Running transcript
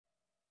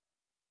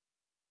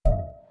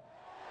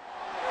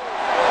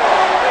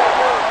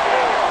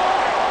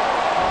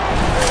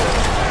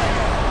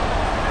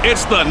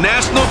It's the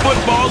National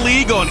Football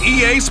League on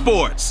EA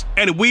Sports,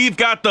 and we've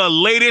got the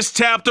latest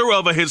chapter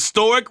of a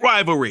historic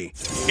rivalry.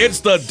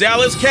 It's the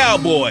Dallas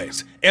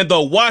Cowboys and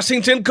the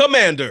Washington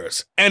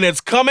Commanders, and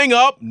it's coming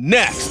up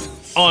next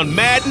on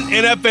Madden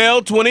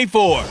NFL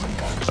 24.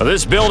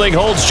 This building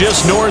holds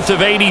just north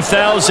of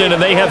 80,000,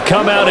 and they have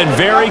come out in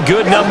very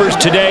good numbers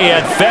today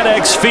at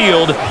FedEx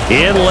Field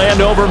in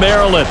Landover,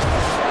 Maryland.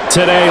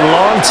 Today,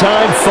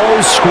 longtime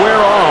foes square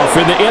off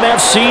in the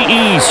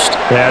NFC East,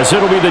 as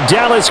it'll be the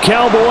Dallas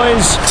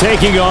Cowboys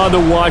taking on the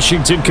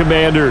Washington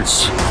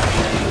Commanders.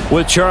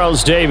 With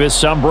Charles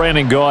Davis, I'm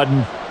Brandon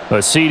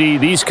Gaudin. CD,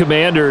 these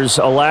Commanders,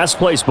 a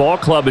last-place ball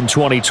club in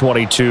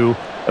 2022.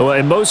 Well,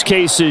 in most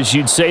cases,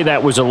 you'd say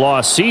that was a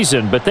lost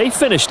season, but they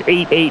finished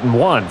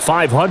 8-1,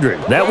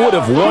 500. That would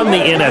have won the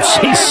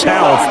NFC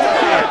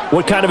South.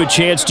 What kind of a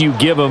chance do you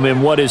give them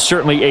in what is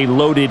certainly a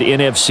loaded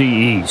NFC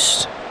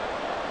East?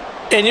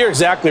 And you're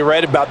exactly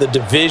right about the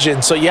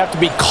division, so you have to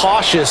be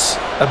cautious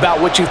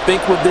about what you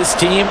think with this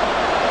team.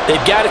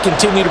 They've got to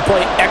continue to play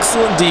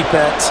excellent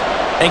defense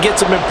and get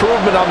some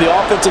improvement on the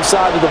offensive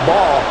side of the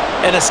ball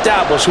and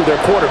establish who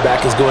their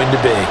quarterback is going to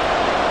be.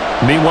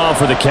 Meanwhile,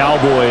 for the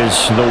Cowboys,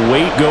 the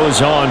wait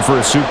goes on for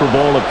a Super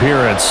Bowl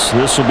appearance.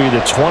 This will be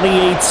the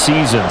 28th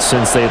season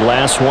since they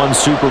last won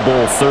Super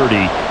Bowl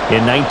 30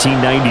 in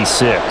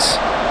 1996.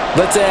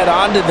 Let's add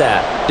on to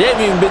that. They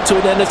haven't even been to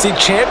an NFC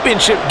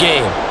Championship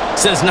game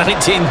since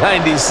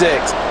 1996.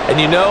 And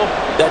you know,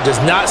 that does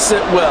not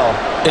sit well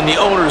in the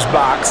owner's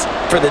box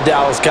for the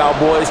Dallas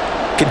Cowboys,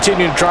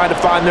 continuing trying to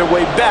find their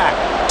way back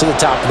to the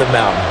top of the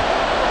mountain.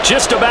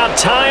 Just about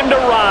time to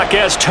rock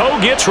as toe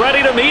gets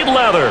ready to meet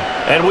leather.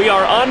 And we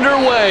are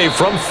underway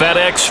from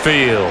FedEx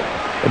Field.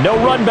 No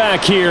run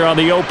back here on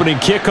the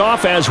opening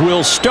kickoff as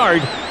we'll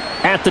start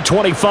at the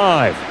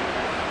 25.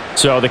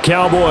 So the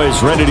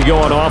Cowboys ready to go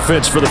on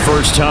offense for the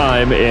first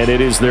time, and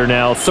it is their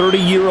now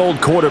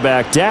 30-year-old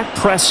quarterback, Dak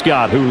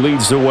Prescott, who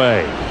leads the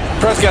way.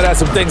 Prescott has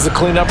some things to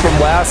clean up from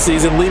last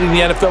season, leading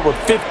the NFL with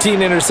 15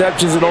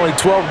 interceptions and only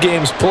 12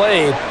 games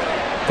played.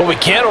 But we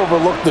can't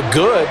overlook the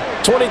good.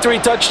 23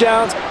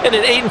 touchdowns and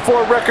an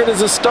 8-4 record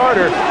as a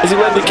starter as he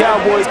led the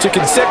Cowboys to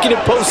consecutive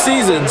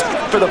postseasons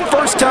for the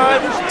first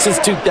time since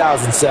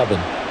 2007.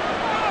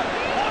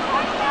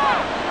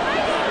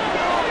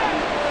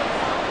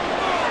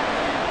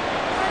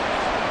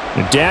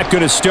 And Dak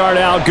going to start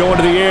out going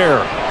to the air.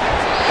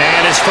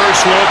 And his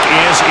first look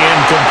is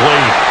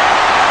incomplete.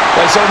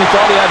 They certainly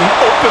thought he had an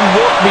open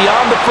look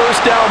beyond the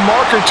first down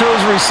marker to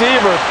his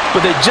receiver,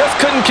 but they just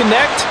couldn't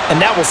connect, and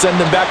that will send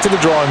them back to the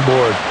drawing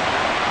board.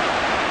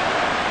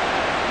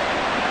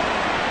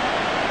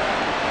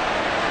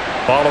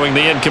 Following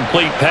the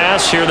incomplete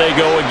pass, here they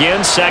go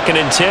again,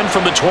 2nd and 10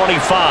 from the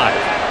 25.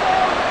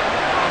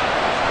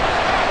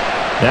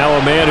 Now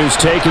a man who's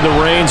taken the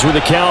reins with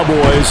the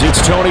Cowboys,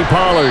 it's Tony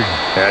Pollard.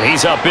 And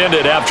he's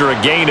upended after a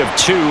gain of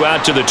 2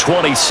 out to the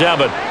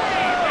 27.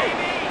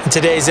 In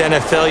today's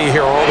NFL, you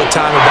hear all the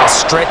time about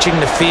stretching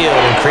the field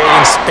and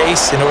creating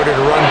space in order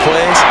to run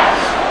plays.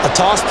 A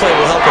toss play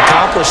will help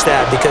accomplish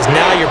that because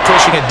now you're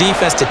pushing a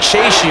defense to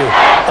chase you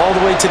all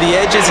the way to the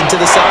edges and to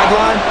the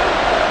sideline.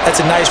 That's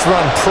a nice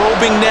run,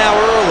 probing now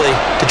early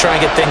to try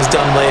and get things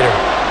done later.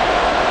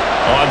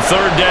 On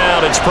 3rd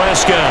down, it's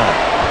Prescott.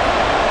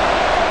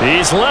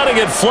 He's letting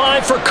it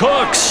fly for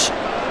Cooks.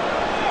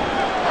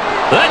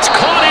 That's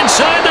caught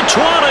inside the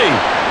 20.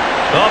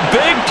 A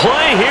big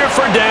play here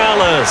for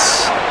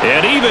Dallas.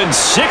 And even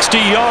 60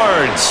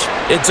 yards.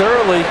 It's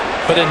early,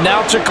 but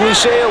announcer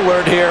cliche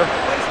alert here.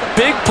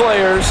 Big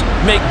players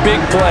make big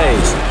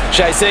plays.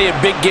 Should I say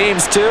in big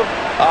games too?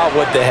 Ah,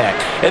 what the heck.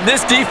 And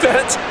this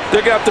defense,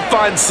 they're going to have to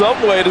find some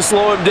way to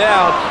slow him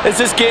down as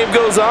this game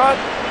goes on.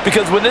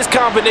 Because when this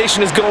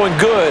combination is going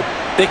good,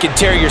 they can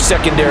tear your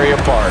secondary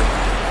apart.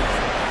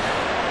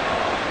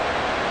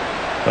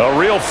 A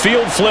real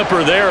field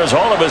flipper there as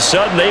all of a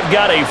sudden they've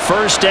got a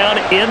first down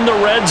in the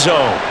red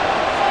zone.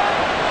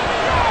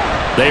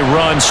 They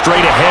run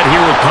straight ahead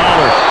here with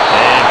Pollard.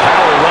 And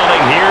power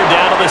running here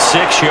down to the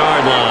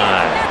 6-yard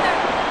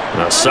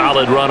line. A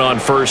solid run on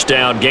first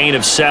down. Gain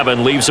of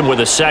 7 leaves them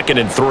with a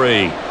 2nd and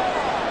 3.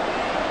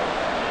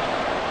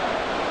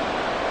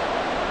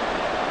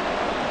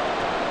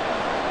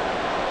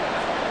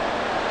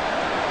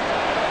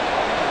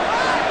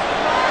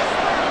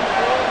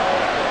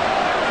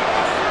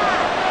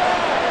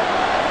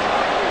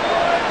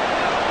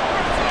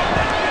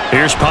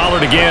 Here's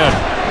Pollard again.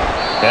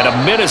 And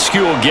a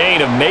minuscule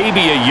gain of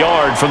maybe a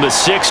yard from the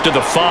 6 to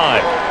the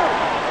 5.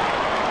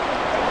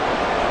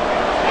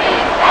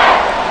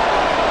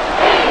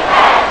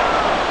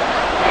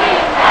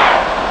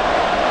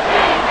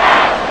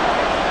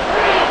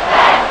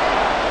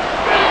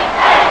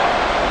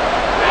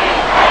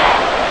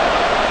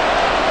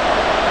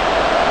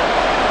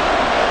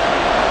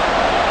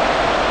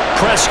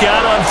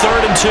 Prescott on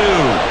 3rd and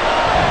 2.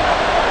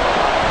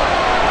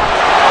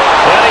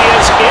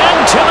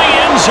 Into the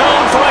end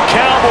zone for a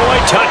Cowboy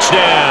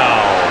touchdown.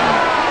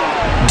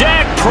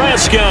 Dak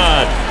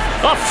Prescott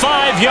A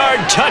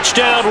 5-yard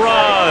touchdown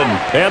run.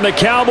 And the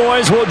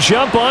Cowboys will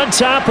jump on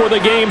top with the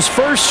game's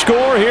first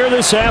score here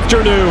this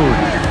afternoon.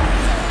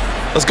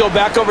 Let's go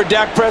back over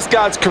Dak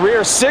Prescott's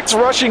career. 6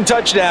 rushing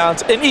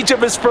touchdowns in each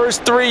of his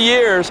first 3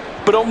 years,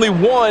 but only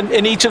 1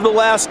 in each of the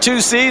last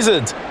 2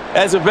 seasons.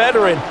 As a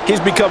veteran, he's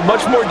become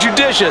much more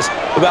judicious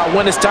about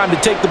when it's time to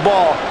take the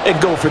ball and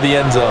go for the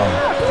end zone.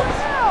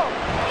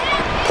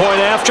 Point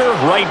after,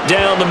 right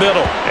down the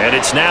middle. And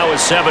it's now a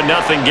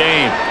 7-0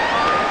 game.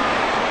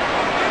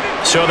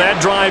 So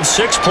that drive,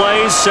 6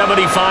 plays,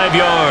 75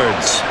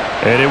 yards.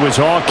 And it was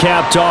all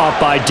capped off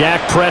by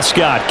Dak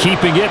Prescott,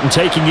 keeping it and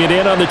taking it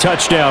in on the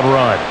touchdown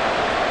run.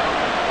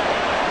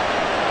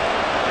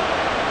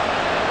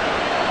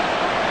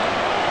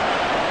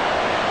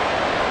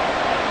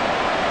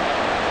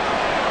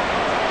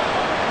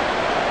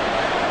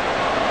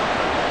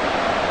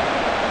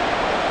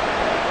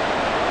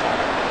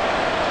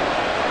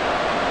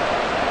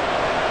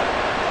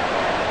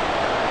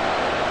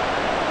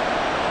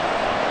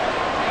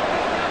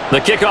 The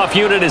kickoff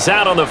unit is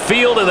out on the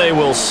field, and they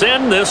will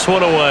send this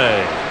one away.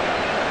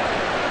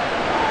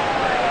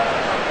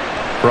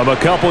 From a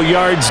couple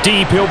yards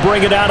deep, he'll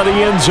bring it out of the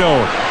end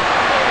zone.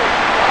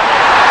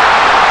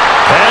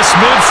 Pass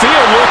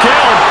midfield, look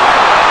out.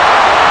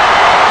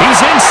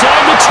 He's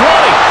inside the 20.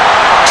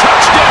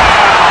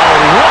 Touchdown,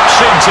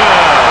 Washington.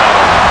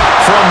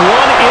 From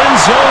one end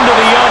zone to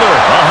the other,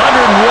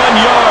 101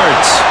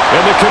 yards.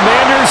 And the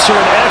Commanders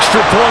are an extra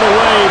point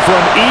away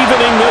from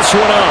evening this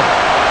one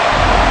up.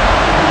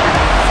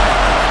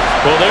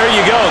 Well, there you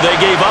go. They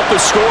gave up a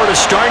score to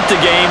start the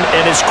game,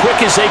 and as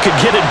quick as they could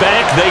get it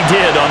back, they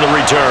did on the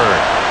return.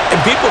 And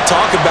people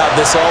talk about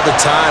this all the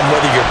time,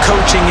 whether you're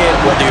coaching it,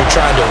 whether you're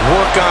trying to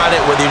work on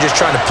it, whether you're just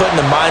trying to put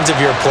in the minds of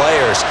your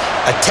players.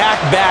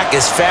 Attack back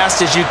as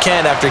fast as you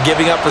can after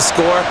giving up a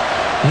score.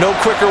 No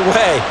quicker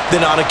way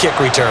than on a kick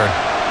return.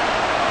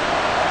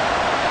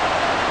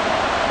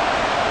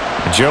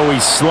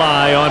 Joey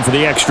Sly on for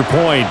the extra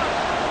point.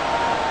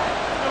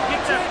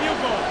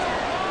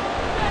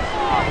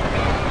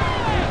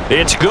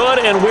 It's good,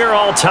 and we're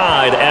all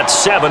tied at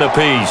 7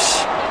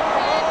 apiece.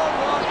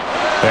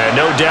 And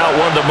no doubt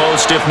one of the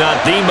most, if not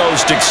the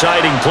most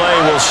exciting play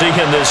we'll see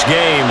in this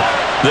game.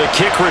 The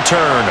kick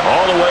return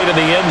all the way to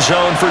the end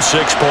zone for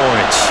 6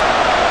 points.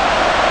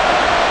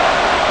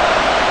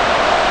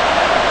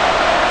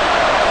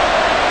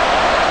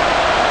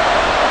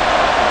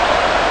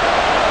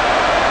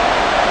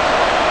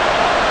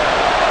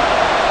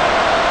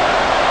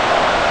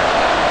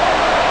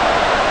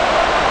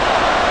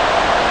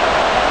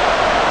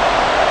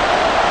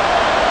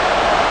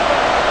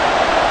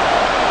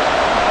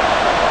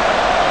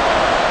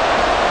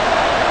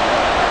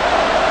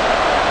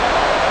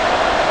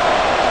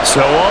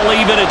 So all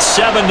even at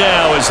 7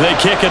 now as they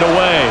kick it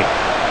away.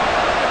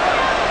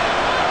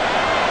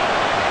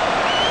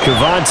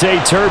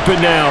 Kevontae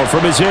Turpin now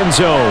from his end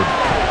zone.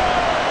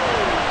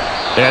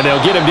 And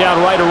they'll get him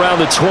down right around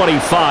the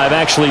 25,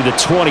 actually the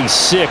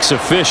 26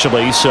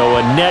 officially, so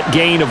a net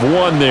gain of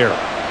 1 there.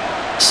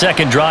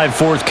 Second drive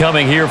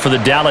forthcoming here for the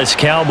Dallas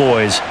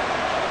Cowboys.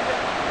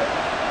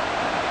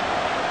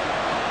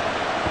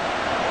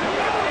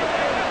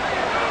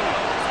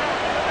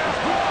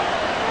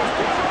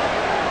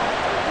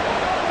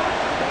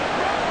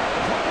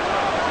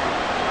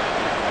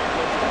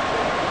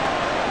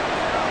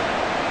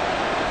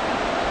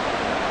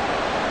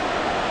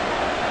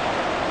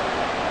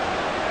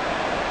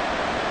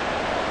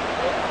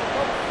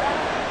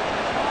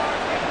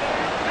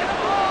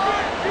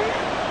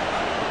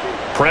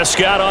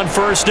 Prescott on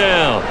first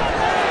down.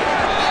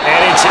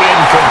 And it's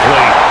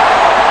incomplete.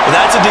 Well,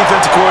 that's a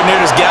defensive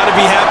coordinator's got to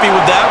be happy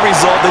with that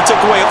result. They took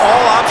away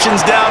all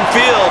options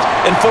downfield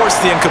and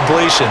forced the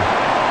incompletion.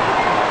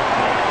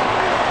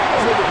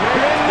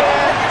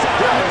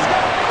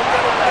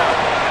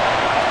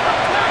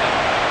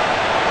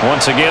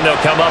 Once again, they'll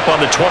come up on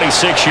the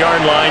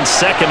 26-yard line,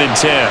 2nd and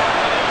 10.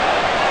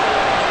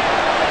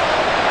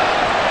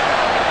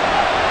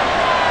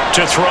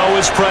 To throw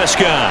is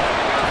Prescott.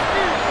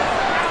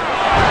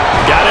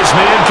 Got his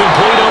man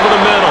complete over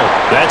the middle.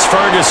 That's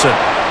Ferguson.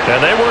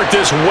 And they work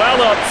this well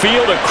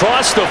upfield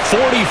across the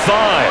 45.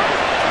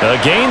 A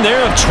gain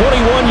there of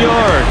 21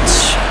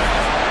 yards.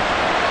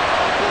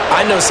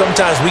 I know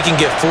sometimes we can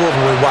get fooled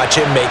when we watch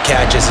him make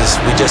catches, as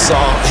we just saw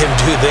him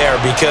do there,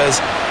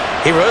 because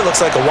he really looks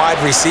like a wide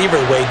receiver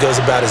the way he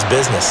goes about his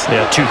business.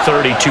 Yeah,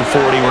 230,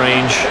 240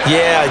 range.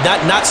 Yeah,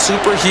 not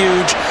super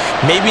huge.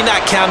 Maybe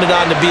not counted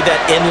on to be that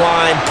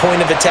inline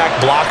point-of-attack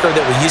blocker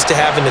that we used to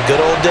have in the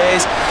good old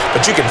days,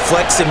 but you can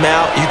flex him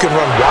out. You can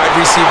run wide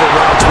receiver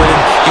routes with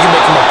him. You can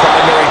make him a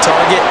primary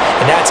target,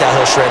 and that's how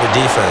he'll shred a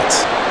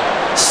defense.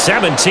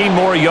 17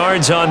 more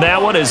yards on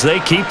that one as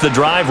they keep the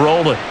drive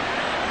rolling.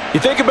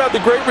 You think about the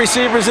great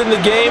receivers in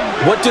the game,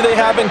 what do they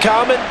have in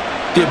common?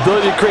 The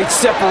ability to create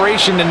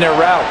separation in their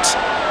routes.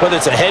 Whether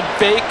it's a head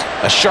fake,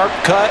 a sharp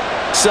cut,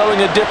 selling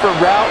a different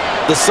route,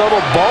 the subtle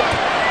bump,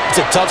 it's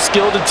a tough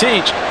skill to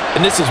teach.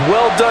 And this is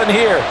well done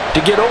here to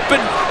get open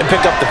and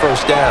pick up the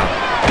first down.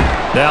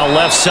 Now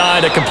left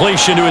side, a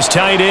completion to his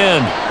tight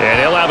end. And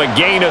he'll have a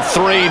gain of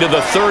 3 to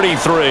the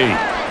 33.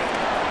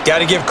 Got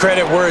to give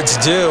credit where it's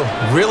due.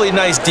 Really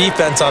nice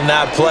defense on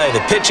that play. The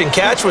pitch and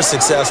catch was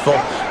successful,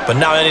 but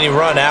not any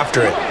run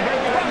after it.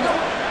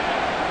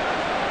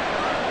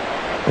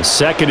 A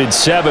 2nd and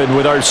 7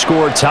 with our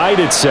score tied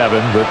at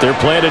 7, but they're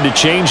planning to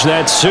change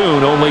that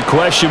soon. Only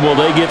question, will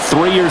they get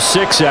 3 or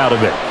 6 out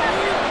of it?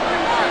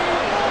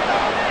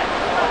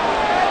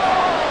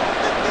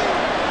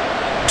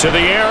 To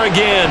the air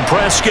again,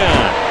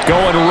 Prescott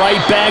going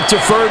right back to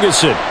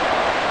Ferguson.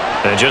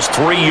 And just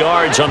 3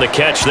 yards on the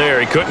catch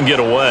there. He couldn't get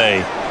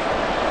away.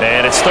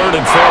 And it's 3rd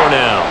and 4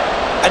 now.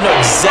 I know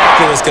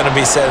exactly what's going to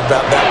be said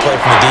about that play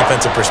from the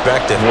defensive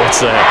perspective.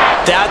 What's that?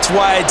 That's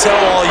why I tell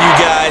all you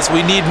guys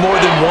we need more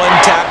than one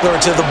tackler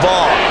to the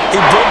ball.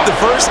 He broke the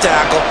first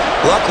tackle.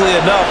 Luckily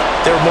enough,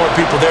 there were more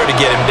people there to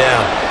get him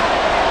down.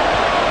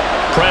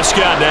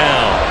 Prescott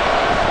now.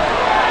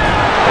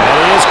 And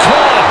it is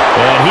caught.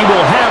 And he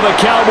will have a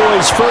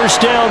Cowboys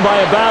first down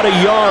by about a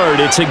yard.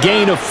 It's a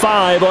gain of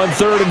 5 on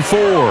 3rd and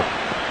 4.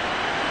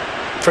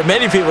 For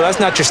many people, that's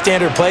not your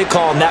standard play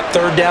call in that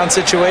 3rd down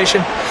situation.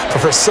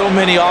 But for so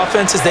many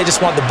offenses, they just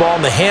want the ball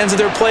in the hands of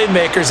their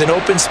playmakers in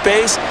open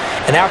space.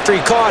 And after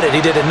he caught it, he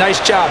did a nice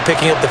job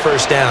picking up the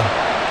first down.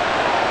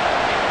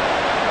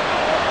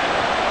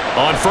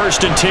 On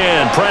 1st and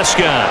 10,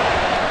 Prescott.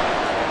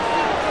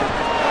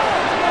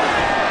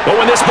 Oh,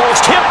 and this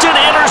ball's tipped and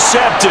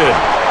intercepted.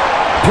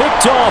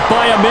 Picked off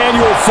by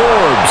Emmanuel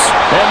Forbes.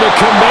 And the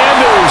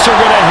Commanders are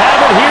going to have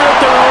it here at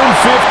their own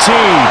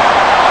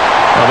 15.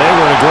 Well, they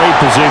were in a great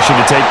position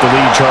to take the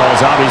lead,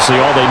 Charles. Obviously,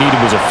 all they needed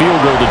was a field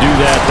goal to do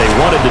that. They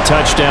wanted the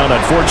touchdown.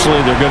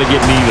 Unfortunately, they're going to get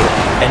neither.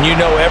 And you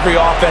know every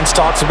offense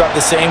talks about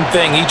the same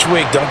thing each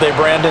week, don't they,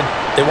 Brandon?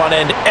 They want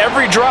to end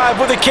every drive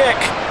with a kick,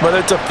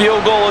 whether it's a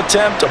field goal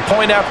attempt, a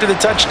point after the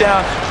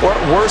touchdown, or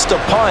at worst, a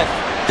punt.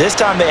 This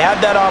time they had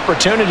that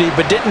opportunity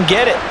but didn't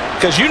get it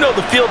because you know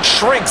the field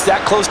shrinks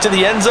that close to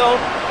the end zone,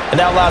 and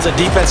that allows the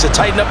defense to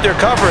tighten up their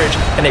coverage,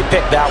 and they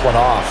picked that one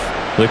off.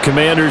 The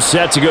Commanders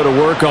set to go to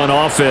work on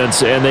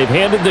offense, and they've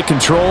handed the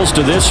controls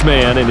to this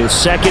man in his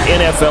 2nd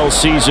NFL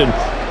season,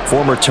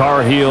 former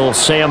Tar Heel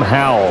Sam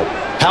Howell.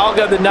 Howell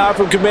got the nod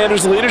from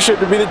Commanders leadership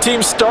to be the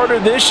team starter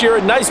this year.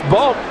 A nice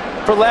bump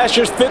for last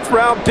year's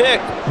 5th-round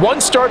pick.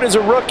 One start as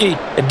a rookie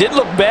and didn't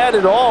look bad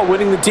at all,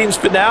 winning the team's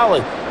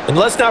finale. And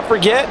let's not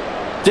forget,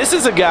 this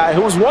is a guy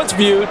who was once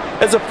viewed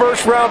as a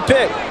 1st-round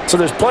pick, so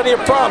there's plenty of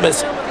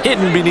promise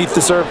hidden beneath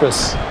the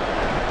surface.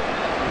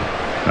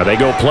 Now they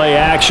go play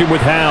action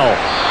with Howell.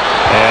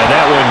 And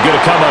that one going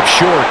to come up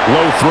short.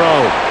 Low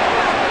throw.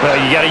 Well,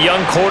 you got a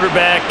young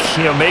quarterback.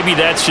 You know, maybe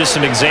that's just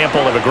an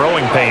example of a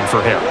growing pain for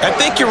him. I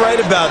think you're right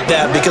about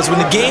that because when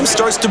the game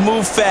starts to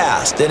move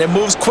fast and it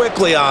moves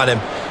quickly on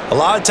him, a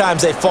lot of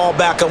times they fall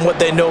back on what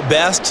they know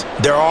best,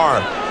 their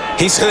arm.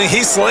 He's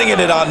slinging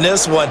it on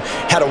this one.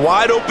 Had a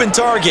wide open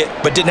target,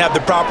 but didn't have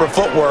the proper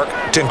footwork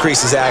to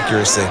increase his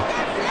accuracy.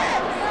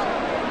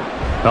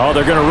 Oh,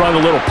 they're going to run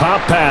a little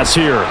pop pass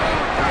here.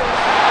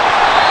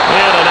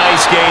 And a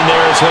nice gain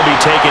there as he'll be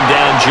taken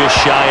down just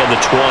shy of the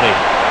 20.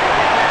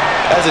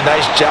 That's a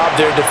nice job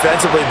there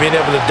defensively, being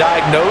able to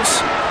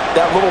diagnose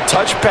that little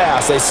touch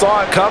pass. They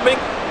saw it coming,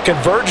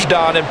 converged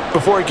on him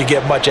before he could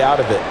get much out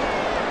of it.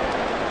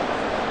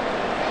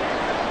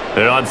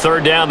 And on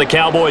 3rd down, the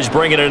Cowboys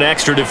bring in an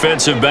extra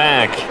defensive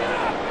back.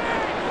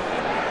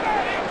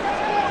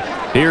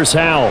 Here's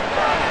Howell.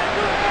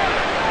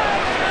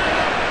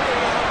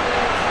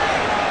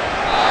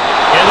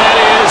 And that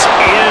is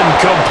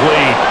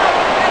incomplete.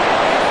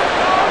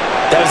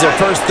 That was their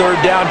first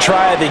 3rd down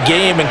try of the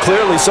game, and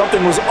clearly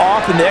something was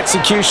off in the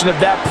execution of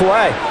that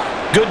play.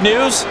 Good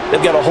news,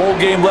 they've got a whole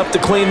game left to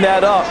clean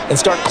that up and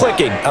start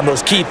clicking on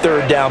those key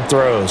 3rd down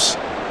throws.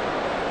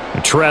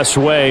 Tress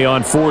Way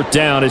on 4th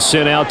down is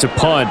sent out to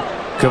punt.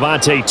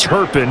 Cavante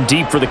Turpin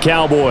deep for the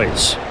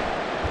Cowboys.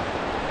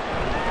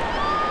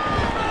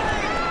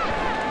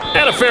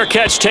 And a fair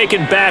catch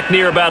taken back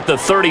near about the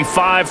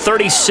 35,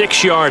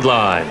 36-yard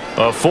line.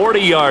 A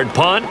 40-yard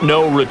punt,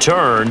 no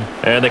return.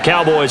 And the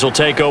Cowboys will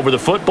take over the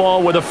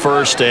football with a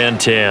 1st and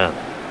 10.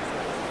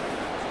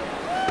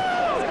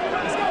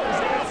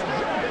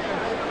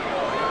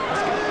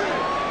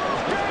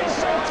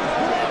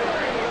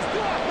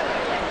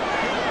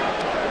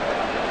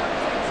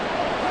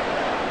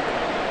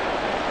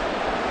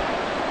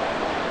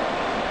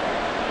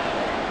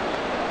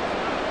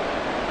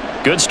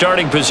 Good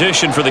starting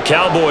position for the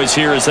Cowboys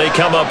here as they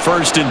come up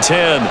 1st and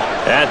 10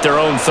 at their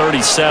own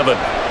 37.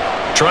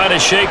 Trying to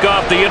shake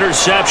off the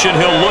interception.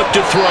 He'll look to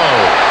throw.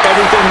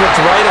 Everything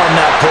looked right on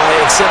that play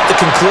except the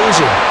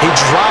conclusion. He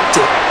dropped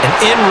it, and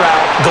en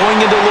route, going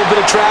into a little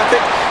bit of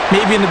traffic,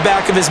 maybe in the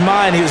back of his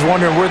mind he was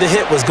wondering where the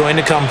hit was going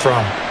to come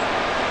from.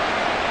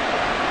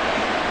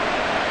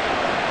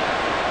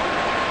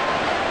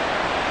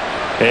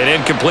 An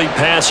incomplete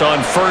pass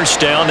on 1st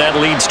down. That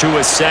leads to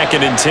a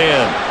 2nd and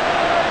 10.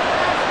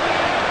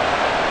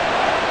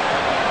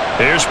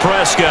 Here's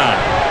Prescott.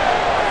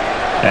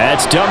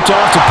 That's dumped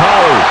off to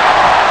Pollard.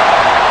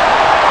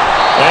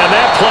 And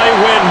that play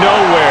went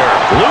nowhere.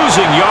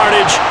 Losing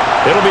yardage.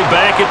 It'll be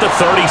back at the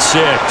 36.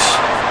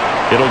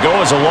 It'll go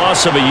as a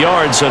loss of a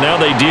yard, so now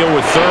they deal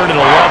with 3rd and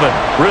 11.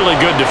 Really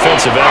good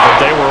defensive effort.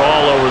 They were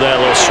all over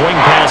that little swing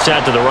pass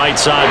out to the right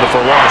side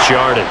before lost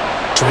yardage.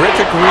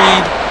 Terrific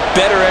read,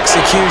 better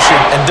execution,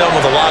 and done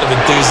with a lot of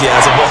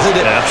enthusiasm,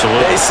 wasn't it?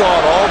 Absolutely. They saw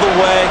it all the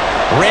way,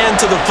 ran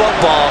to the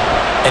football,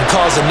 and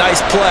caused a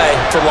nice play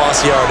for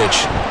lost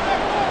yardage.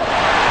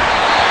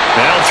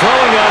 Now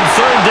throwing on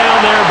 3rd down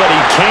there, but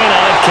he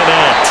cannot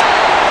connect.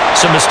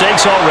 Some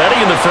mistakes already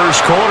in the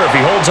first quarter. If he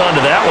holds on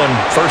to that one,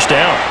 1st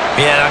down.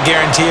 Yeah, and I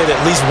guarantee you that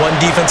at least one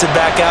defensive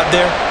back out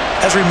there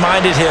has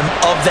reminded him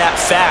of that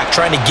fact,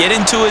 trying to get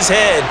into his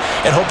head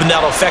and hoping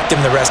that'll affect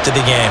him the rest of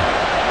the game.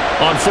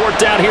 On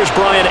 4th down, here's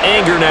Brian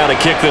Anger now to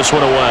kick this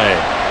one away.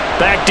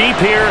 Back deep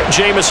here,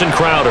 Jamison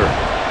Crowder.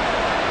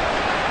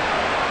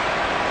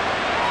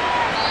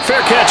 Fair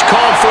catch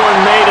called for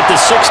and made at the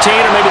 16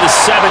 or maybe the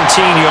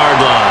 17-yard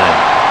line.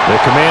 The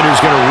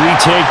Commanders going to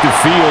retake the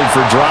field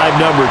for drive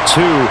number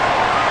 2.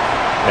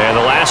 And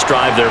the last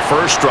drive, their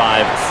first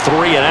drive,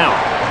 3 and out.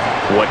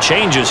 What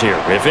changes here,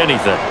 if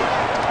anything?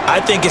 I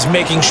think it's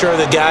making sure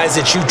the guys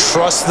that you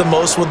trust the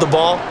most with the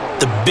ball,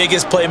 the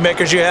biggest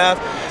playmakers you have,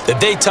 that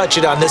they touch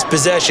it on this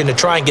possession to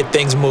try and get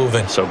things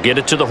moving. So get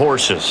it to the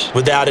horses.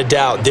 Without a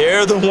doubt.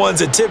 They're the ones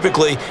that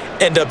typically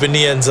end up in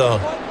the end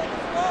zone.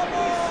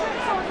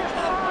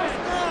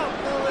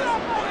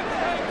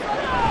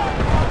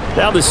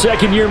 Now the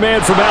second-year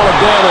man from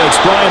Alabama, it's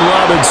Brian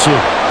Robinson.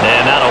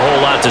 And not a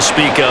whole lot to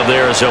speak of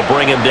there as they'll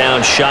bring him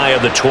down shy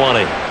of the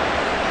 20.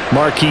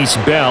 Marquise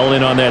Bell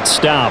in on that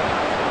stop.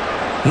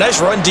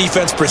 Nice run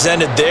defense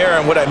presented there,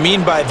 and what I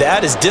mean by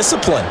that is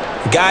discipline.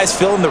 Guys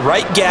filling the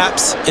right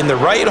gaps in the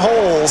right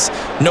holes,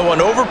 no one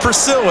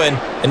over-pursuing,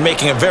 and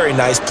making a very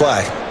nice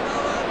play.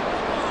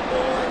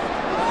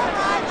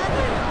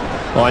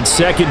 On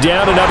 2nd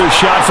down, another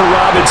shot for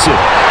Robinson.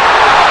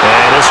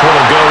 And this one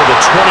will go to the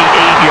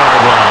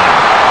 28-yard line.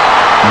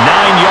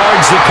 9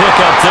 yards to pick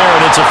up there,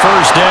 and it's a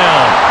 1st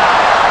down.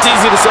 It's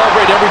easy to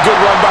celebrate every good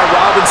run by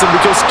Robinson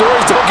because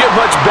stories don't get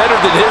much better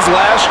than his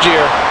last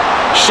year.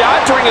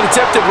 Shot during an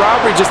attempted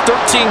robbery just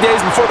 13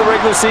 days before the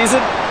regular season.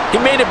 He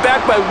made it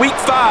back by week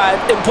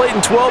 5 and played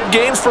in 12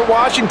 games for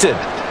Washington.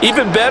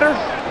 Even better,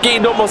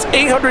 gained almost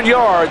 800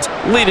 yards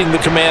leading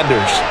the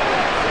Commanders.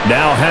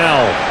 Now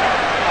Howell.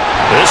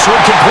 This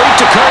one complete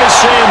to Curtis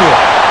Samuel.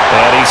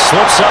 And he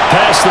slips up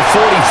past the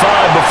 45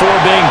 before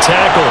being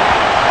tackled.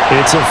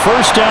 It's a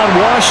 1st down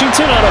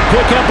Washington on a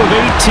pickup of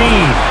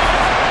 18.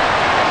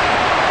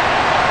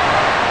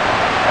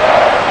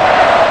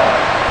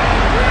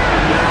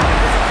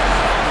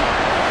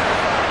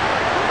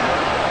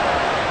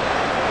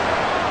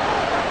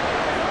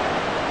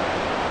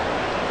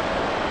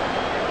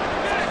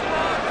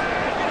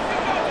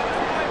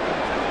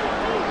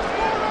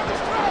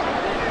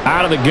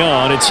 Out of the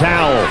gun, it's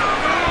Howell.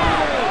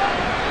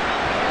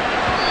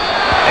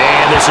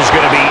 And this is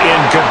going to be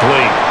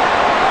incomplete.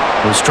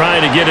 Was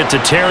trying to get it to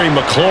Terry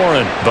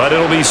McLaurin, but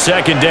it'll be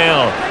 2nd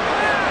down.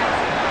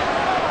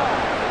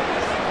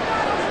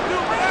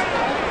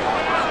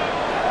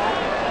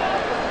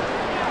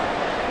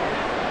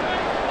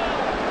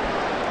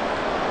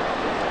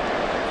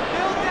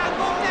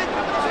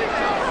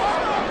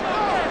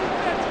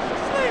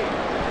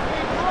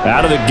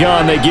 Out of the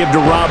gun, they give to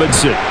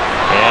Robinson.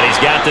 And he's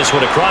got this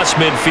one across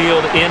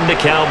midfield into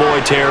Cowboy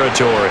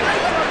territory.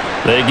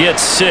 They get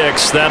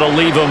 6. That'll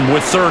leave them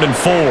with 3rd and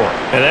 4.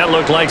 And that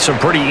looked like some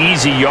pretty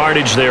easy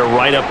yardage there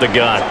right up the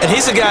gut. And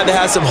he's a guy that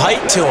has some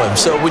height to him.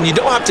 So when you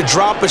don't have to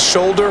drop a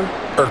shoulder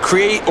or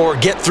create or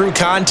get through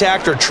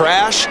contact or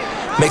trash,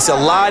 makes it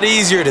a lot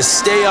easier to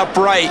stay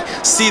upright,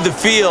 see the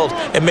field,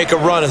 and make a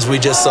run as we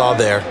just saw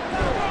there.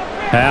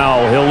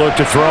 Howell, he'll look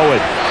to throw it.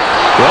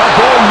 That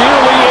ball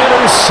nearly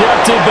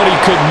intercepted, but he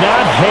could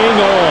not hang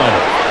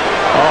on.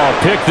 Oh,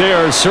 pick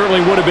there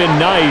certainly would have been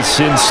nice.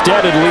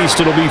 Instead, at least,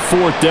 it'll be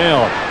 4th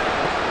down.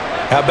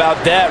 How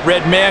about that?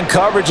 Red man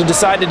coverage and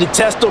decided to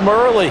test them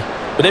early.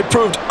 But they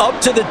proved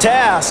up to the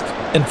task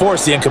and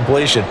forced the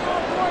incompletion.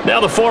 Now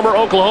the former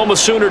Oklahoma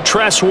Sooner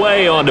Tress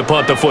Way on to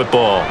punt the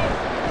football.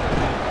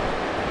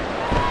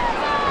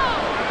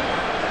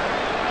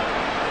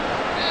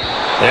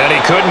 And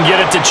he couldn't get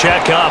it to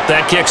check up.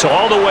 That kicks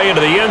all the way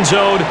into the end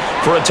zone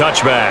for a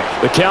touchback.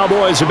 The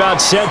Cowboys about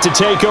set to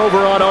take over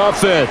on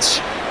offense.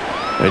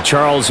 And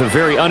Charles, a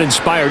very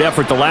uninspired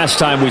effort the last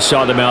time we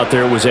saw them out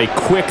there. Was a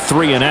quick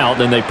 3 and out,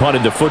 then they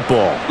punted the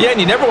football. Yeah,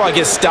 and you never want to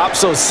get stopped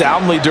so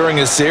soundly during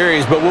a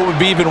series, but what would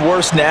be even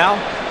worse now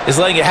is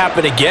letting it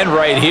happen again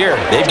right here.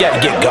 They've got to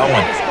get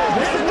going.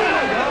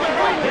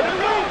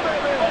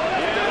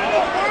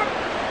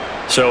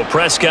 So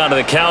Prescott of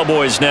the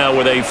Cowboys now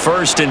with a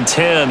 1st and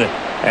 10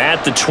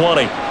 at the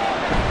 20.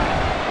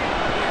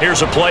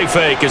 Here's a play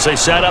fake as they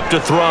set up to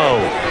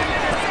throw.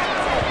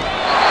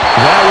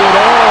 That would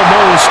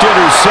almost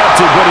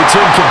intercepted, but it's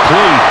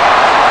incomplete.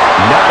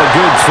 Not a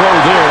good throw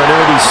there, and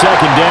it'll be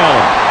 2nd down.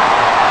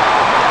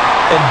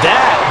 And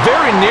that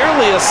very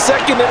nearly a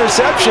second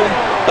interception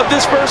of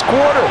this first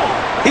quarter.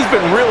 He's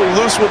been really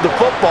loose with the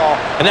football,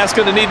 and that's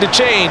going to need to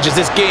change as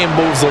this game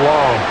moves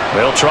along.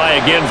 They'll try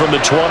again from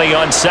the 20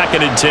 on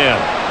 2nd and 10.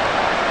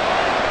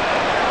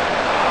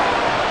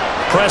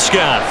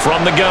 Prescott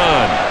from the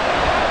gun.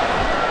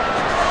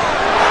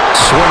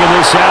 Swinging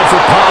this out for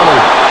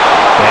Pollard.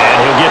 And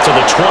he'll get to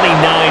the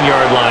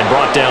 29-yard line,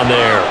 brought down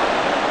there.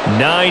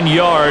 9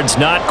 yards,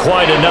 not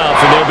quite enough,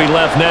 and they'll be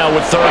left now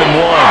with 3rd and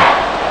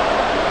 1.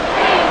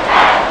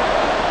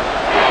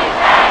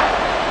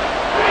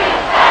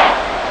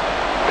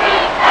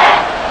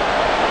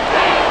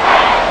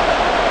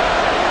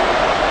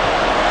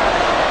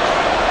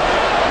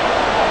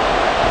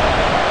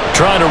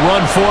 Trying to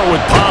run for it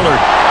with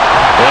Pollard.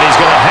 And he's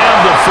going to have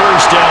the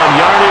first down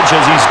yardage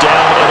as he's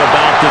down at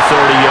about the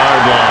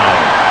 30-yard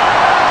line.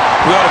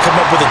 We ought to come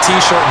up with a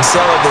T-shirt and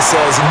sell it that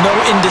says, no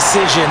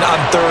indecision on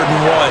 3rd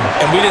and 1.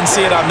 And we didn't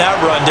see it on that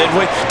run, did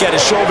we? Got his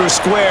shoulders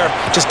square,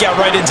 just got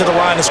right into the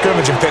line of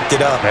scrimmage and picked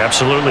it up.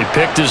 Absolutely.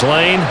 Picked his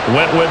lane,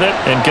 went with it,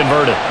 and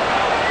converted.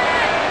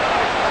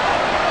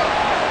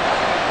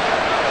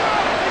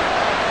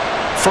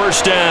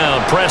 First down,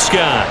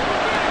 Prescott.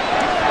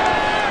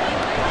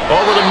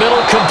 Over the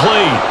middle,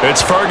 complete.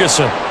 It's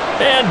Ferguson.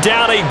 And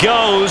down he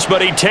goes,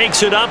 but he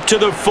takes it up to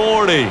the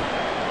 40.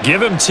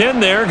 Give him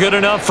 10 there. Good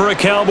enough for a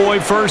Cowboy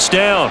first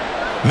down.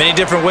 Many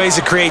different ways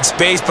to create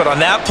space, but on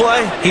that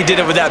play, he did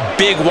it with that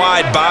big,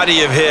 wide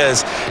body of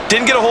his.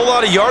 Didn't get a whole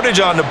lot of yardage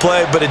on the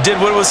play, but it did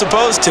what it was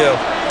supposed to.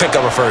 Pick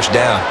up a first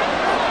down.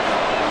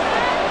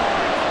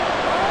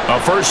 A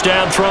first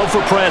down throw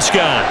for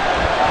Prescott.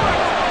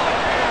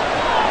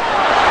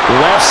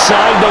 Left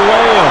side to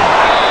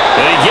Lamb.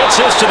 And he gets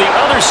this to the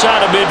other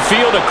side of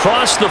midfield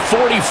across the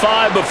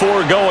 45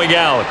 before going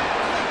out.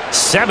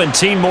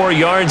 17 more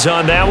yards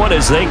on that one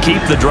as they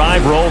keep the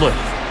drive rolling.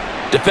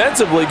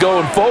 Defensively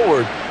going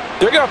forward,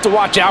 they're going to have to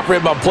watch out for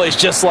him on plays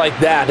just like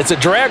that. It's a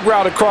drag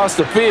route across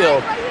the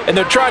field, and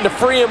they're trying to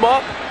free him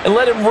up and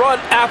let him run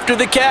after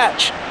the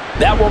catch.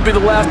 That won't be the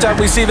last time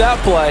we see that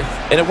play,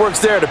 and it works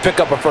there to pick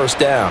up a first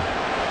down.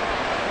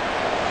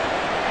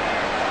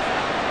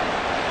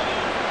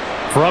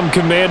 From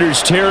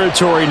Commanders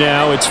territory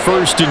now, it's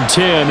 1st and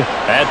 10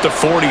 at the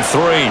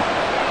 43.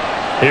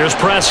 Here's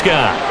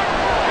Prescott.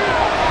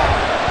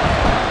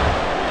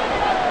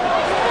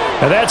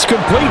 And that's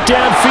complete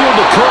downfield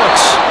to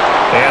Cooks.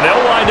 And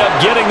they'll wind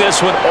up getting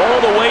this one all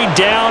the way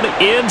down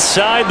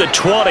inside the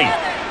 20.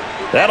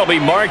 That'll be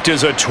marked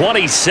as a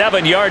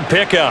 27-yard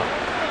pickup.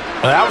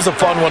 Well, that was a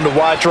fun one to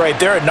watch right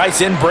there. A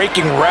nice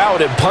in-breaking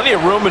route and plenty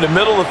of room in the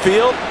middle of the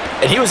field.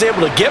 And he was able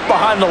to get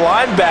behind the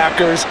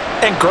linebackers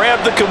and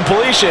grab the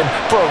completion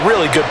for a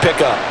really good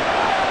pickup.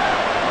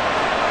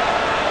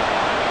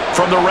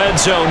 From the red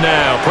zone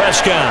now,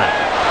 Prescott.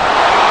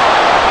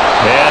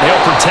 And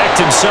he'll protect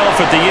himself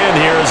at the end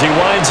here as he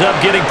winds up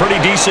getting pretty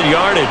decent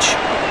yardage.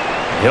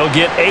 He'll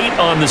get 8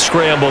 on the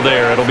scramble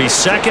there. It'll be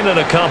 2nd and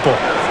a couple.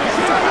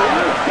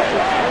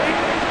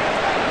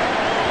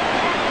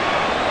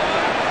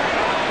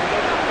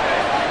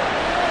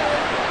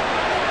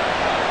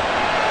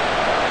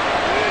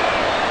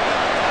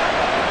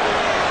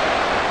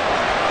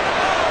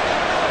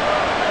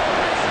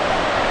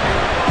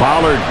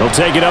 Pollard will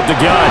take it up the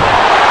gut.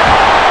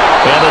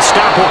 And the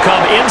stop will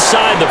come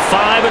inside the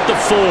 5 at the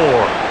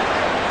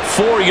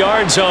 4. 4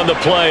 yards on the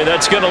play.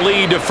 That's going to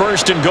lead to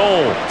 1st and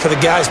goal. For the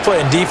guys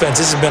playing defense,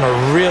 this has been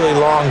a really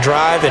long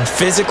drive, and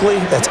physically,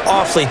 that's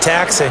awfully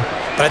taxing.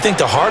 But I think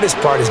the hardest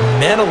part is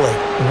mentally.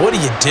 What do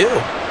you do?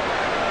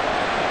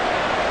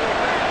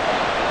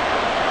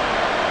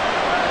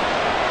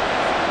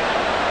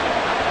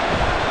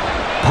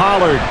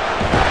 Pollard.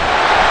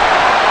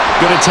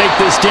 Going to take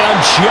this down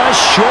just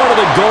short of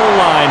the goal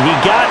line. He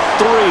got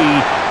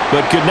 3,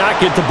 but could not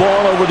get the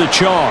ball over the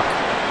chalk.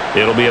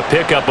 It'll be a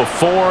pickup of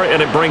 4,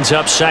 and it brings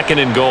up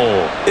 2nd and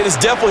goal. It is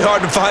definitely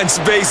hard to find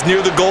space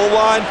near the goal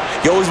line.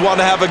 You always want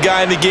to have a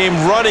guy in the game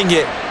running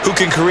it who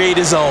can create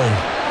his own.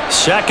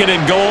 2nd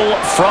and goal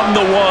from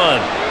the 1.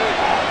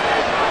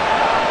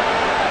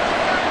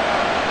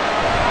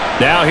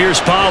 Now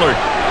here's Pollard.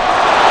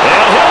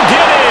 And he'll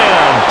get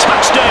in.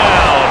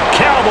 Touchdown,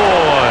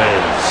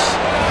 Cowboys.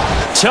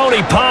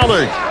 Tony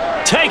Pollard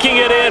taking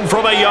it in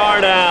from a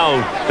yard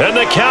out. And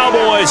the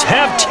Cowboys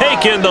have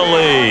taken the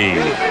lead.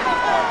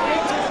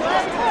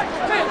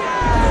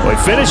 Well,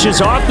 he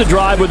finishes off the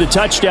drive with a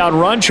touchdown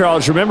run,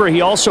 Charles. Remember,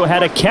 he also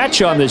had a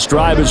catch on this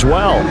drive as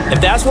well.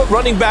 And that's what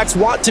running backs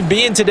want to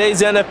be in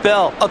today's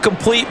NFL, a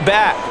complete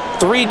back.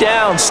 3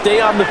 downs,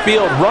 stay on the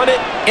field, run it,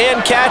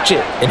 and catch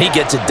it. And he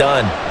gets it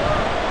done.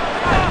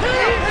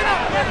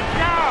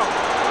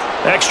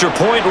 Extra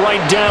point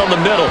right down the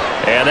middle.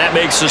 And that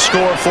makes the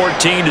score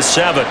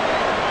 14-7.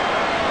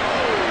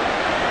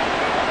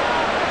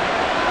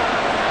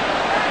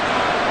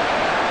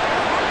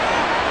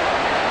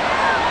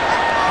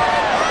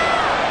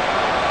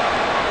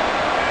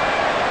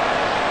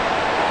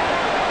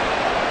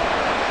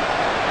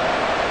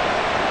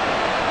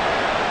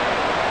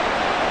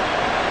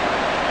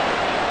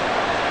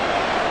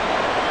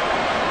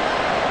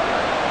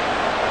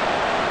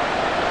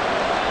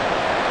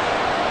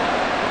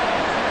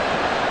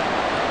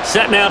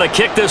 Set now to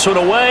kick this one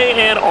away,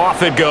 and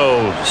off it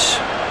goes.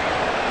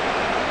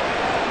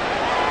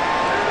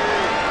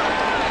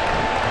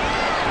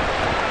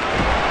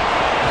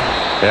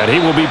 And he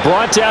will be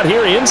brought down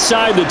here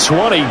inside the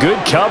 20. Good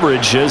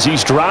coverage as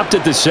he's dropped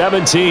at the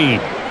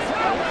 17.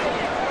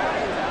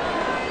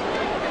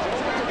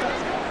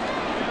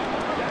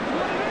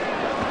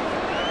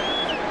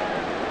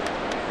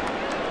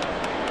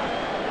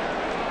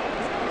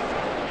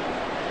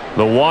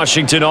 The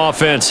Washington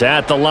offense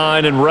at the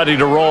line and ready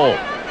to roll.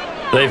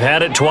 They've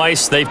had it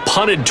twice. They've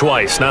punted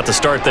twice. Not the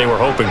start they were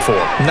hoping for.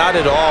 Not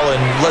at all,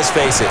 and let's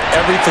face it,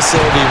 every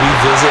facility we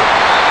visit,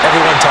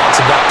 everyone talks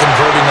about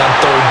converting on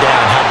third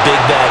down, how big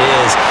that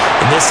is.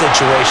 In this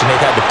situation,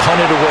 they've had to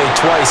punt it away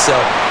twice, so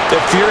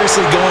they're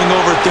furiously going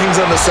over things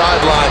on the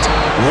sidelines.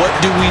 What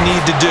do we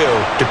need to do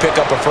to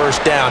pick up a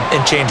first down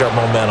and change our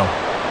momentum?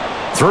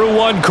 Through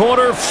one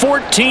quarter,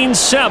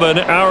 14-7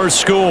 our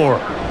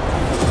score.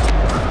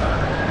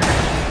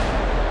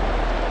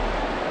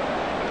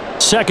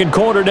 Second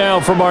quarter now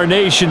from our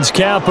nation's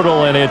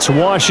capital, and it's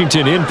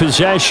Washington in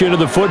possession of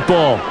the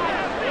football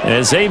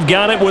as they've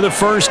got it with a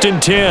 1st and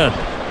 10.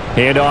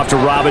 Hand off to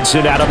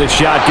Robinson out of the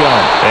shotgun,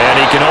 and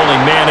he can only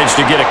manage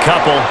to get a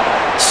couple.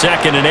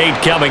 2nd and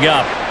 8 coming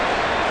up.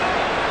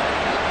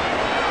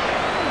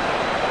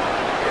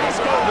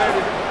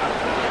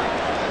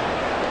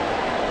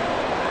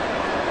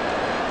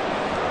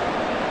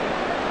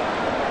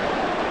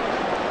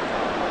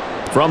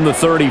 From the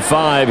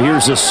 35,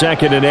 here's a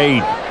 2nd and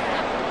 8.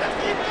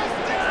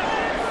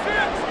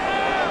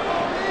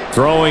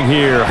 Throwing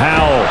here,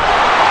 Howell.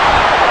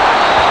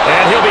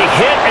 And he'll be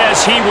hit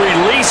as he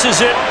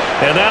releases it,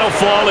 and that'll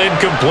fall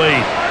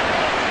incomplete.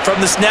 From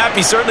the snap,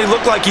 he certainly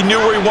looked like he knew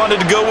where he wanted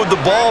to go with the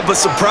ball, but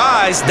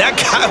surprise, that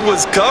guy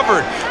was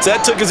covered. So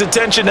that took his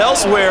attention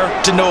elsewhere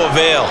to no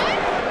avail.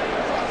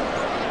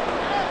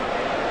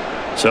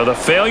 So the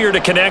failure to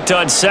connect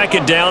on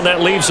 2nd down,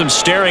 that leaves him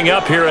staring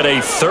up here at a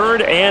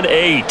 3rd and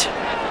 8.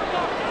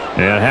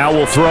 And Howell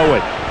will throw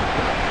it.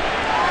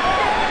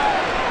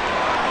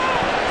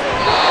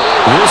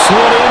 This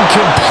one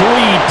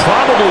incomplete.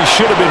 Probably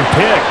should have been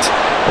picked.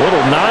 A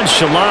little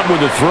nonchalant with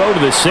the throw to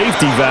the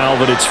safety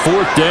valve, and it's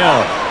 4th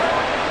down.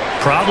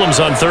 Problems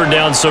on 3rd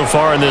down so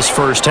far in this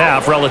first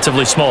half.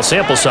 Relatively small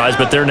sample size,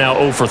 but they're now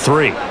 0 for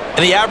 3.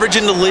 And the average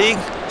in the league,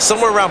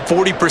 somewhere around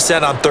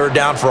 40% on 3rd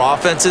down for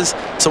offenses.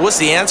 So what's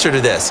the answer to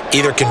this?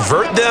 Either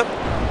convert them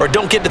or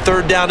don't get to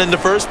 3rd down in the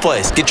first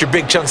place. Get your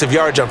big chunks of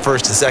yards on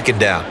 1st and 2nd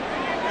down.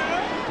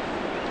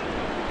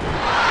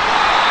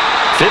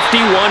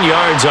 51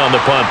 yards on the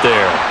punt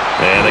there.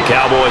 And the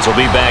Cowboys will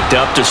be backed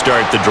up to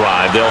start the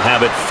drive. They'll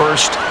have it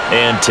 1st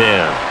and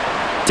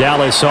 10.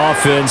 Dallas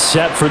offense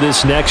set for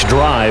this next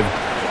drive.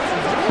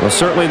 Well,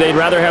 certainly they'd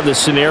rather have the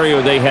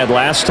scenario they had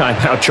last time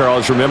out,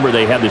 Charles. Remember,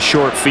 they had the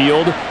short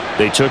field.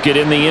 They took it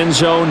in the end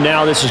zone.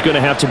 Now this is going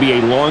to have to be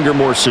a longer,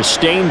 more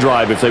sustained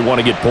drive if they want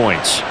to get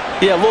points.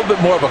 Yeah, a little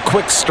bit more of a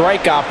quick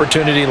strike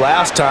opportunity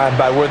last time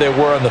by where they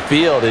were on the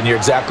field, and you're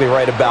exactly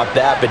right about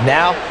that. But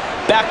now,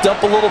 backed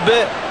up a little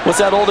bit. What's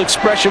that old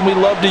expression we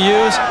love to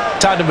use?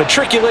 Time to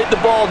matriculate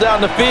the ball down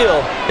the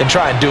field and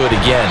try and do it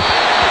again.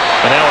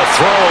 And now a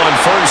throw on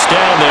 1st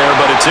down there,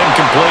 but it's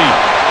incomplete.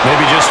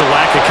 Maybe just a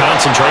lack of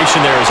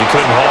concentration there as he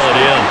couldn't haul it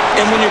in.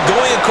 And when you're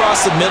going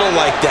across the middle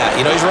like that,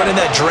 you know, he's running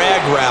that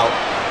drag route,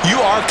 you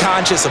are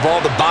conscious of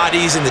all the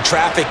bodies and the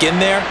traffic in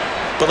there.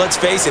 But let's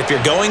face it, if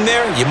you're going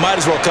there, you might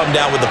as well come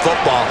down with the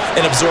football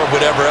and absorb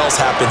whatever else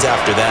happens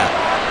after that.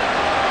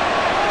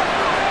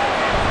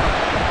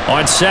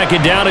 On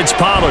 2nd down, it's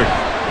Pollard.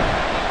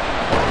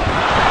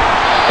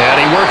 And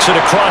he works it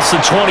across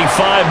the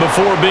 25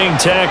 before being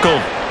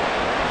tackled.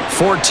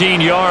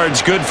 14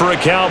 yards, good for a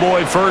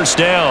Cowboy 1st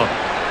down.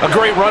 A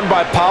great run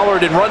by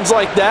Pollard, and runs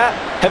like that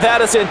have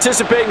had us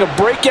anticipating a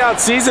breakout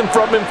season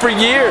from him for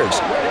years.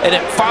 And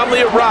it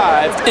finally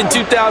arrived in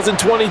 2022.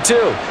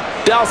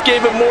 Dallas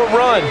gave him more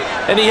run,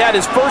 and he had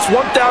his first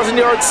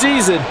 1,000-yard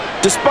season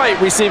despite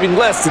receiving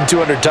less than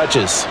 200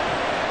 touches.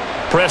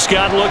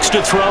 Prescott looks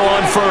to throw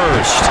on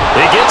 1st.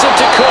 He gets it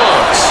to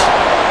Cooks.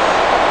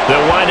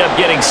 They'll wind up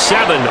getting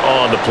 7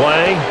 on the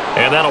play,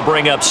 and that'll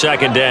bring up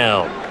 2nd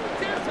down.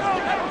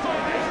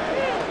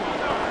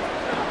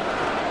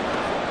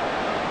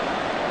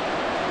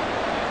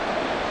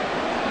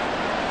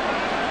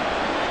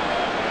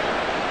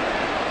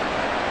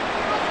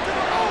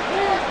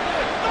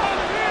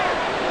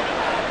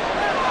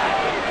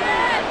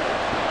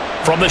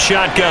 From the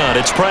shotgun,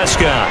 it's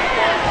Prescott.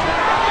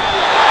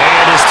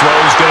 And his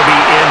throw's going to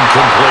be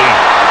incomplete.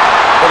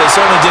 Well, they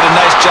certainly did a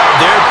nice job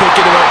there,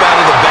 picking him up out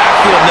of the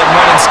backfield and then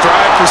running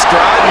stride for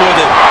stride with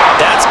him.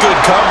 That's good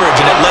coverage,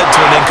 and it led to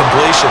an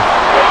incompletion.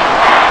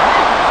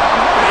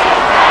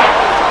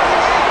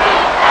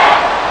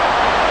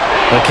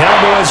 The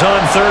Cowboys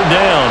on 3rd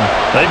down.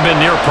 They've been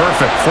near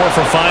perfect, 4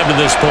 for 5 to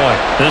this point.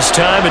 This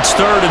time it's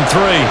 3rd and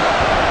 3.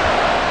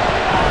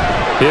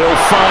 He'll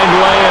find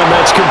Lamb.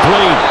 That's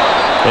complete.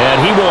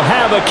 And he will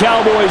have a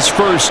Cowboys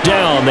 1st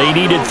down. They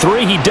needed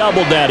 3. He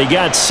doubled that. He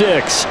got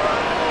 6.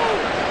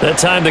 That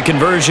time the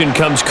conversion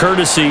comes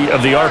courtesy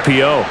of the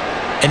RPO.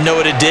 And know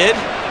what it did?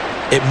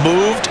 It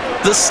moved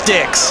the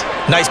sticks.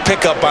 Nice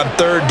pickup on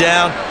third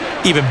down.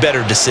 Even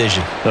better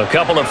decision. A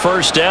couple of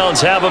first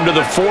downs have them to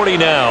the 40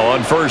 now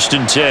on 1st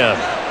and 10.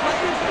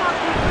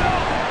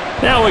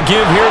 Now a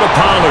give here to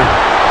Pollard.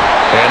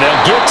 And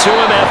they'll get to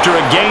him after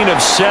a gain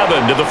of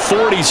 7 to the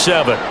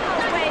 47.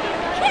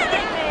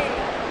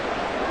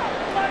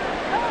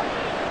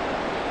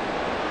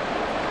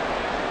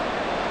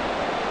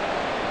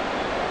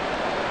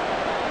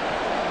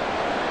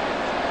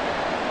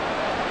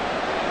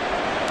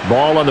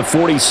 Ball on the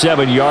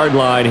 47-yard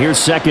line. Here's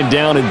 2nd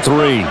down and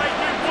 3.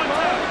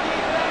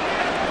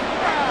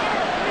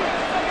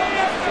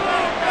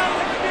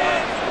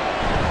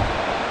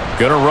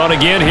 Going to run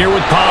again here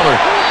with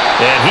Pollard.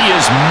 And he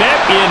is met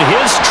in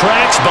his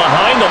tracks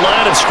behind the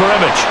line of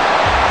scrimmage.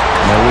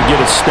 Now we get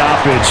a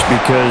stoppage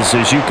because,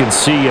 as you can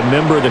see, a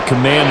member of the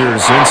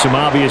Commanders in some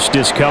obvious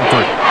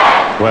discomfort.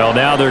 Well,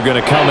 now they're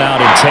going to come out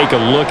and take a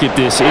look at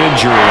this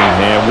injury,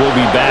 and we'll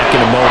be back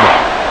in a moment.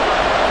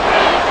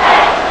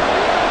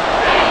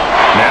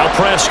 Now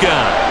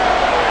Prescott.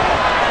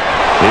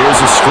 Here's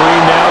a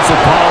screen now for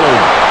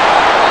Pollard.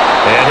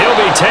 And he'll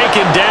be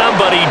taken down,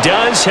 but he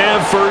does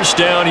have first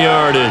down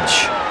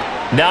yardage.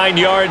 9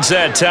 yards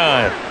that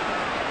time.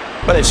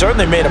 But they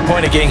certainly made a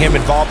point of getting him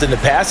involved in the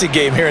passing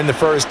game here in the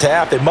first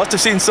half. They must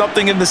have seen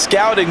something in the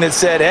scouting that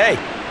said, hey,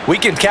 we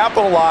can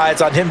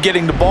capitalize on him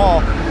getting the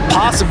ball,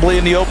 possibly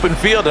in the open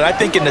field. And I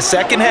think in the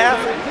second half,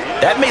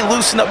 that may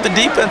loosen up the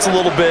defense a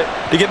little bit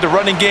to get the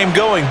running game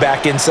going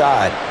back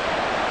inside.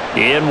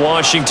 In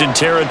Washington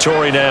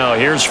territory now.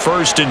 Here's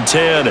 1st and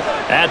 10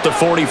 at the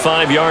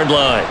 45-yard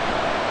line.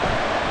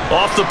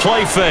 Off the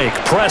play fake,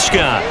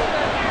 Prescott.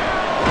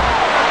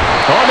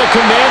 Oh, the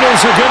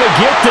Commanders are going to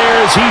get there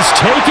as he's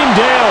taken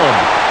down.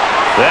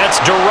 That's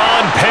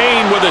Deron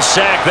Payne with a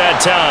sack that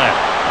time.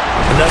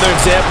 Another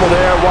example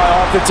there why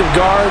offensive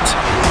guards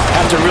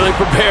have to really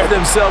prepare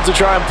themselves to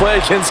try and play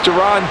against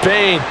Deron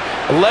Payne.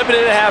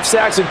 11.5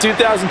 sacks in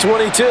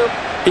 2022.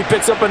 He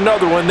picks up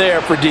another one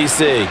there for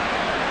D.C.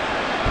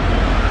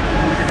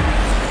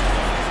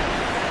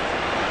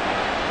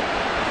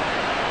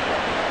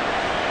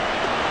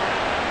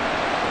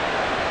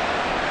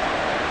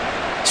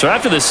 So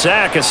after the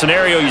sack, a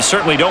scenario you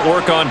certainly don't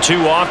work on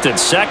too often.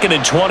 2nd and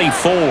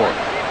 24.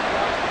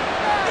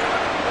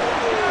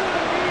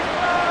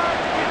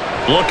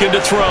 Looking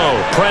to throw.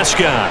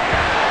 Prescott.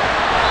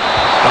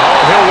 Oh,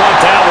 he'll want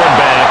that one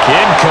back.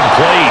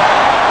 Incomplete.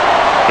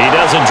 He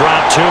doesn't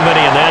drop too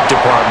many in that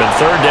department.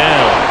 3rd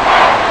down.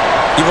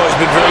 You've always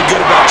been very good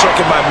about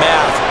checking my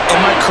math.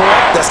 Am I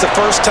correct? That's the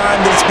first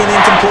time that it's been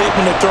incomplete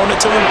when they've thrown it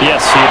to him?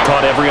 Yes, he had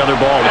caught every other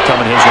ball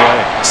coming his way.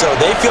 So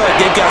they feel like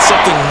they've got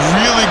something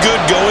really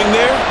good going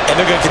there, and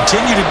they're going to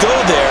continue to go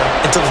there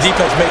until the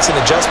defense makes an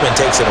adjustment and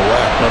takes it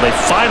away. Well, they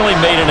finally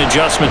made an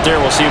adjustment there.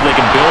 We'll see if they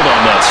can build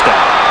on that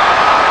stop.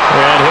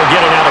 And he'll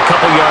get it out a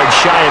couple yards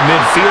shy of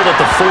midfield at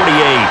the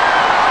 48.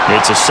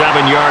 It's a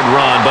 7-yard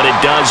run, but it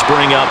does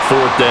bring up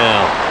 4th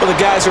down. Well, the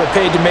guys who are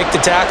paid to make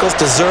the tackles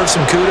deserve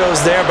some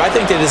kudos there, but I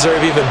think they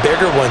deserve even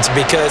bigger ones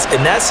because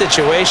in that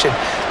situation,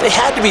 they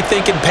had to be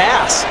thinking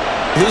pass.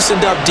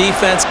 Loosened up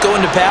defense,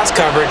 going to pass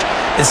coverage.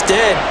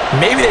 Instead,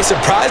 maybe they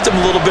surprised them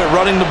a little bit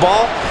running the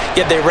ball,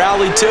 yet they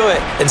rallied to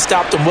it and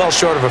stopped them well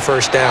short of a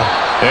first down.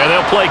 And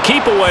they'll play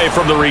keep away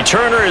from the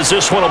returner as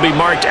this one will be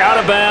marked out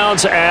of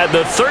bounds at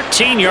the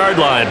 13-yard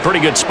line.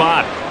 Pretty good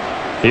spot.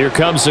 Here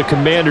comes the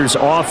Commanders'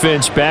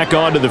 offense back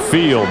onto the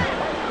field.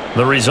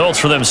 The results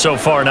for them so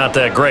far not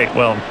that great.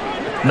 Well,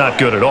 not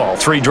good at all.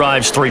 3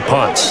 drives, 3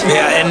 punts.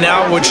 Yeah, and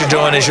now what you're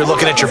doing is you're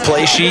looking at your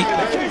play sheet.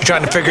 You're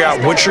trying to figure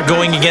out what you're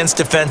going against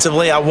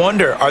defensively. I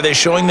wonder, are they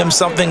showing them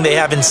something they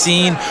haven't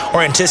seen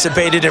or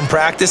anticipated in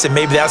practice, and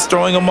maybe that's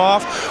throwing them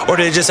off? Or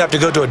do they just have to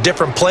go to a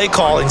different play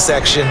calling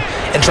section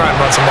and try and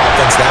run some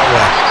offense that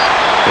way?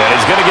 And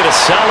he's going to get a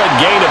solid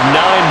gain of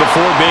 9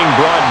 before being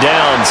brought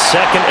down.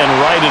 2nd and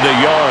right at a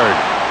yard.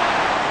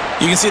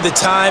 You can see the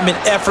time and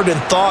effort and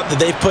thought that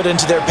they've put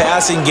into their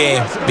passing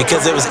game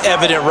because it was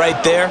evident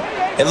right there.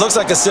 It looks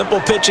like a simple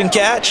pitch and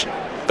catch,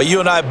 but you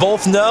and I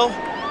both know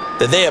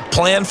that they have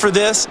planned for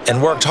this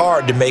and worked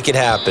hard to make it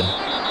happen.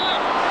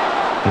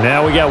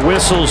 Now we got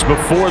whistles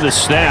before the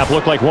snap.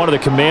 Looked like one of the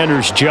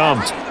Commanders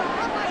jumped.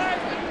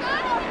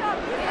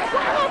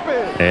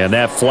 And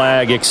that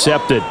flag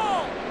accepted.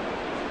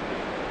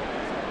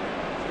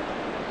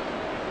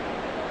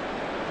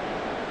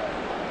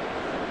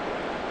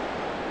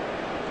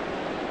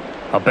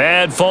 A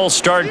bad false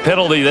start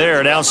penalty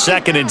there. Now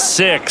 2nd and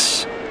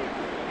 6.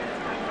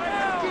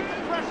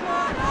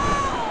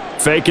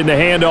 Faking the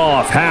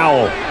handoff.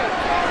 Howell.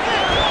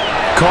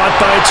 Caught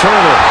by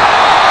Turner.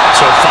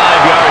 So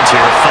 5 yards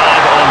here.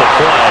 5 on the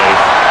play.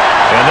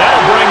 And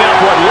that'll bring up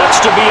what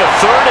looks to be a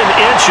 3rd and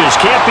inches.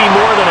 Can't be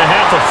more than a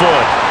half a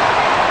foot.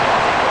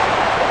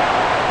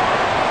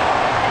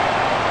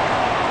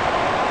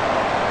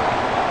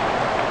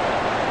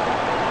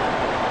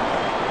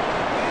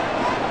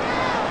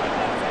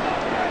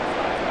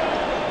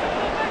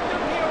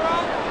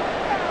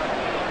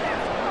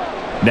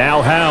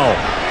 Now Howe.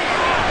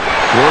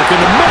 Work in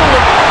the middle,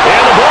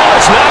 and the ball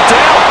is knocked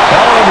out.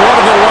 Oh, and one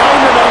of the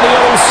linemen on the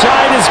other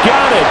side has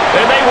got it.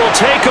 And they will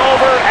take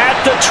over at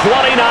the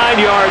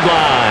 29-yard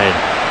line.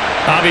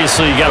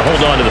 Obviously, you got to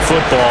hold on to the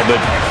football, but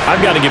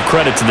I've got to give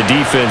credit to the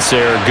defense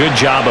there. Good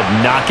job of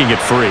knocking it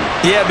free.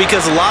 Yeah,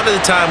 because a lot of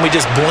the time we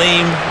just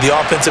blame the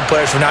offensive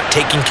players for not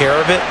taking care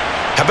of it.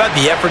 How about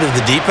the effort of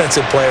the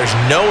defensive players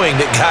knowing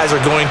that guys are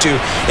going to,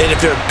 and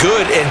if they're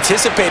good,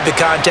 anticipate the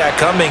contact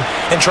coming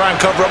and try and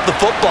cover up the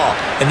football,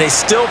 and they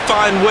still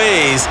find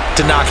ways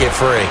to knock it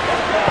free.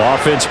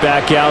 Offense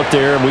back out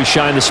there, and we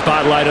shine the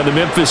spotlight on the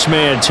Memphis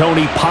man,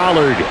 Tony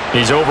Pollard.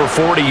 He's over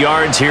 40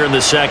 yards here in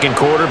the second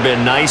quarter.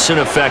 Been nice and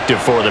effective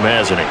for them,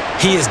 hasn't he?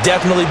 He has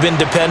definitely been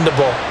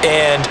dependable,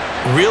 and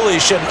really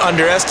shouldn't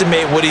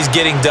underestimate what he's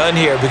getting done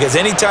here, because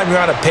anytime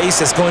you're on a pace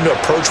that's going to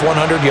approach 100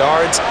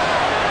 yards,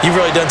 you've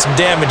really done some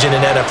damage in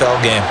an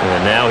NFL game.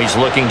 And now he's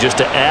looking just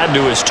to add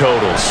to his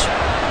totals.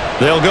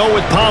 They'll go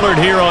with Pollard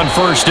here on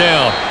first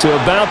down to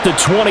about the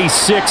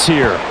 26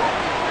 here.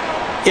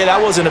 Yeah,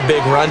 that wasn't a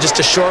big run, just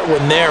a short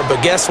one there.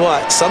 But guess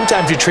what?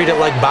 Sometimes you treat it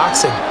like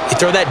boxing. You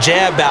throw that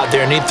jab out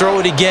there, and you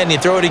throw it again,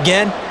 you throw it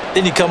again,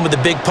 then you come with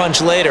a big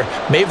punch later.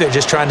 Maybe they're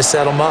just trying to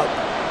set him up.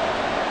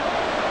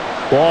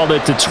 Ball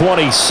at the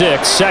 26,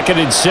 2nd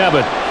and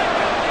 7.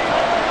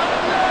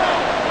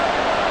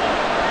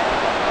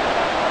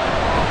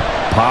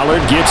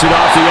 Pollard gets it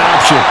off the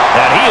option,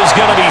 and he is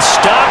going to be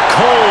stopped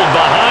cold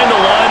behind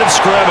the line of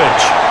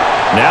scrimmage.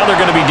 Now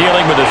they're going to be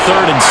dealing with a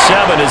 3rd and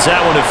 7. Is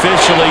that one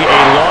officially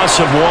a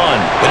loss of 1?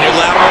 When you're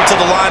lateral to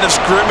the line of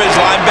scrimmage,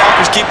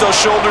 linebackers keep those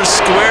shoulders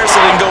square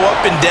so they can go up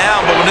and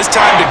down. But when it's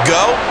time to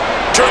go,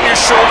 turn your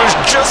shoulders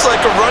just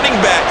like a running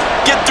back.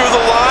 Get through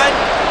the line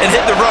and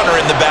hit the runner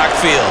in the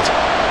backfield.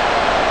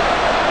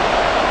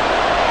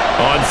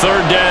 On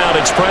 3rd down,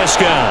 it's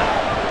Prescott.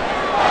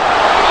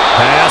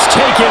 Pass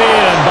taken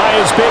in by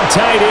his big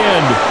tight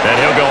end. And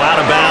he'll go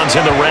out of bounds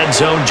in the red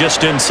zone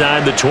just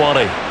inside the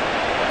 20.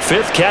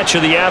 5th catch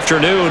of the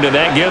afternoon, and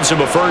that gives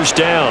him a first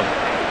down.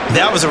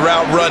 That was a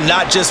route run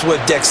not just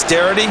with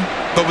dexterity,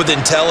 but with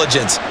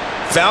intelligence.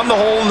 Found the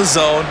hole in the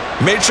zone,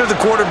 made sure the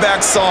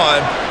quarterback saw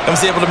him, and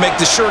was able to make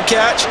the sure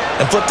catch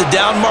and flip the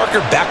down marker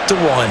back to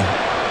 1.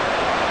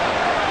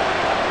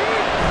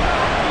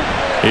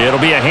 It'll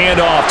be a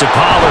handoff to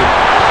Pollard.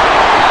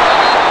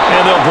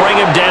 And they'll bring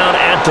him down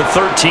at the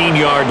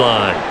 13-yard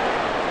line.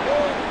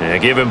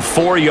 And give him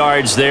 4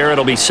 yards there.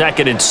 It'll be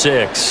 2nd and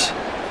 6.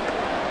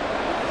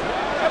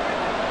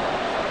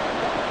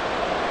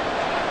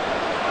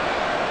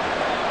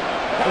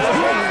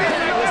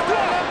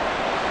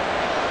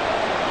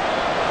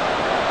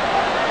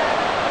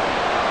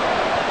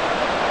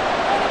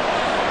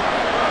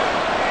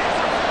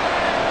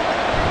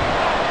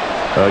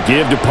 A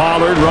give to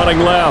Pollard running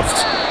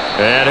left.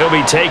 And he'll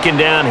be taken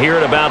down here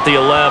at about the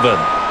 11.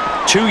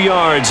 2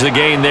 yards the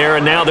gain there,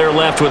 and now they're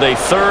left with a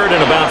 3rd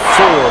and about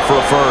 4 for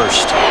a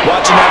first.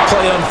 Watching that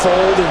play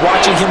unfold and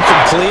watching him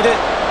complete it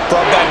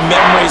brought back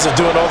memories of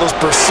doing all those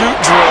pursuit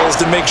drills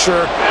to make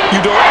sure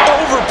you don't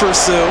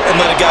over-pursue and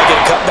let a guy get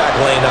a cutback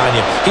lane on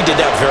you. He did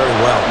that very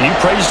well. You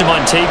praised him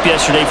on tape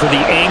yesterday for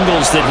the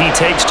angles that he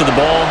takes to the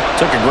ball.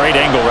 Took a great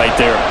angle right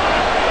there.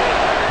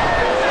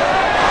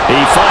 He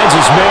finds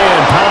his man,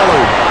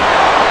 Pollard.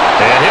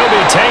 And he'll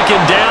be taken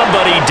down,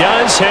 but he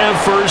does have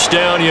first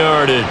down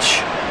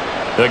yardage.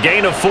 A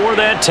gain of 4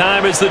 that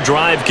time as the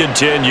drive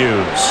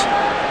continues.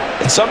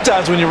 And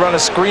sometimes when you run a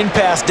screen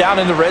pass down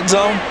in the red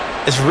zone,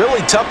 it's really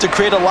tough to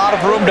create a lot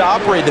of room to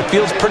operate. The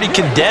field's pretty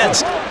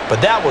condensed, but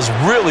that was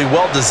really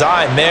well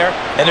designed there,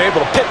 and they're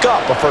able to pick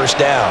up a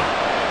first down.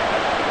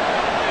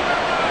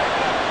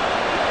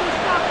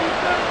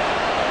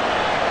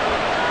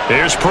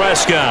 Here's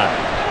Prescott.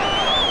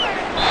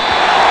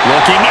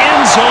 Looking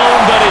end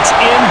zone, but it's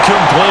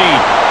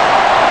incomplete.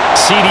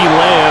 CeeDee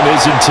Lamb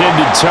is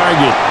intended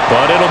target,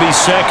 but it'll be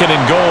 2nd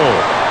and goal.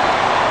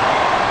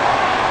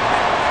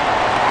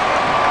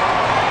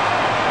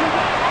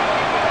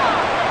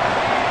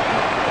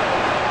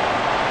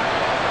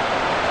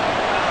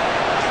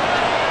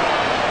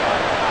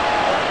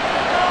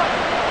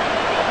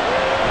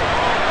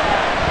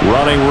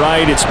 Running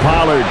right, it's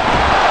Pollard.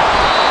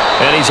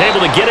 And he's able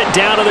to get it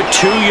down to the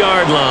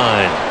 2-yard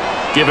line.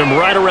 Give him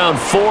right around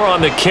 4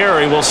 on the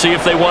carry. We'll see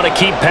if they want to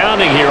keep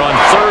pounding here on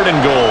 3rd and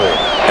goal.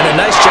 And a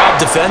nice job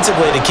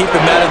defensively to keep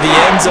him out of the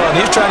end zone.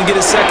 He was trying to get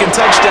his 2nd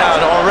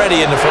touchdown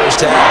already in the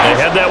first half. They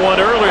had that one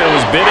earlier. It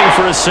was bidding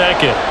for a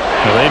 2nd.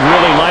 Well, they'd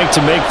really like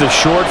to make the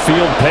short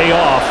field pay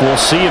off. We'll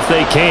see if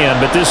they can,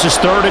 but this is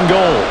 3rd and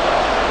goal.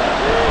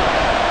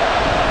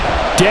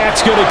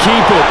 Dak's going to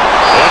keep it.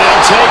 And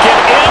he'll take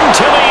it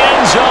into the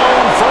end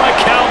zone for a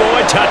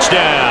Cowboy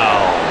touchdown.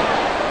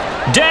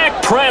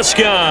 Dak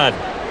Prescott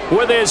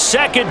with his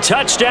 2nd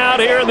touchdown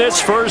here in this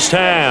first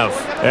half.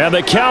 And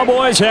the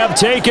Cowboys have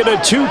taken a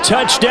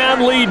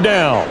 2-touchdown lead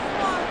now.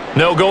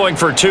 No going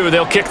for 2.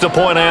 They'll kick the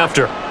point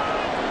after.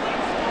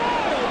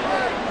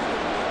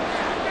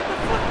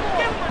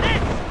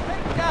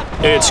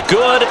 It's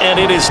good, and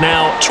it is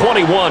now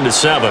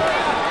 21-7.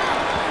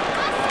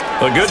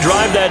 A good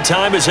drive that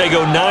time as they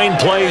go 9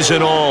 plays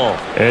in all.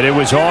 And it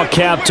was all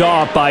capped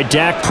off by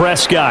Dak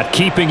Prescott,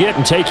 keeping it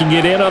and taking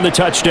it in on the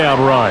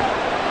touchdown run.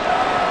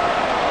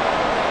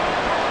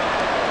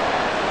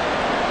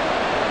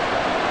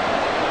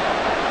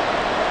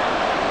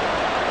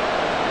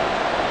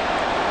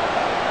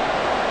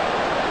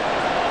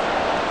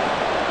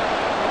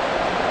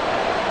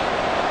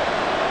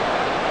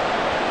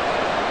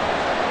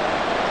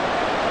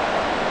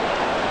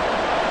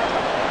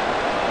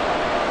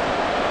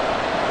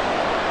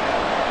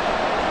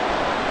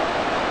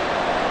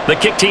 The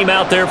kick team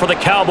out there for the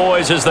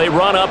Cowboys as they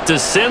run up to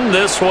send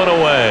this one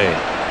away.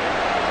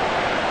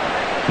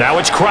 Now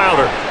it's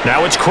Crowder.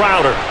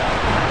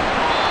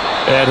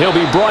 And he'll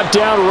be brought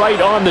down right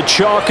on the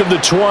chalk of the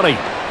 20.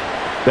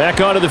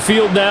 Back onto the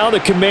field now, the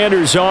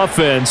Commanders'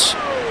 offense.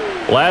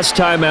 Last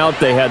time out,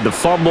 they had the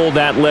fumble.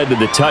 That led to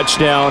the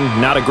touchdown.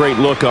 Not a great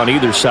look on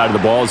either side of the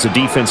ball as the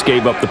defense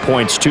gave up the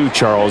points too,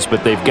 Charles.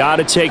 But they've got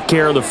to take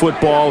care of the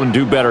football and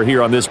do better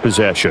here on this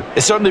possession.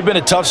 It's certainly been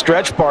a tough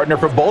stretch, partner,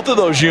 for both of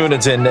those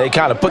units, and they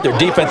kind of put their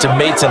defensive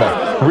mates in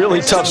a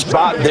really tough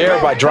spot there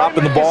by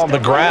dropping the ball on the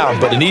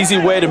ground. But an easy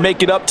way to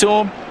make it up to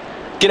them,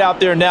 get out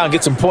there now and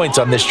get some points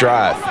on this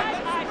drive.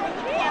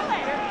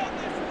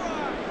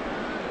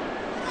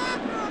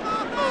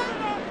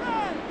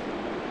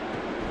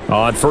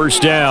 On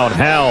first down,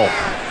 Howell.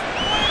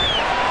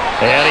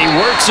 And he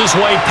works his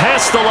way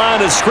past the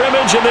line of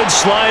scrimmage and then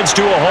slides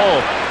to a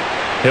halt.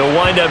 He'll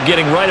wind up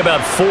getting right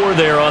about 4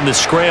 there on the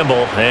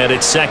scramble, and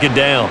it's second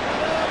down.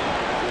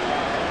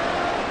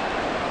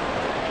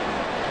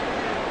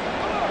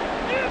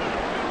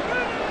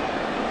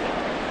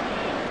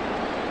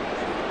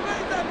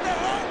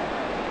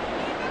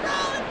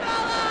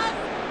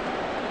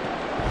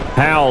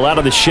 Howell out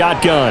of the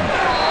shotgun.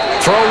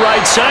 Throw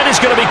right side is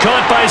going to be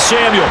caught by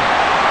Samuel.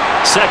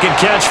 Second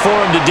catch for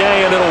him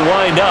today, and it'll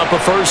wind up a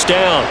first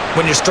down.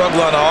 When you're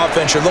struggling on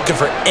offense, you're looking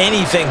for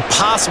anything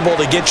possible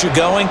to get you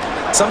going.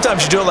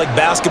 Sometimes you do it like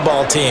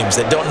basketball teams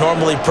that don't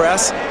normally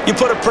press. You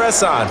put a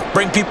press on,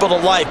 bring people to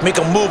life, make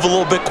them move a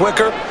little bit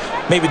quicker.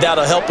 Maybe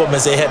that'll help them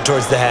as they head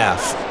towards the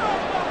half.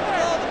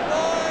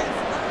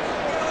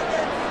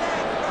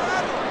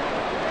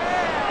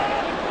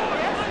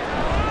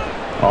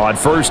 On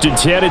first and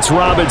 10, it's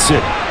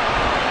Robinson.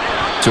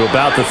 To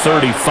about the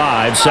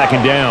 35,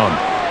 second down.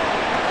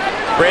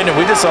 Brandon,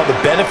 we just saw the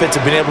benefits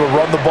of being able to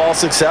run the ball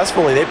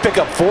successfully. They pick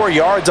up 4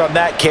 yards on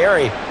that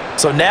carry.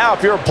 So now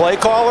if you're a play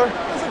caller,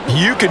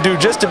 you can do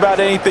just about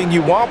anything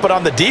you want. But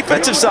on the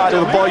defensive side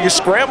of the ball, you're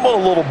scrambling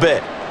a little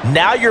bit.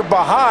 Now you're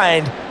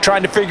behind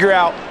trying to figure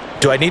out,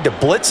 do I need to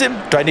blitz him?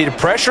 Do I need to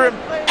pressure him?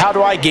 How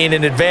do I gain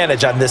an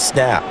advantage on this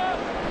snap?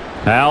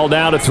 Howell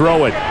now to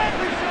throw it.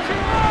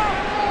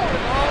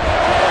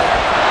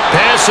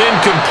 Pass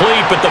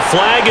incomplete, but the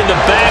flag in the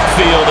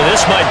backfield, and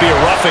this might be a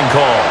roughing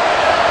call.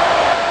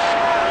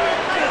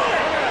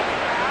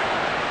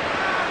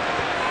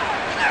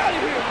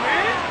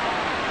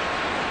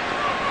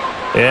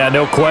 Yeah,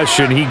 no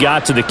question. He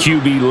got to the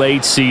QB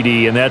late,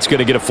 CD, and that's going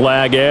to get a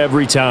flag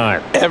every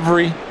time.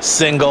 Every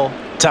single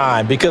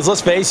time. Because let's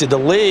face it, the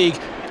league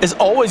is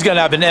always going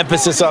to have an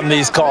emphasis on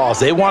these calls.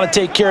 They want to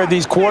take care of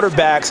these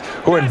quarterbacks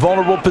who are in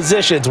vulnerable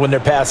positions when they're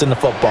passing the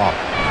football.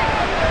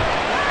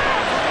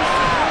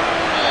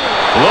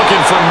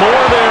 Looking for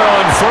more there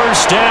on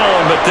first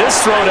down, but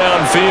this throw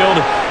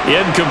downfield,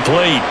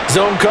 incomplete.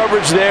 Zone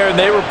coverage there, and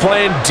they were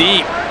playing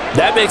deep.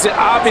 That makes it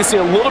obviously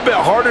a little bit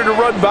harder to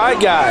run by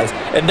guys.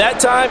 And that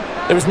time,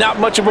 there was not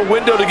much of a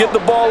window to get the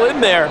ball in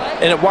there,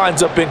 and it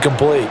winds up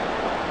incomplete.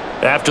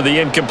 After the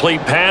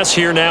incomplete pass,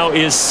 here now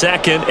is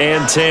second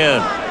and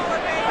 10.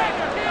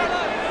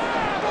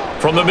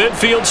 From the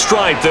midfield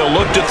stripe, they'll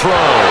look to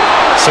throw.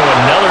 So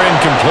another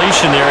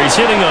incompletion there. He's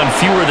hitting on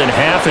fewer than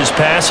half his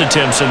pass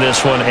attempts in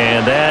this one,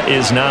 and that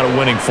is not a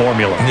winning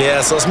formula.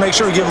 Yeah, so let's make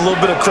sure we give a little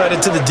bit of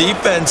credit to the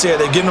defense here.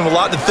 They've given him a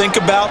lot to think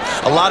about,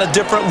 a lot of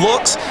different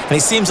looks, and he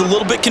seems a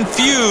little bit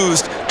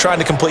confused trying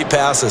to complete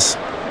passes.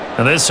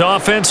 And this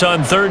offense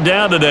on third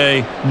down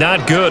today,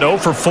 not good. 0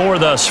 for 4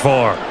 thus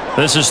far.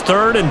 This is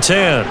third and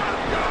 10.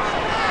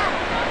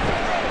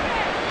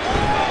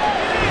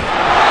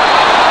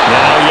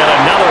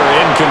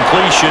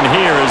 Completion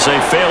here as they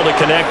fail to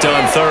connect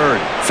on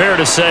third. Fair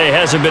to say,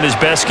 hasn't been his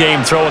best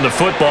game throwing the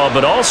football,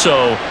 but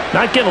also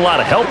not getting a lot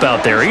of help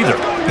out there either.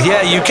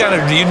 Yeah, you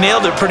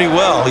nailed it pretty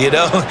well, you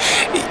know.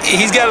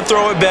 He's got to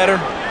throw it better,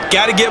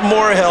 got to get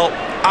more help.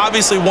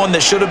 Obviously one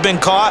that should have been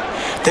caught.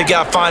 They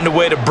got to find a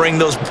way to bring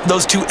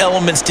those 2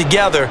 elements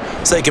together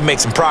so they can make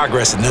some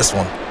progress in this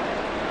one.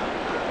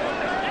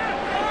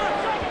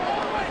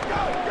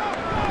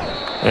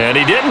 And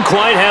he didn't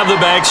quite have the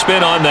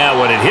backspin on that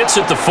one. It hits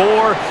at the 4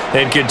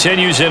 and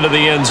continues into the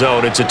end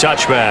zone. It's a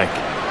touchback.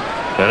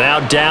 And now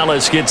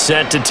Dallas gets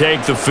set to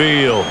take the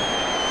field.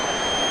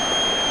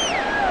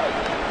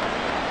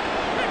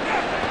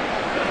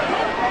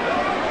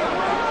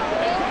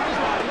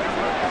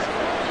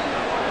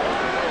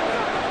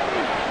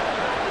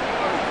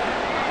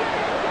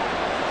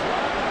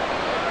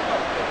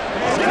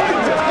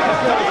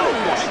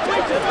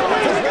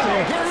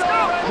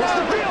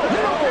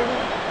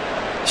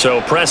 So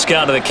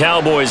Prescott of the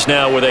Cowboys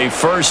now with a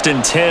 1st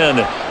and 10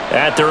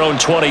 at their own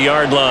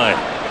 20-yard line.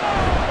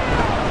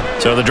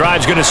 So the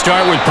drive's going to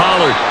start with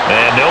Pollard.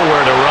 And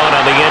nowhere to run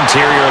on the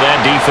interior of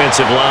that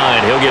defensive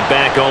line. He'll get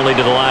back only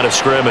to the line of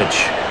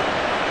scrimmage.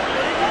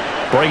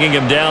 Bringing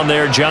him down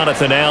there,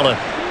 Jonathan Allen.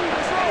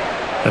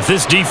 If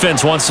this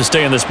defense wants to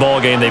stay in this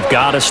ballgame, they've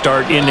got to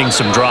start ending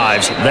some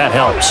drives. That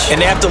helps.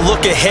 And they have to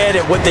look ahead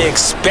at what they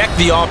expect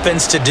the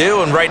offense to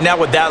do. And right now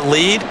with that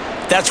lead,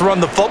 that's run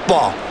the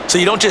football. So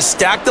you don't just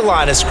stack the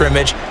line of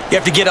scrimmage. You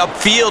have to get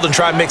upfield and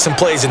try and make some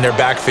plays in their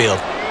backfield.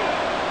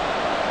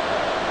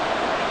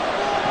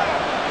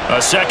 A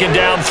 2nd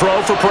down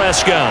throw for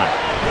Prescott.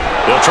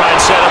 They'll try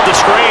and set up the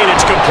screen.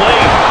 It's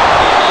complete.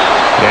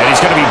 And he's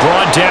going to be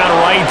brought down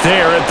right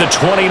there at the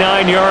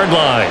 29-yard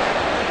line.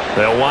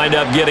 They'll wind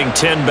up getting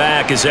 10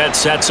 back as that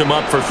sets them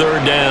up for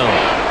 3rd down.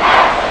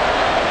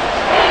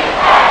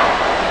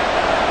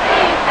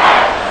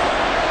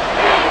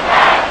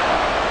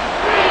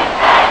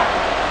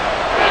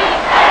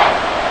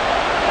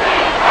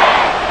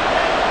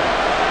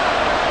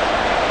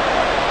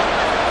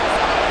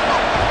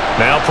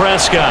 Now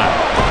Prescott.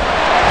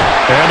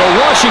 And the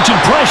Washington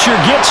pressure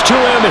gets to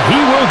him. He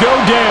will go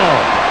down.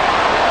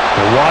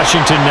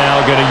 Washington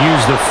now going to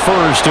use the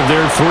first of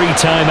their 3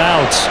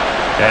 timeouts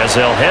as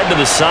they'll head to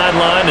the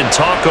sideline and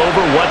talk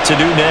over what to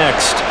do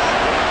next.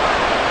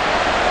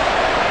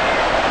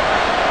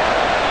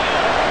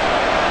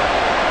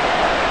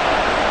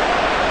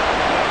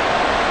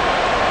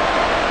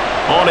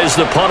 On is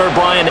the punter,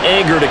 Brian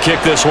Anger, to kick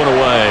this one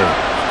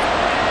away.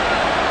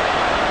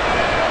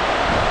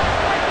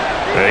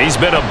 He's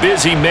been a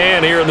busy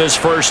man here in this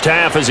first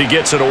half as he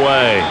gets it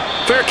away.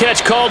 Fair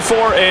catch called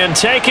for and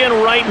taken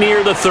right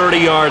near the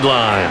 30-yard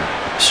line.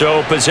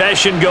 So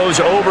possession goes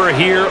over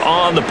here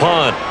on the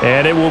punt.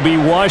 And it will be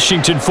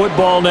Washington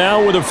football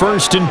now with a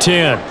 1st and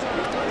 10.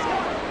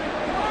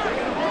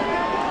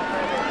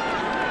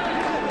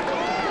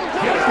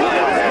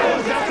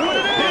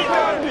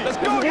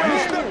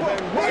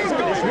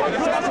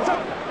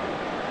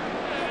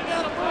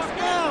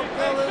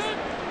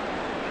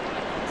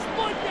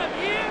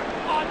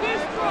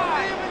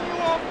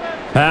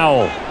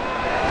 Powell.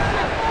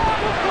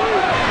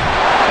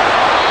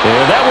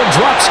 And that one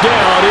drops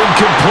down,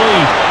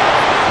 incomplete.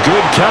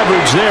 Good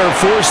coverage there,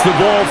 forced the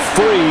ball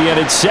free, and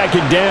it's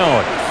 2nd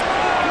down.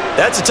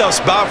 That's a tough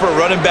spot for a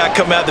running back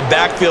coming out of the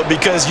backfield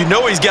because you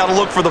know he's got to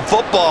look for the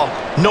football,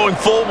 knowing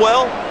full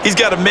well he's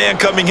got a man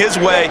coming his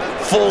way,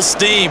 full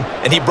steam,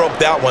 and he broke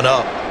that one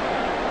up.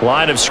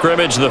 Line of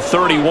scrimmage, the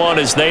 31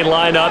 as they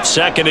line up,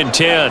 2nd and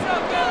 10.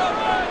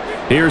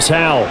 Here's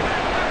Howell.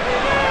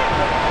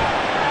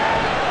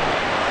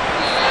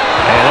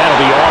 And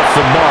that'll be off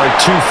the mark,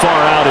 too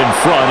far out in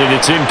front, and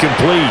it's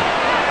incomplete.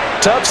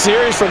 Tough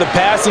series for the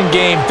passing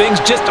game. Things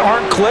just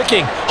aren't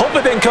clicking.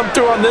 Hoping they can come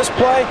through on this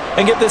play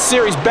and get this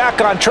series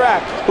back on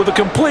track with a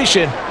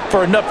completion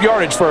for enough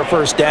yardage for a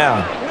 1st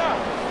down.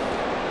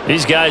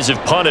 These guys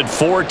have punted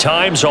 4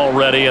 times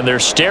already, and they're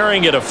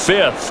staring at a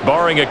 5th,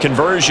 barring a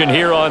conversion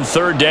here on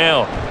 3rd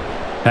down.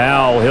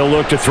 Howell, he'll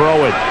look to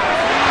throw it.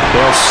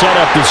 They'll set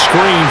up the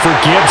screen for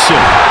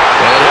Gibson.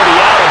 And he'll be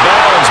out of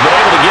bounds, but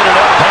able to get it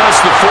up past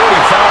the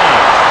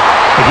 45.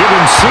 They give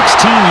him 16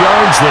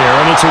 yards there,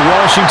 and it's a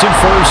Washington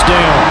 1st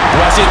down.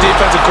 When I see a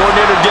defensive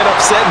coordinator get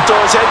upset and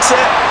throw his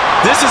headset,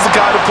 this is the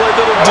kind of play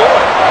that'll do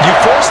it. You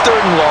force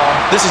 3rd and long.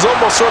 This is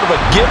almost sort of a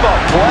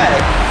give-up play.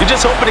 You're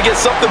just hoping to get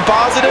something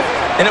positive,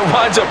 and it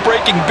winds up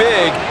breaking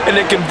big, and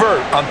they convert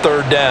on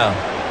 3rd down.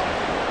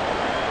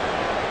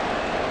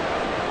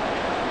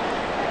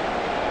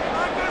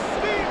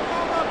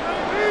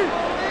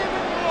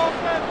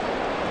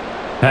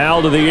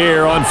 Howell to the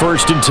air on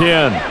 1st and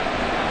 10.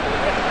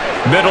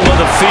 Middle of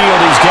the field,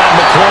 he's got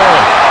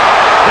McLaurin.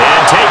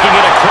 And taking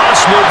it across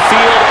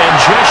midfield and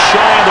just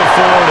shy of the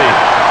 40.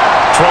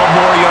 12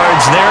 more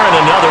yards there and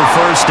another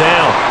 1st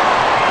down.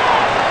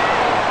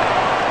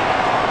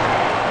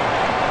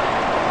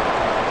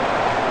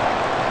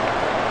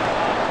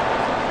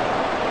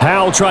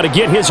 Howell trying to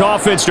get his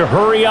offense to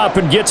hurry up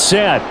and get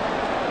set.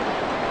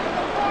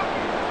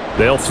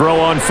 They'll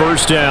throw on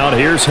 1st down.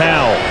 Here's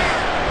Howell.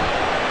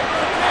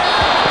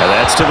 And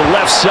that's to the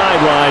left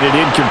sideline and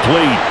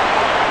incomplete.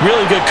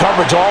 Really good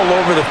coverage all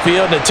over the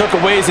field, and it took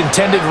away his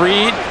intended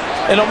read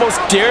and almost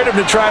dared him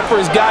to try for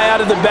his guy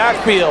out of the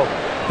backfield.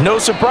 No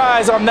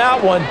surprise on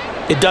that one.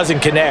 It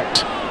doesn't connect.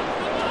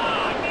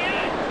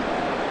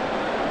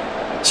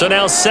 So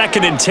now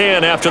 2nd and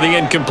 10 after the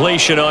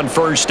incompletion on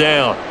 1st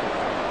down.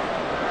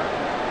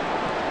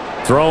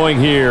 Throwing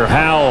here,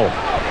 Howell.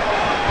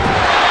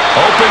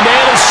 Open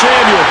man is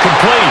Samuel,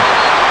 complete.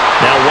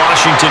 Now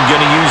Washington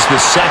going to use the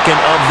 2nd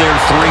of their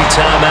 3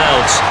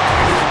 timeouts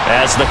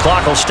as the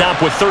clock will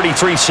stop with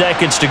 33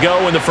 seconds to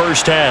go in the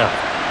 1st half.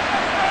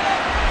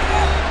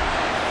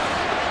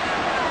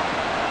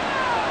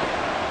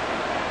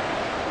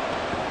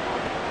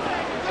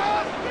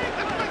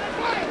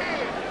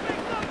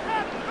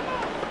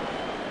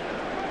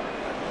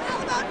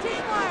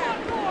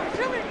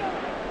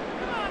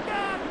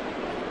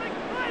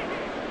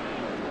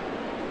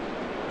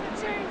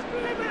 Change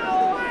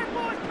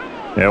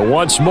And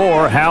once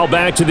more, Howe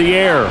back to the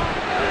air.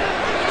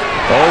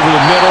 Over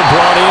the middle,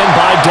 brought in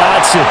by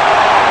Dotson.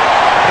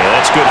 Yeah,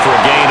 that's good for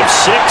a gain of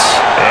 6,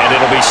 and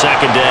it'll be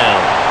second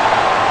down.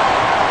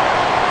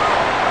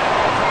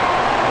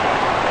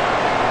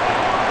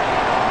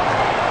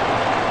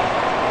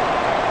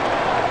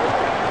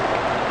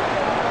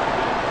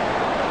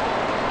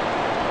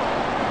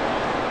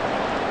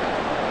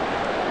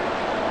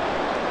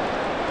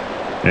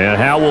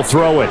 And Howe will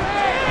throw it.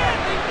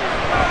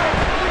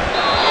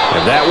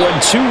 And that one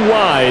too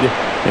wide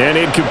and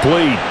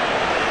incomplete.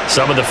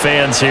 Some of the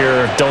fans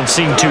here don't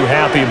seem too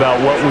happy about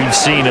what we've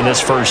seen in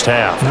this first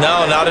half.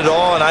 No, not at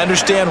all, and I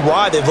understand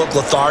why. They've looked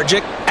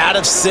lethargic, out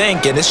of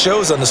sync, and it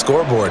shows on the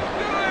scoreboard.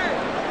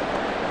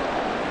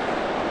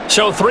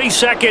 So 3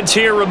 seconds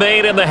here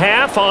remain in the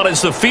half. On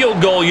is the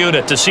field goal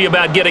unit to see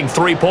about getting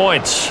 3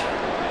 points.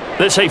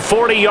 This a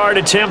 40-yard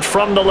attempt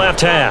from the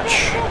left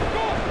hash.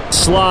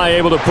 Sly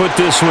able to put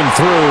this one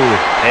through,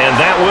 and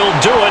that will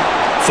do it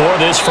for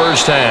this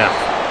first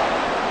half.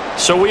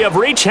 So we have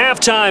reached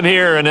halftime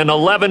here in an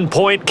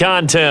 11-point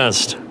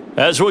contest.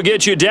 As we'll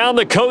get you down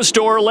the coast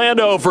to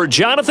Orlando for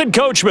Jonathan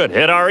Coachman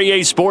at our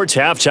EA Sports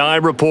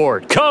Halftime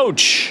Report.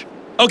 Coach!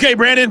 Okay,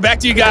 Brandon, back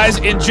to you guys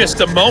in just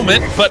a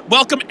moment, but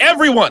welcome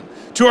everyone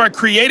to our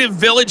Creative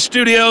Village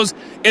studios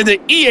in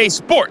the EA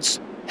Sports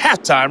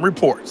Halftime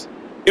Report.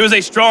 It was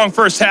a strong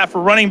first half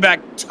for running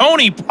back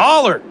Tony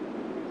Pollard.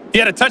 He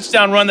had a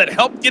touchdown run that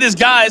helped get his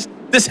guys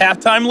this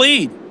halftime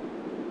lead.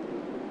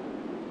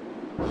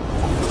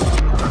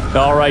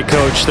 All right,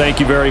 Coach,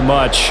 thank you very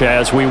much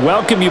as we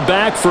welcome you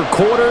back for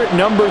quarter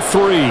number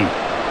 3.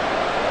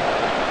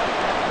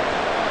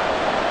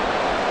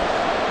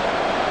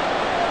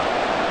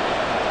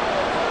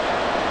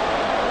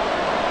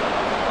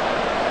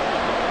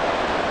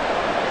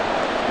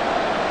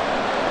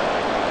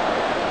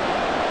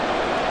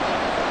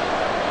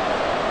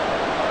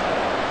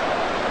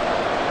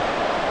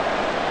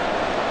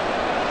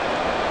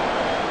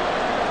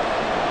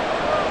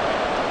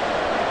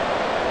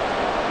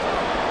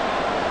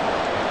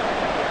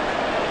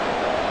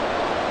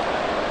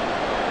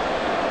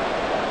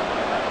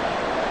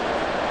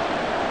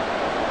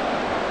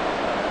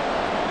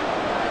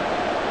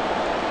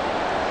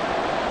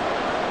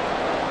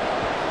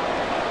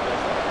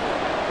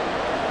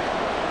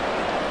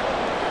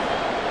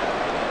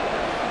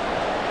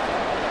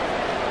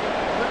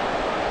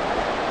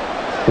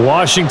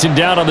 Washington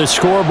down on the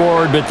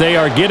scoreboard, but they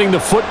are getting the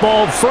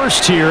football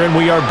first here, and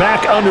we are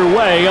back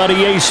underway on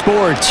EA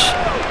Sports.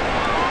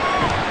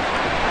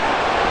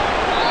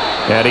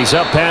 And he's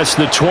up past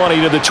the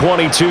 20 to the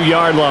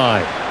 22-yard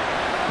line.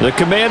 The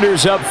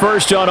Commanders up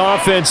first on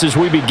offense as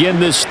we begin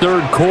this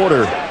third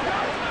quarter.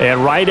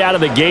 And right out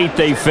of the gate,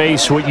 they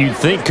face what you'd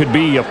think could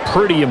be a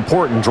pretty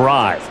important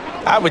drive.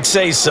 I would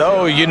say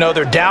so. You know,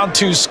 they're down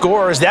 2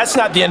 scores. That's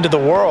not the end of the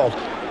world.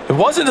 It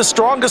wasn't the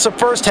strongest of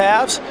first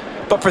halves,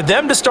 but for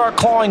them to start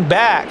clawing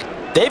back,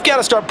 they've got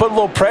to start putting a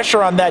little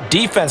pressure on that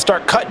defense,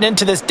 start cutting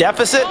into this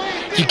deficit.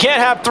 You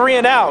can't have 3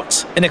 and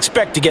outs and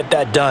expect to get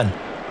that done.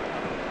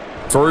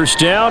 First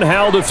down,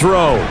 Howell to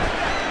throw.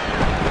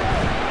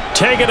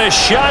 Taking a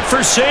shot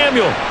for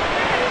Samuel.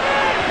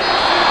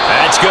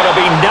 That's going to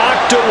be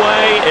knocked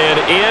away and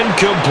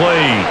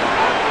incomplete.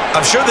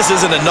 I'm sure this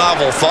isn't a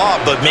novel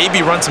thought, but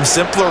maybe run some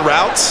simpler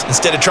routes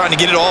instead of trying to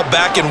get it all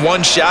back in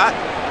one shot.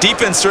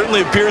 Defense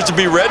certainly appears to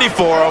be ready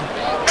for them.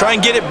 Try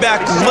and get it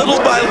back little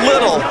by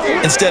little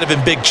instead of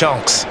in big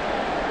chunks.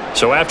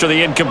 So after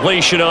the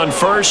incompletion on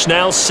first,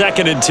 now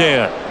 2nd and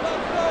 10.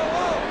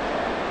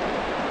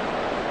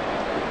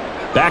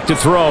 Back to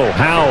throw,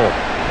 Howell.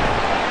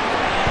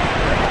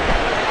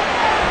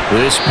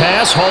 This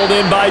pass hauled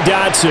in by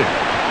Dotson.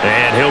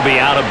 And he'll be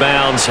out of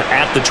bounds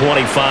at the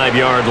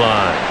 25-yard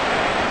line.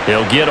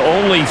 He'll get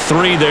only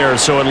 3 there,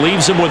 so it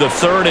leaves him with a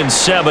 3rd and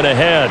 7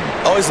 ahead.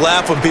 I always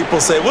laugh when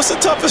people say, what's the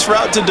toughest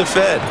route to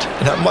defend?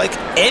 And I'm like,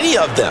 any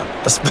of them,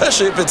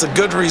 especially if it's a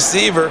good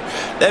receiver.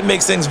 That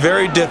makes things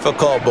very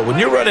difficult. But when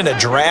you're running a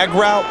drag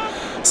route,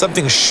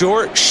 something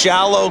short,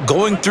 shallow,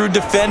 going through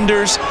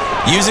defenders,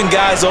 using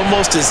guys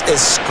almost as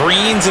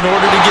screens in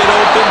order to get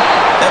open,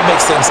 that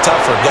makes things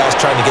tough for guys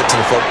trying to get to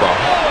the football.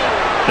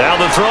 Now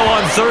the throw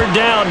on 3rd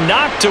down,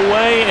 knocked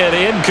away and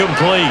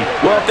incomplete.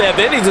 Well, if they have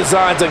any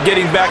designs on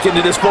getting back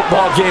into this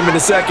football game in the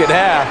second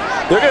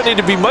half, they're going to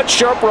need to be much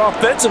sharper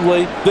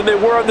offensively than they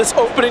were on this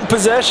opening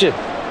possession.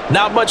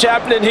 Not much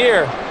happening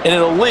here, and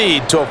it'll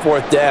lead to a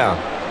 4th down.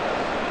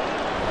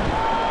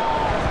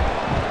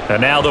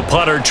 And now the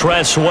punter,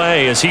 Tress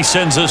Way, as he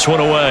sends this one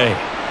away.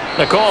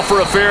 A call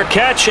for a fair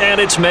catch, and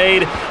it's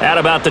made at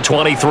about the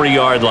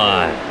 23-yard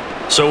line.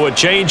 So a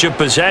change of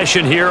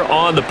possession here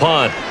on the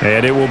punt.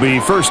 And it will be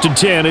 1st and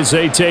 10 as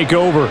they take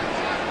over.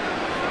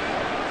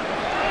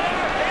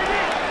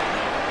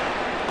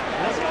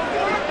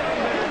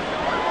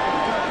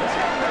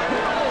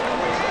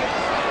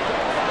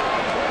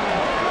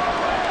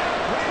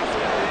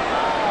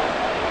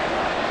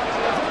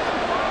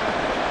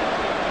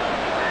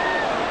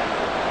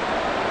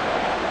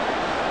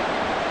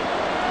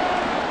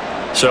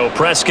 So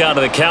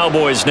Prescott of the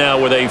Cowboys now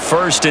with a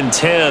 1st and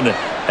 10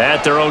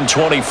 at their own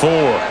 24.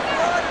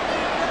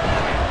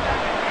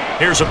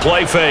 Here's a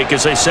play fake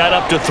as they set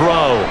up to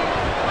throw.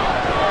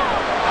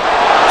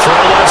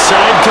 Throw left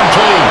side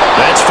complete.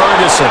 That's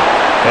Ferguson.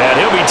 And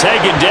he'll be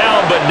taken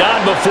down, but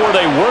not before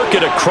they work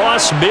it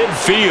across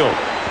midfield.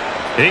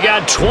 He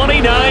got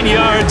 29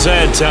 yards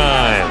that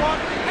time.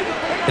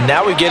 And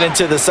now we get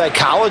into the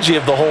psychology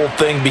of the whole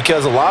thing,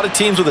 because a lot of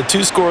teams with a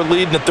 2-score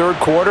lead in the third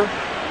quarter,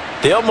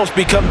 they almost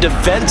become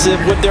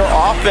defensive with their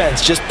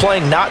offense, just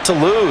playing not to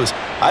lose.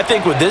 I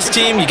think with this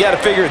team, you got to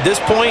figure at this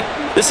point,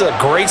 this is a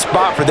great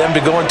spot for them to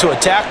go into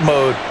attack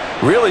mode,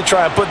 really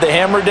try and put the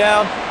hammer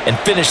down and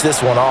finish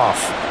this one off.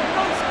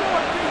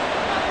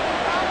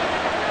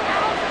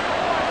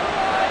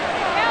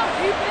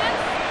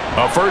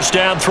 A 1st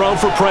down throw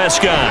for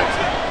Prescott.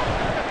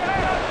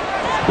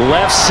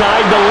 Left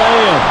side to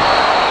Lamb.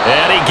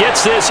 And he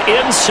gets this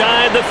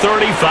inside the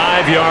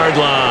 35-yard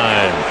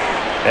line.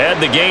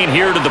 Add the gain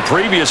here to the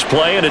previous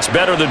play, and it's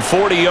better than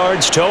 40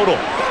 yards total.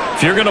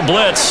 If you're going to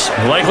blitz,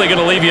 likely going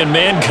to leave you in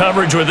man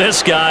coverage with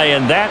this guy,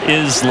 and that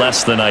is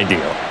less than ideal.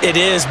 It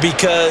is,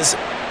 because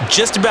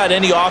just about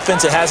any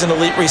offense that has an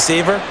elite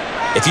receiver,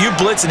 if you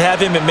blitz and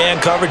have him in man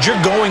coverage, you're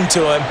going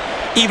to him,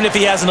 even if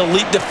he has an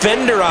elite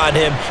defender on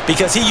him,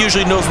 because he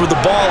usually knows where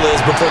the ball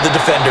is before the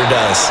defender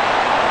does.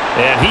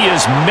 And he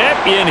is met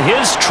in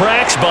his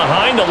tracks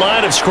behind the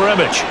line of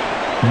scrimmage.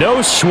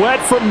 No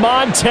sweat from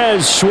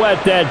Montez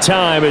Sweat that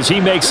time as he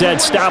makes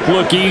that stop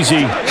look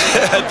easy.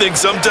 I think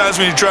sometimes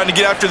when you're trying to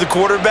get after the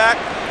quarterback,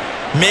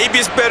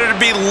 maybe it's better to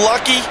be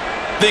lucky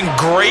than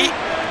great,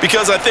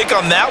 because I think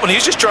on that one,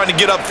 he's just trying to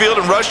get upfield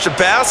and rush the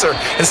passer.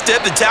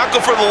 Instead, the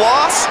tackle for the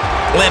loss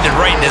landed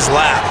right in his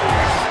lap.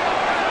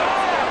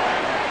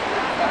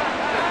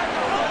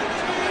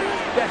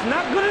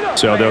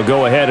 So they'll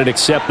go ahead and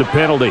accept the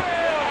penalty.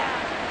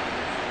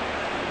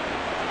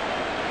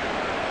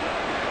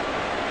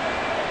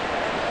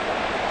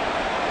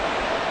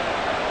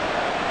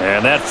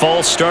 And that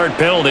false start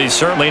penalty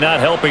certainly not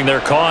helping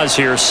their cause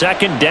here.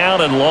 2nd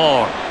down and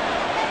long.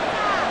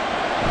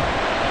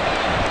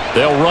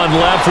 They'll run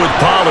left with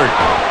Pollard.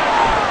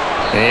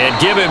 And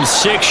give him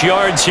 6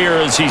 yards here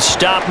as he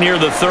stopped near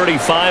the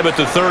 35 at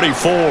the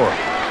 34.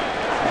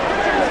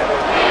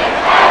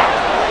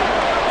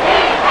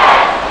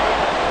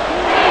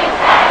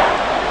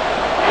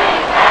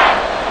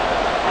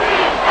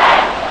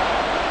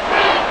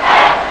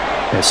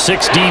 And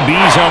 6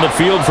 DBs on the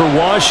field for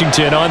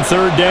Washington on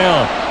 3rd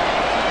down.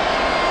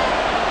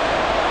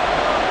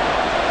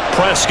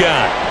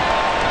 Prescott.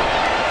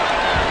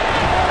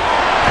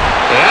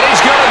 And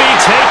he's going to be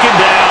taken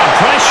down.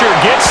 Pressure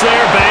gets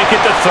there back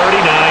at the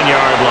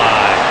 39-yard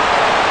line.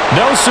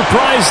 No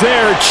surprise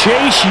there.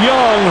 Chase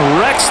Young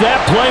wrecks that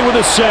play with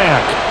a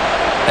sack.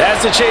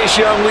 That's the Chase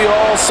Young we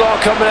all saw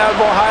coming out of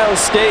Ohio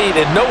State,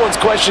 and no one's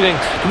questioning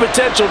the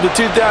potential of the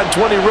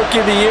 2020 Rookie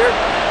of the Year.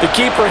 The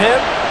key for him,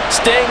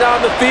 staying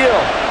on the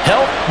field.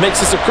 Health makes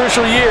this a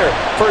crucial year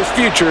for his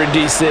future in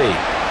D.C.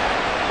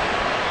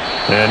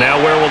 And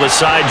now where will the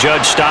side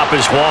judge stop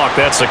his walk?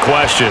 That's the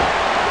question.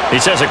 He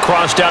says it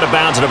crossed out of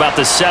bounds at about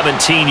the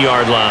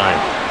 17-yard line.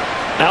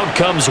 Out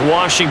comes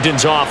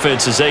Washington's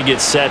offense as they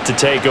get set to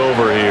take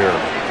over here.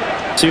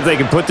 See if they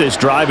can put this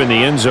drive in the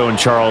end zone,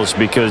 Charles,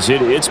 because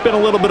it's been a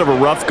little bit of a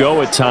rough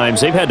go at times.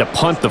 They've had to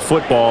punt the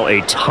football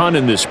a ton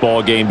in this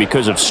ball game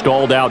because of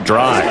stalled-out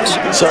drives.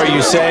 So are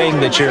you saying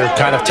that you're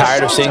kind of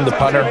tired of seeing the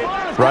punter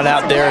run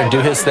out there and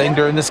do his thing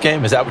during this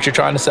game? Is that what you're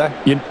trying to say?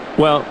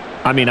 Well,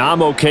 I mean, I'm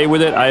okay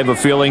with it. I have a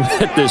feeling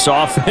that this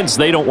offense,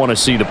 they don't want to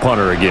see the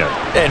punter again.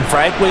 And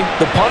frankly,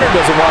 the punter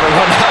doesn't want to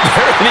run out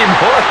there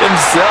anymore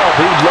himself.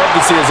 He would love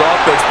to see his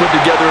offense put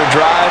together a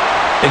drive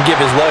and give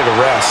his leg a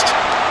rest.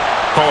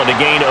 Call it a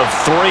gain of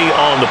 3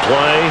 on the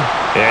play,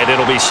 and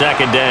it'll be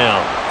 2nd down.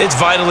 It's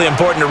vitally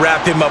important to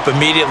wrap him up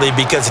immediately,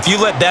 because if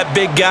you let that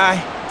big guy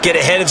get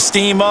a head of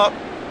steam up,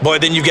 boy,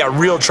 then you've got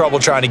real trouble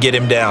trying to get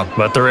him down.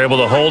 But they're able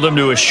to hold him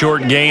to a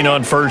short gain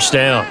on 1st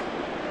down.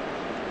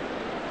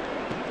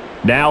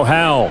 Now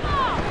Howell.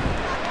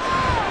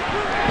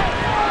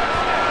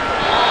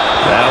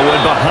 That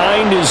one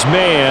behind his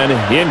man,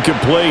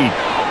 incomplete.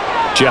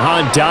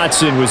 Jahan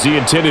Dotson was the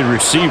intended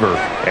receiver,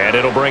 and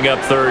it'll bring up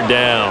 3rd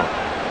down.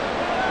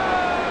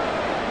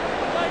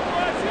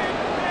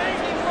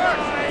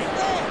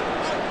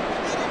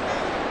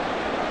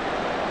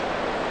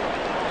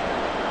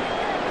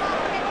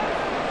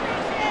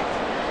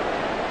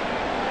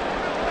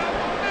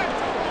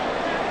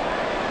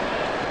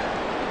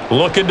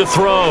 Looking to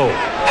throw.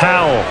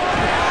 Howell.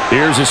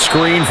 Here's a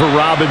screen for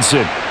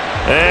Robinson.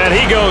 And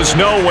he goes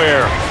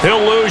nowhere. He'll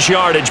lose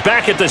yardage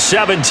back at the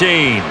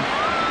 17.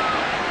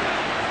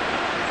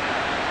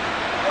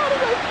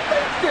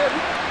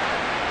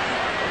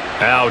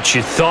 Ouch.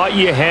 You thought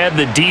you had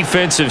the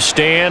defensive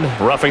stand.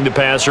 Roughing the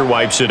passer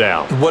wipes it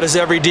out. What does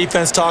every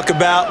defense talk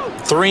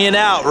about? 3 and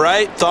out,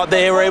 right? Thought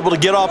they were able to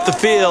get off the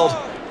field.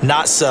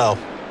 Not so.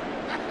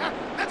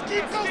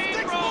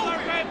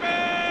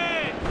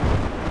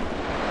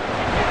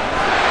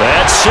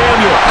 That's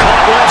Samuel,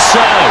 caught left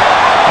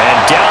side. And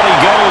down he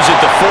goes at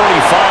the 45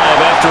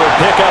 after a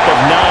pickup of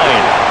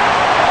 9.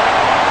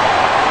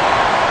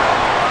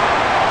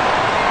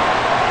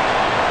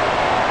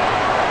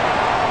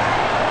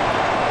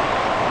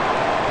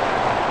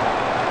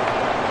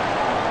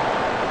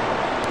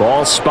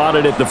 Ball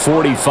spotted at the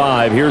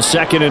 45. Here's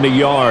second and a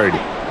yard.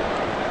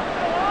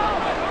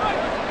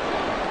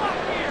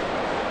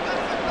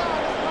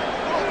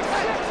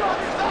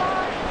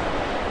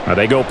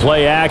 They go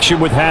play action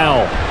with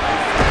Howell.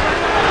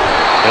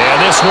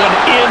 And this one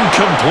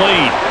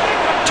incomplete.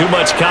 Too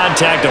much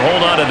contact to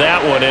hold on to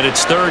that one, and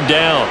it's third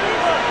down.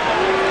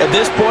 At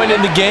this point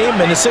in the game,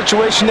 in the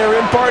situation they're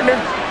in, partner,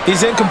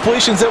 these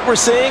incompletions that we're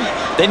seeing,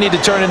 they need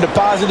to turn into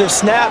positive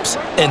snaps,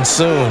 and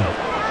soon.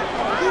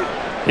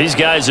 These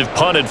guys have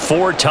punted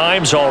 4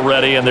 times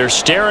already, and they're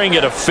staring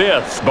at a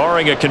 5th,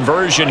 barring a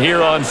conversion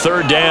here on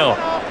third down.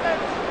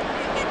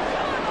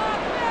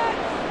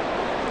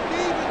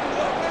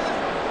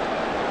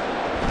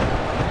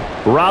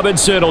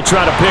 Robinson will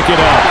try to pick it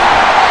up.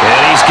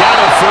 And he's got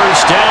a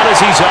first down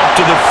as he's up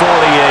to the 48.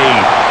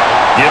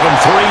 Give him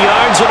 3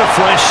 yards and a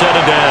fresh set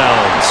of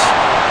downs.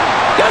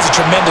 That's a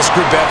tremendous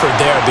group effort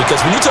there,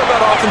 because when you talk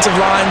about offensive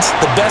lines,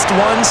 the best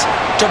ones,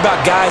 talk about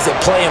guys that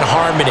play in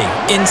harmony,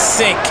 in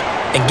sync,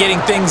 and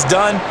getting things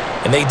done,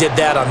 and they did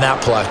that on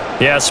that play.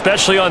 Yeah,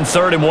 especially on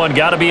 3rd and 1.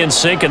 Got to be in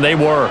sync, and they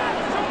were.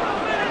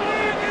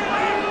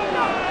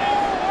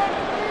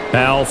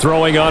 Howell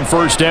throwing on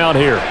first down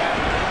here.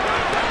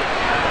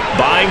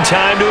 Buying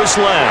time to his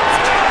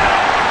left.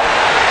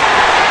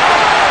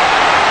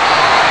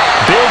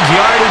 Big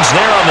yardage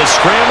there on the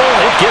scramble.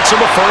 It gets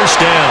him a first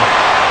down.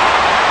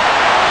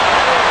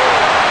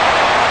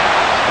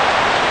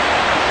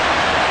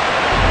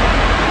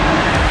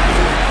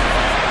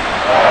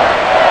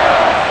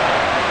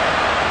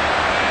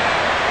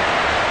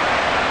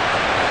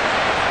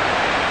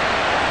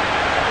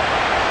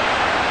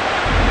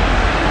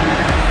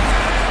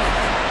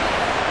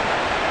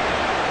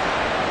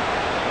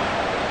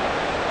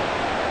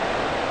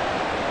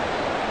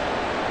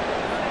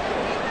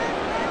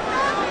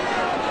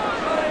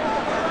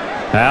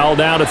 Howell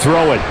down to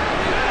throw it.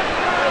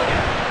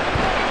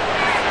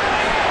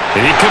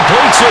 And he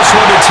completes this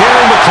one to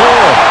Terry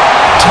McLaurin.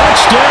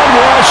 Touchdown,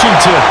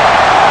 Washington.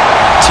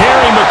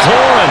 Terry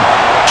McLaurin,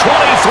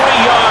 23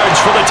 yards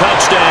for the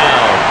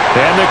touchdown.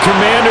 And the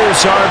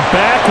Commanders are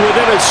back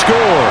within a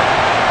score.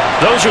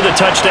 Those are the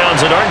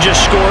touchdowns that aren't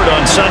just scored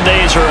on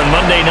Sundays or on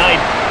Monday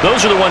night.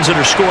 Those are the ones that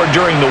are scored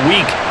during the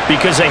week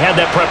because they had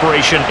that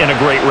preparation in a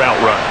great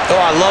route run. Oh,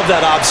 I love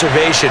that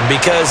observation,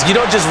 because you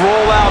don't just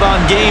roll out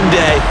on game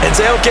day and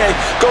say, okay,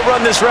 go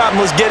run this route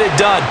and let's get it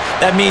done.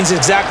 That means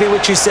exactly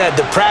what you said.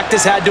 The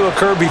practice had to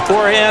occur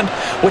beforehand,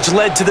 which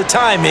led to the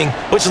timing,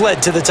 which led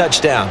to the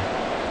touchdown.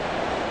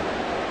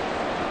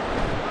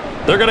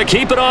 They're going to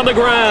keep it on the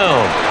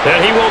ground.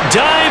 And he will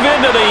dive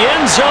into the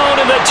end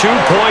zone, and the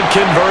 2-point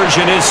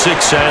conversion is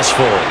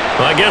successful.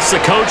 I guess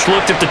the coach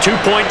looked at the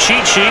 2-point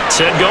cheat sheet,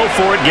 said go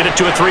for it, get it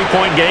to a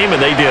 3-point game,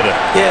 and they did it.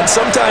 Yeah, and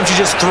sometimes you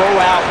just throw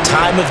out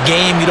time of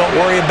game. You don't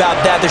worry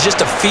about that. There's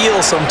just a feel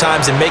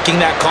sometimes in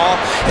making that call,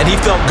 and he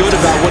felt good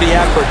about what he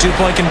had for a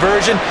 2-point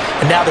conversion,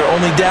 and now they're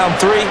only down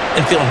 3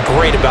 and feeling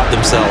great about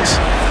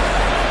themselves.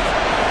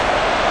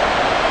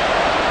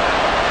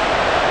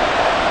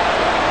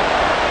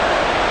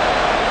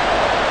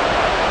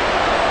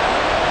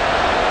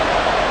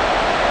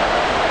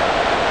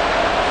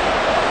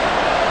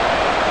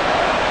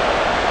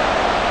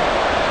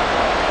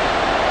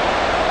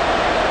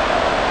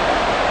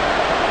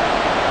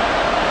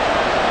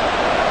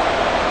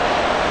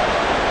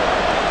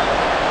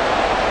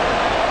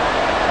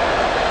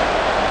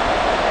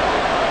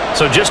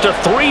 So just a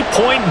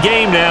 3-point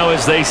game now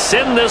as they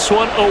send this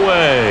one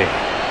away.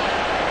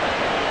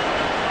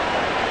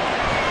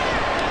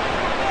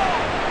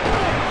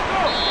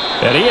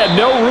 And he had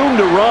no room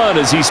to run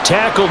as he's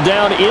tackled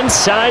down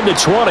inside the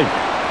 20.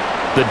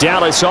 The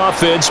Dallas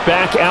offense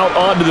back out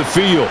onto the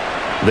field.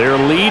 Their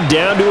lead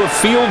down to a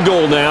field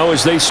goal now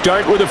as they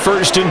start with a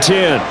 1st and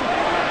 10.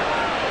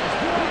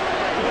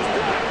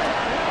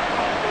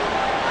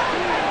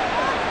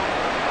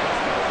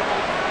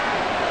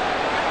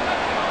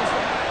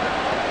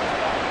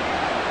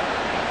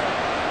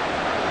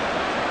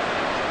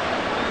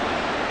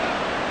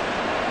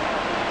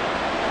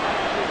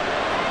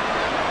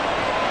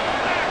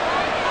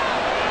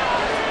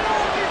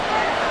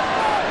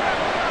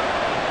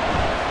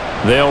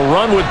 They'll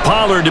run with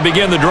Pollard to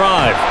begin the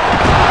drive.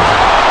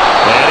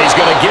 And he's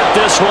going to get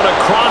this one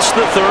across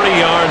the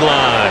 30-yard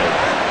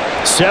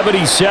line.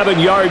 77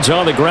 yards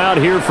on the ground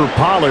here for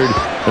Pollard.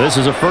 This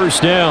is a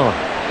first down.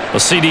 Well,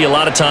 CD, a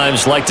lot of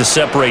times like to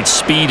separate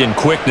speed and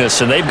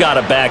quickness, and they've got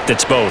a back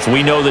that's both.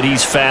 We know that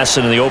he's fast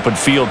in the open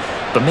field,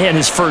 but, man,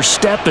 his first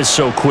step is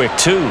so quick,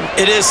 too.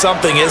 It is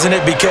something, isn't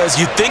it? Because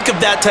you think of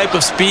that type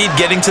of speed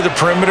getting to the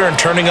perimeter and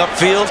turning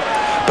upfield,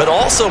 but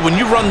also when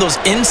you run those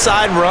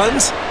inside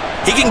runs,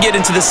 he can get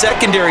into the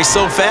secondary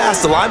so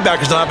fast the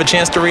linebackers don't have a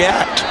chance to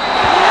react.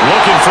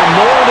 Looking for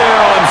more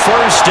there on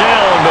first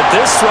down, but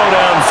this throw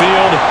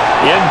downfield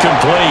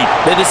incomplete.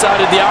 They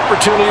decided the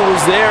opportunity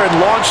was there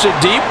and launched a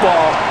deep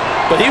ball,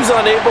 but he was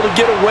unable to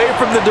get away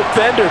from the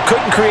defender,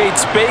 couldn't create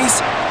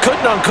space,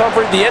 couldn't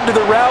uncover the end of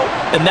the route,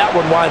 and that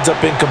one winds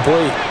up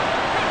incomplete.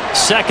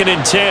 2nd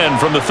and 10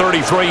 from the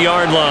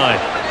 33-yard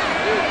line.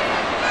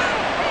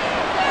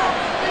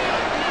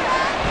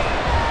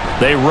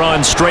 They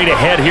run straight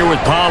ahead here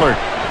with Pollard.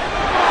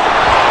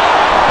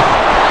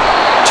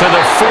 To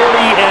the 40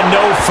 and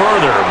no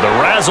further. The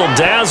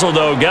razzle-dazzle,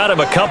 though, got him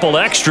a couple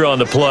extra on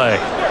the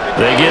play.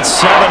 They get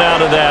 7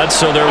 out of that,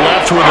 so they're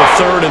left with a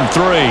 3rd and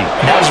 3.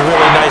 That was a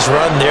really nice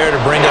run there to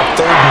bring up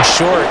 3rd and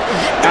short.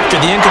 After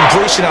the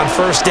incompletion on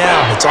first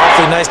down, it's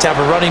awfully nice to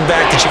have a running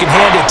back that you can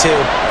hand it to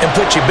and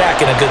put you back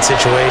in a good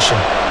situation.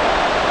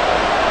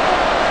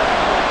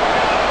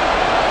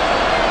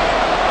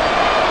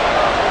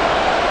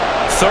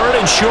 Third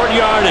and short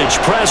yardage,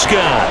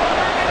 Prescott.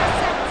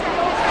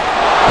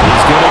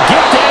 He's going to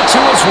get that to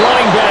his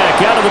running back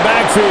out of the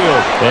backfield.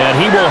 And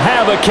he will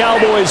have a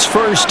Cowboys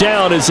first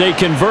down as they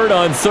convert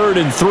on 3rd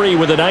and 3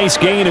 with a nice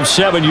gain of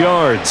 7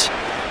 yards.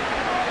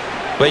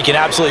 Well, you can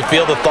absolutely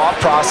feel the thought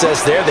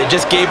process there. They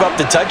just gave up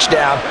the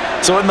touchdown.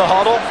 So in the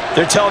huddle,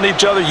 they're telling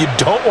each other, you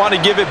don't want to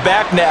give it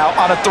back now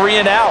on a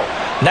 3 and out.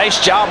 Nice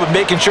job of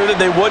making sure that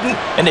they wouldn't,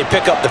 and they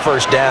pick up the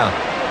first down.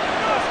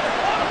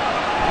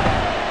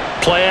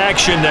 Play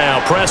action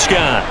now,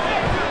 Prescott.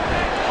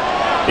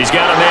 He's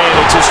got a man,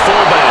 it's his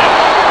fullback.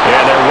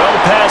 And they're well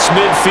past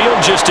midfield,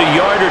 just a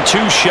yard or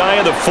 2 shy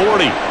of the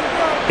 40.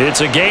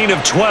 It's a gain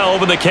of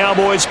 12, and the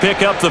Cowboys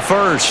pick up the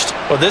first.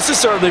 Well, this has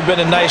certainly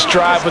been a nice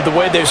drive with the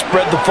way they've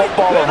spread the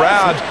football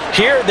around.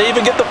 Here, they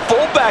even get the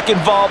fullback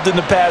involved in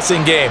the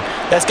passing game.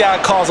 That's got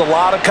to cause a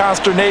lot of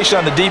consternation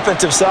on the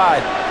defensive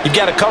side. You've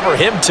got to cover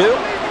him, too.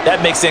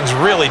 That makes things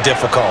really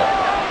difficult.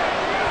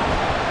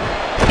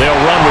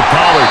 They'll run with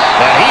Pollard,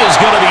 and he is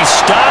going to be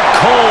stopped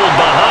cold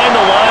behind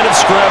the line of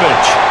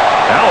scrimmage.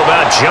 How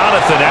about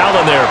Jonathan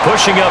Allen there,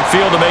 pushing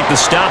upfield to make the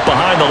stop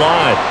behind the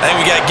line? I think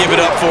we got to give it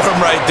up for him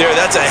right there.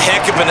 That's a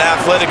heck of an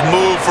athletic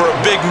move for a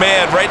big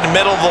man right in the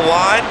middle of the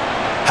line.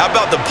 How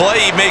about the play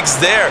he makes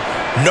there?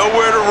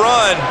 Nowhere to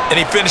run, and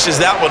he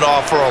finishes that one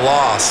off for a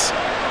loss.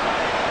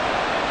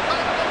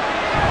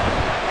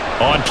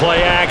 On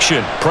play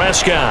action,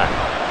 Prescott.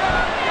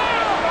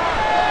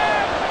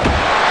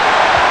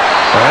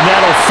 And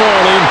that'll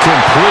fall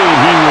incomplete.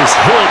 He was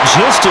hit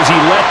just as he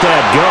let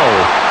that go.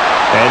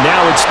 And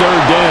now it's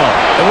 3rd down.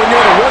 And when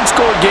you're in a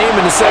one-score game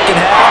in the second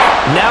half,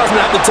 now's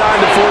not the time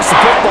to force the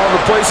football to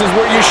places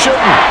where you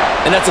shouldn't.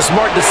 And that's a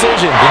smart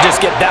decision to just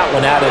get that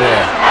one out of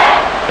there.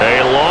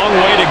 A long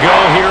way to go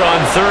here on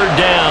 3rd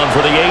down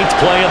for the 8th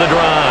play of the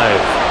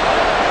drive.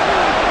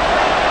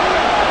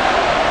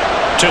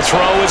 To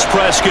throw is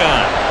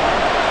Prescott.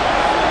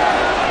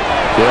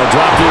 They'll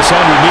drop this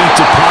underneath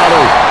to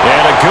Pollard.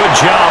 And a good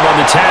job on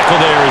the tackle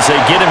there as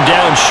they get him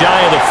down shy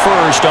of the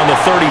first on the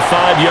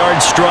 35-yard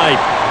stripe.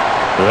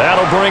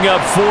 That'll bring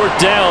up 4th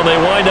down. They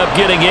wind up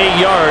getting 8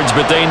 yards,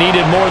 but they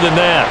needed more than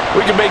that.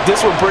 We can make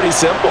this one pretty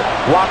simple.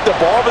 Locked up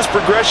all of his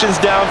progressions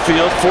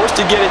downfield, forced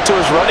to get it to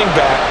his running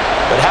back.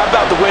 But how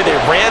about the way they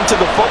ran to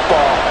the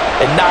football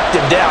and knocked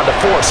him down to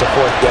force a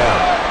 4th down?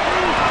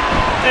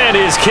 And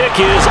his kick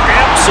is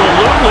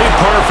absolutely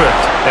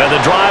perfect. And the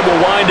drive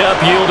will wind up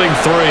yielding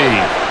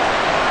 3.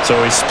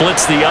 So he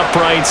splits the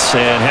uprights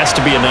and has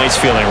to be a nice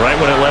feeling. Right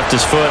when it left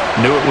his foot,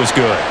 knew it was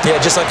good. Yeah,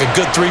 just like a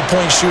good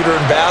three-point shooter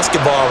in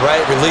basketball,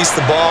 right? Release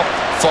the ball,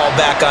 fall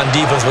back on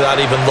defense without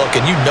even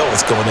looking. You know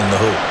it's going in the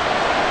hoop.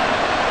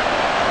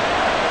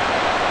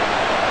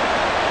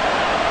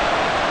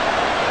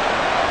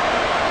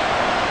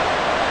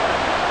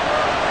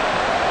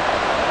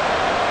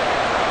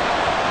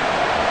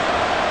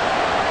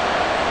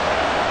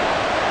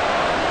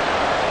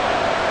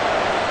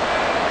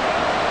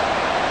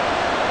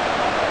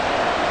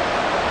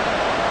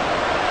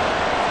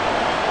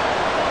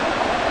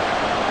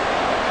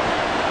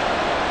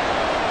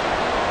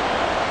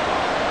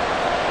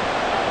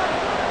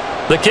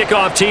 The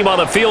kickoff team on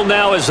the field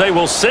now as they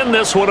will send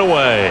this one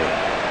away.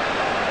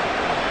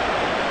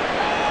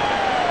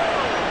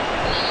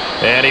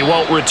 And he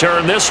won't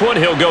return this one.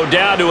 He'll go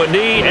down to a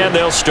knee, and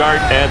they'll start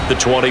at the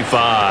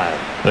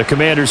 25. The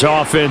Commanders'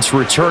 offense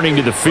returning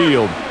to the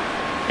field.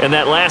 And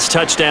that last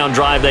touchdown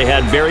drive they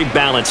had very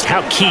balanced.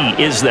 How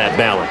key is that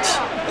balance?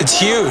 It's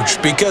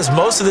huge because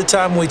most of the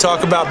time when we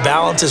talk about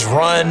balance is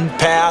run,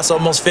 pass,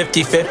 almost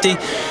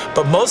 50-50.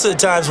 But most of the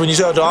times when you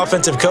talk to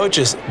offensive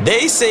coaches,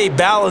 they say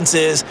balance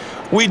is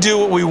we do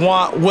what we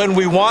want when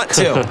we want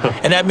to.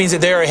 And that means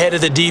that they're ahead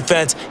of the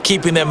defense,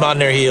 keeping them on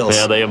their heels.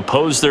 Yeah, they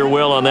imposed their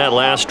will on that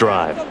last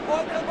drive.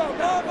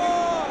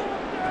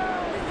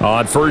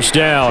 On first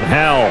down,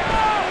 Howell.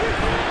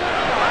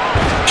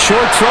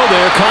 Short throw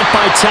there, caught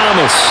by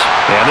Thomas.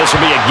 And this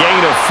will be a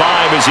gain of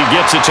 5 as he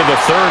gets it to the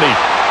 30.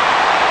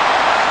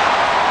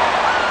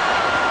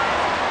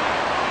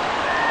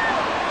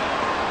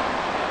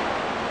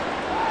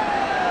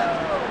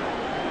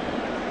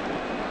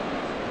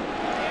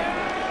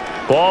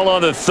 Ball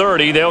on the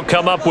 30. They'll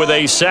come up with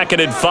a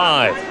 2nd and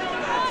 5.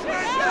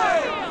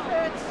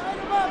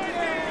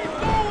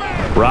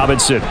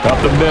 Robinson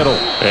up the middle,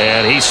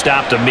 and he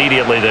stopped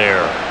immediately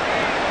there.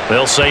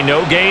 They'll say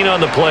no gain on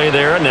the play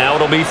there, and now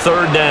it'll be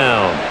 3rd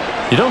down.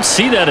 You don't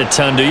see that a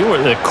ton, do you?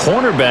 The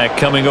cornerback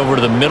coming over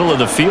to the middle of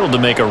the field to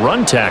make a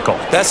run tackle.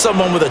 That's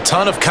someone with a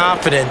ton of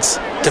confidence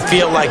to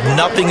feel like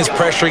nothing is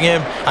pressuring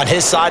him on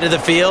his side of the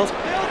field.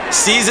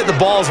 Sees that the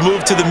ball's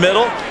moved to the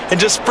middle and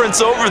just sprints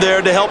over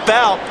there to help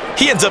out.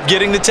 He ends up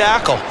getting the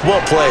tackle.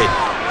 Well played.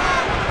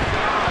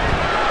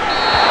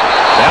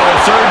 Now a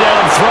 3rd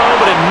down throw,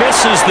 but it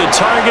misses the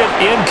target,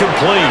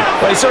 incomplete.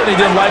 Well, he certainly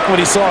didn't like what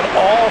he saw at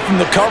all from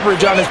the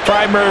coverage on his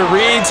primary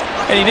reads,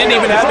 and he didn't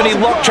even have any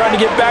luck trying to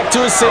get back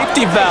to his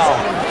safety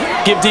valve.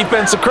 Give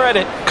defense a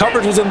credit.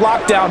 Coverage was in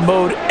lockdown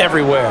mode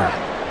everywhere.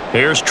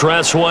 Here's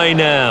Tressway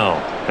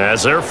now,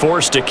 as they're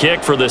forced to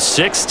kick for the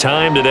 6th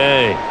time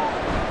today.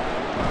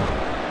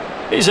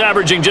 He's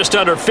averaging just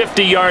under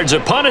 50 yards a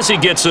punt as he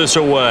gets this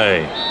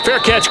away. Fair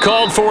catch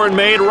called for and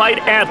made right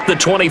at the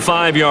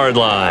 25-yard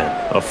line.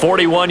 A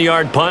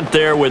 41-yard punt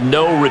there with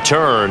no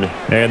return.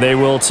 And they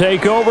will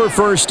take over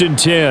 1st and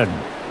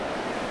 10.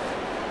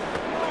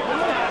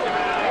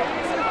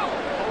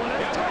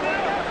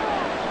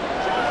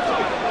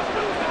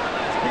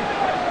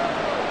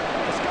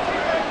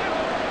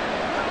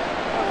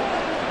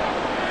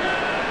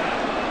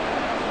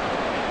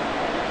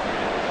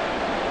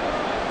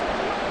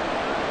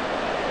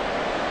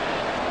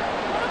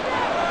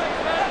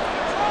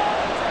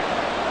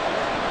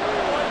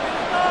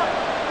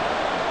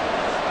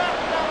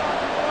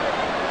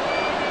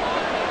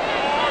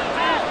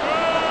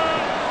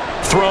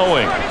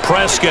 Throwing,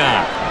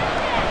 Prescott.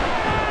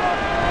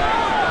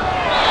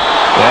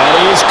 That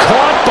is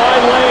caught by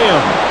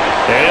Lamb.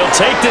 And he'll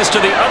take this to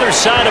the other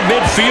side of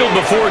midfield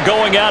before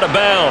going out of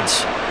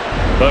bounds.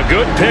 A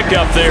good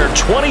pickup there,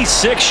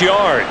 26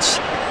 yards.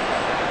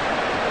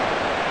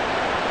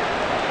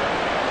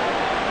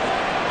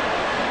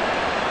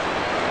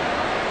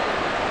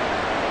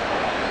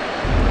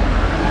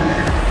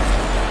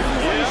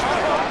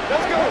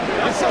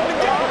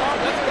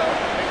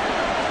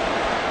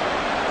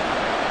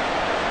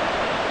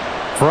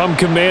 From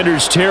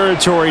Commanders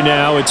territory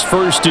now, it's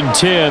 1st and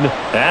 10.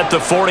 At the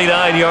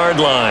 49-yard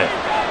line.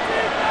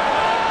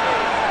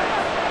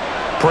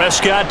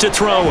 Prescott to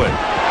throw it.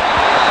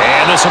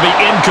 And this will be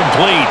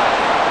incomplete.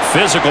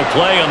 Physical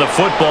play on the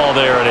football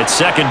there, and it's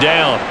 2nd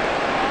down.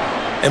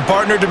 And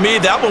partner, to me,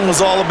 that one was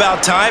all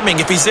about timing.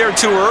 If he's there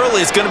too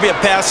early, it's going to be a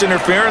pass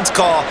interference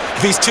call.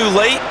 If he's too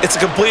late, it's a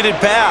completed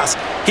pass.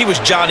 He was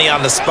Johnny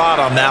on the spot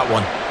on that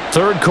one.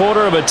 3rd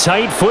quarter of a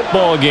tight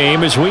football game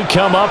as we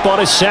come up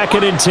on a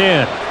 2nd and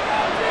 10.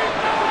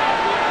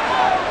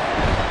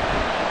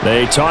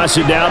 They toss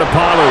it down to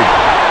Pollard.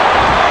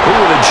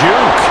 Ooh, the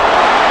juke.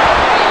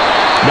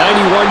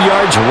 91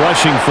 yards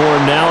rushing for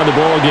him now in the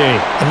ball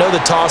game. I know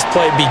the toss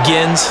play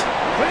begins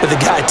with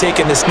the guy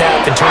taking the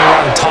snap and turning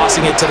around and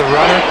tossing it to the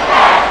runner.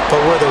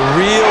 But where the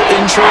real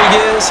intrigue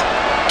is,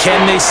 can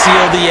they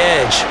seal the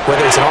edge,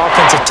 whether it's an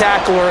offensive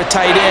tackle or a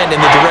tight end, in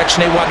the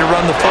direction they want to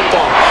run the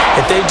football?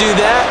 If they do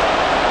that,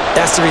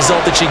 that's the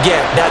result that you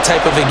get, that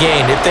type of a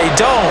gain. If they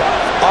don't,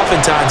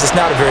 oftentimes it's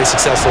not a very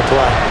successful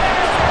play.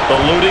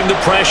 Eluding the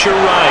pressure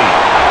right.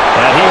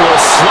 And he will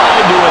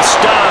slide to a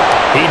stop.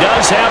 He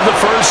does have the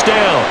 1st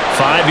down.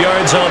 5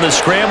 yards on the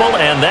scramble,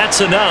 and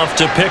that's enough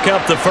to pick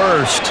up the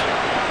 1st.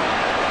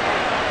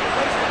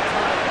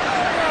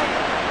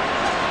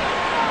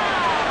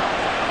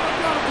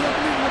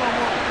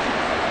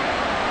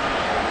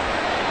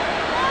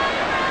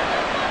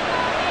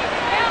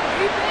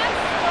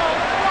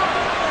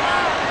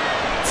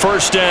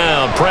 First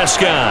down,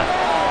 Prescott.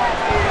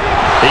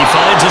 He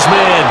finds his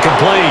man,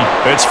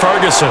 complete. It's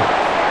Ferguson.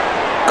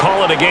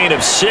 Call it a gain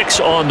of 6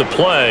 on the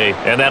play,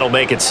 and that'll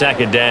make it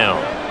 2nd down.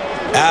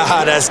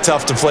 That's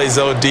tough to play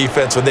zone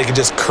defense when they can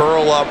just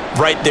curl up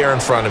right there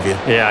in front of you.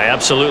 Yeah,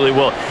 absolutely.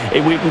 Well,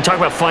 we talk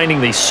about finding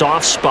the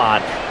soft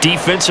spot.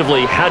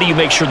 Defensively, how do you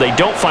make sure they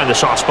don't find the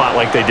soft spot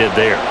like they did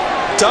there?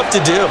 Tough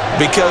to do,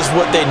 because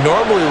what they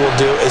normally will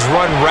do is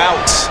run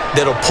routes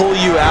that'll pull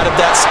you out of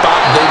that spot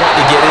they want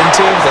to get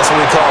into. That's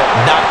what we call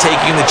not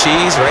taking the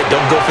cheese, right?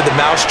 Don't go for the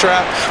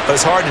mousetrap. But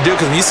it's hard to do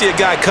because when you see a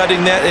guy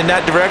cutting that in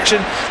that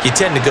direction, you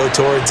tend to go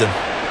towards him.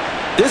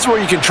 This is where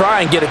you can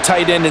try and get a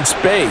tight end in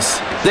space.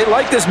 They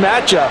like this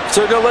matchup,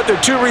 so they're going to let their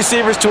 2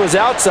 receivers to his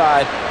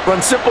outside run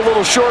simple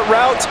little short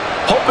routes,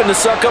 hoping to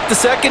suck up the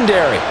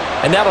secondary.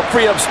 And that'll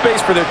free up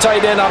space for their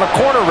tight end on a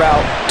corner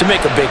route to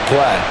make a big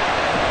play.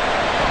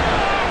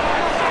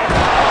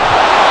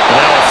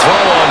 Throw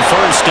on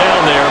 1st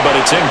down there, but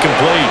it's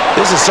incomplete.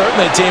 This is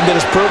certainly a team that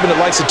has proven it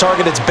likes to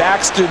target its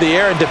backs through the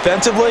air, and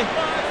defensively,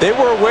 they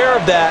were aware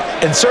of that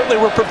and certainly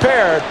were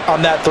prepared on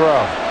that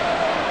throw.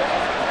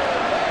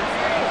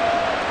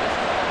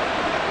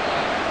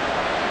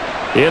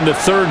 In the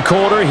 3rd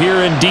quarter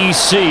here in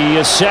D.C.,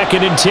 a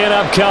 2nd and 10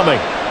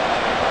 upcoming.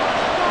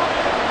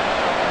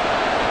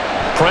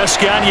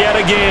 Prescott yet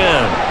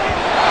again.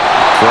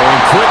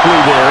 Throwing quickly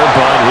there,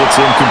 but it's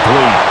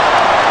incomplete.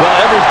 Well,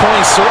 every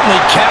point certainly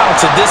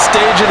counts at this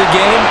stage of the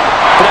game,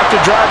 but after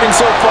driving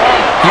so far,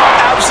 you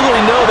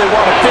absolutely know they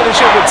want to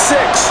finish it with 6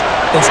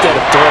 instead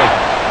of 3.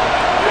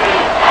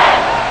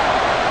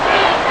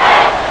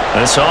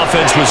 This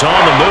offense was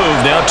on the move.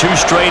 Now 2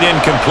 straight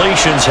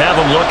incompletions have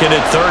them looking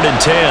at 3rd and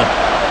 10.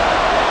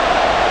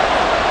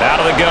 Out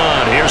of the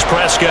gun, here's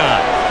Prescott.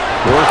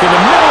 Working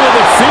the middle of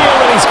the field,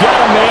 and he's got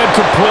a man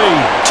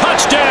complete.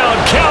 Touchdown,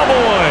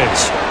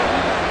 Cowboys!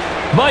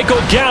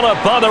 Michael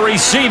Gallup on the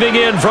receiving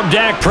end from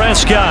Dak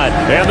Prescott.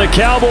 And the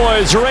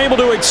Cowboys are able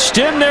to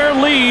extend their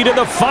lead in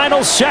the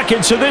final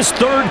seconds of this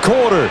 3rd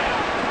quarter.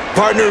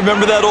 Partner,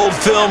 remember that old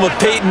film of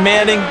Peyton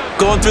Manning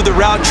going through the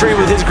route tree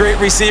with his great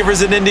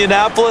receivers in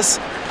Indianapolis?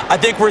 I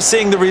think we're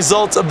seeing the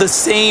results of the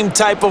same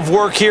type of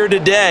work here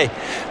today.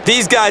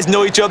 These guys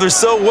know each other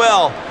so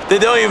well that they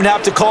don't even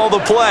have to call the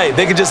play.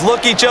 They can just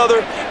look each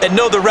other and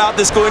know the route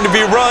that's going to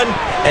be run,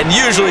 and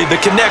usually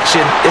the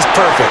connection is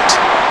perfect.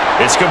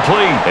 It's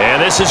complete,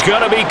 and this is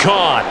going to be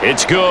caught.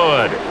 It's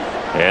good.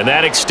 And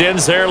that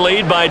extends their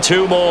lead by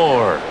 2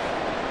 more.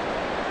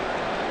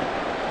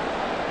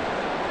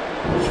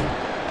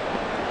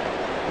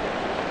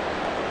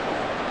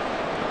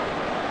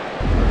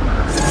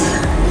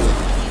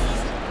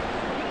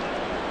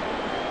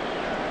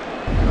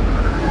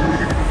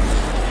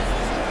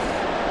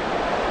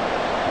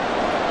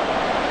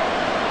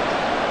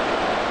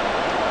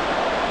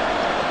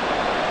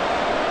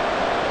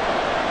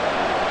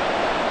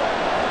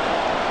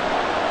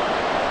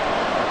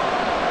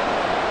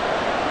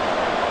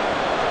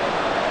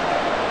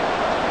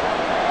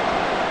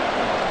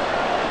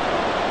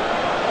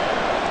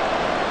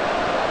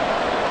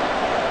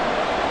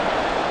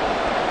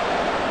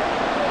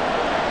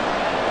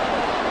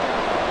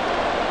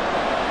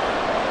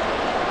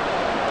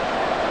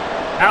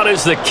 Out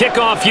is the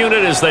kickoff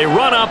unit as they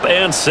run up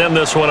and send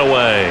this one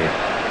away.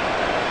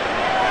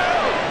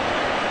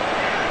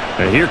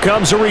 And here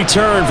comes a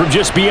return from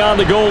just beyond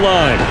the goal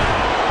line.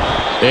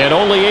 And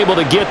only able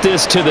to get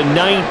this to the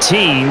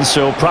 19,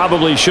 so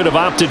probably should have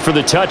opted for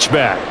the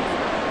touchback.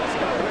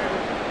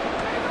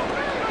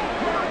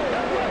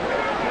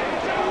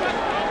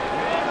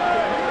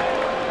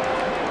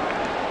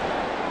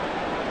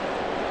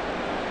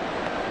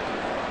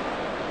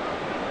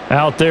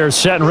 Out there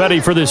set and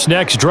ready for this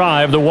next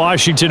drive, the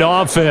Washington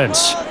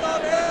offense.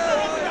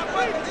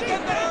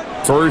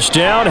 First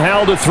down,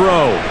 Howell to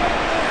throw.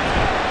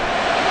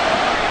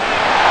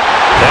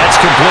 That's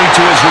complete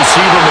to his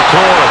receiver,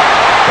 McCoy.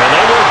 And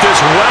they work this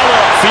well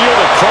upfield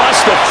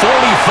across the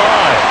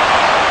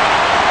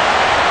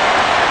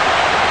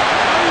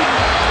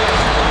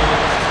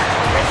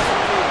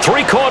 45.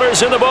 3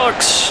 quarters in the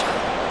books.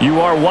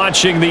 You are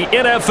watching the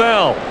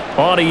NFL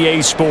on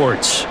EA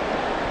Sports.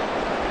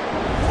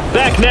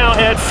 Back now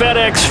at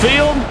FedEx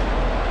Field.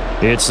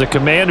 It's the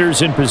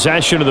Commanders in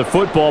possession of the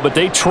football, but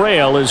they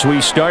trail as we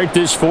start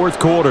this 4th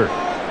quarter.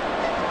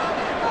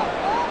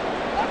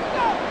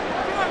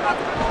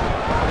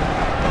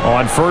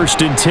 On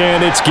 1st and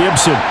 10, it's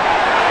Gibson.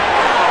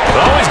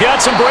 Oh, he's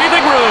got some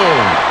breathing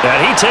room.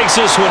 And he takes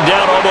this one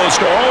down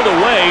almost all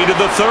the way to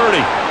the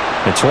 30.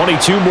 And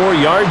 22 more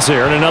yards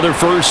there and another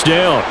first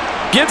down.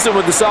 Gibson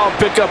with the solid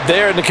pickup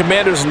there, and the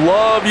Commanders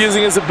love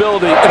using his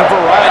ability in a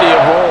variety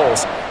of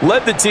roles.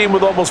 Led the team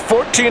with almost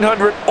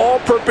 1,400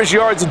 all-purpose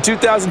yards in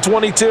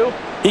 2022.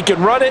 He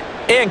can run it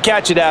and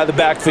catch it out of the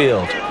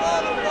backfield.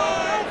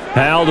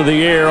 Howell to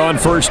the air on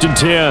 1st and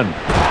 10.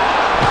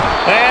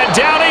 And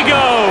down he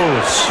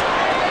goes.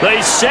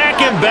 They sack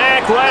him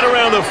back right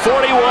around the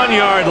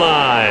 41-yard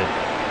line.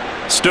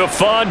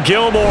 Stephon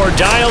Gilmore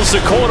dials the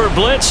corner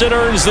blitz and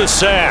earns the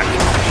sack.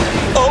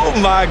 Oh,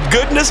 my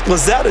goodness.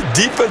 Was that a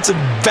defensive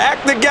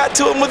back that got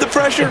to him with the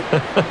pressure?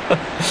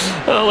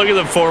 Oh, look at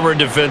the former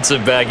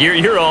defensive back.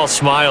 You're all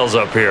smiles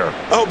up here.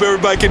 I hope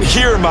everybody can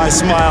hear my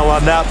smile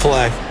on that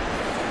play.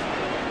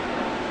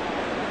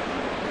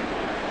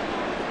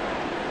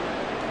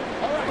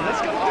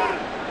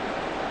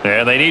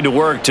 And they need to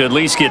work to at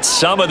least get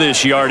some of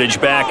this yardage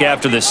back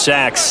after the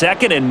sack.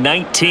 2nd and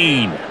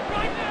 19.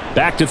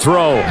 Back to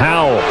throw.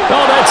 Howell.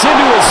 Oh, that's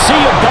into a sea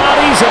of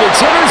bodies, and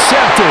it's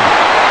intercepted.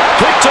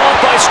 Picked off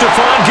by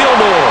Stephon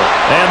Gilmore.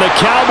 And the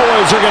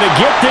Cowboys are going to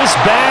get this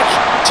back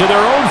to their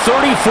own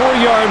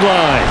 34-yard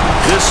line.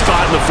 This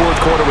spot in the 4th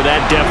quarter with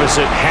that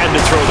deficit had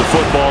to throw the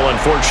football.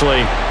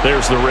 Unfortunately,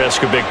 there's the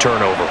risk of big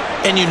turnover.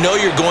 And you know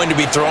you're going to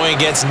be throwing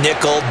against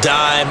nickel,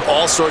 dime,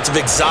 all sorts of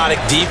exotic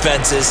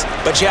defenses,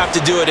 but you have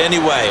to do it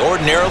anyway.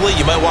 Ordinarily,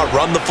 you might want to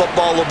run the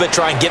football a little bit,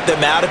 try and get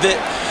them out of it.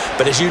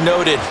 But as you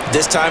noted,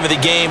 this time of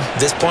the game,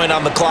 this point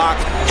on the clock,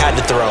 had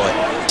to throw it.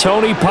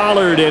 Tony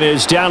Pollard and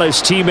his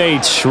Dallas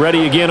teammates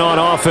ready again on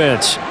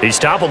offense. He's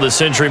toppled the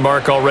century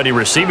mark already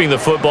receiving the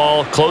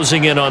football,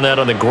 closing in on that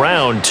on the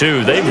ground,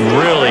 too. They've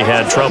really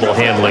had trouble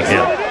handling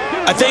him.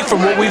 I think from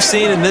what we've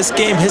seen in this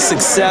game, his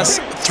success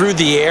through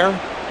the air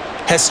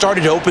has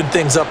started to open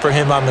things up for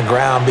him on the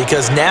ground,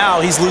 because now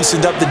he's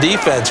loosened up the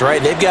defense,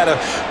 right? They've got to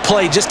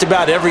play just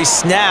about every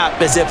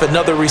snap as if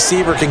another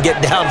receiver can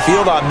get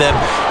downfield on them,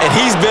 and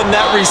he's been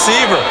that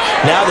receiver.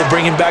 Now they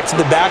bring him back to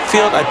the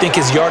backfield. I think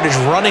his yardage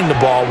running the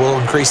ball will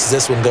increase as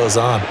this one goes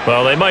on.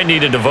 Well, they might need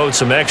to devote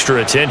some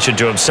extra attention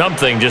to him,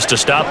 something just to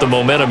stop the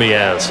momentum he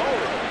has.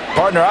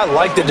 Partner, I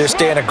like that they're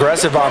staying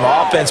aggressive on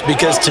offense,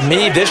 because to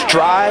me, this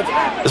drive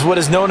is what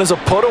is known as a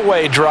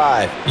put-away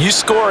drive. You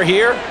score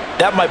here,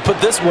 that might put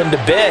this one to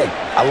bed.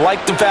 I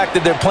like the fact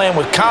that they're playing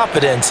with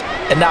confidence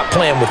and not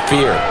playing with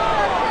fear.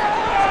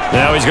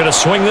 Now he's going to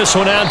swing this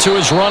one out to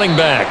his running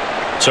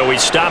back. So he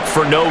stopped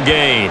for no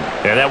gain,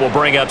 and that will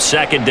bring up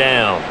second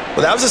down.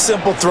 Well, that was a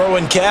simple throw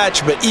and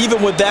catch, but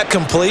even with that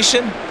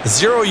completion,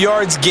 0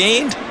 yards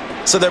gained.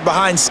 So they're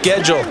behind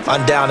schedule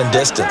on down and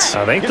distance.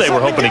 I think they were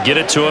hoping to get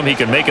it to him. He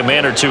could make a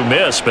man or two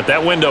miss, but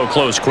that window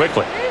closed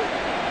quickly.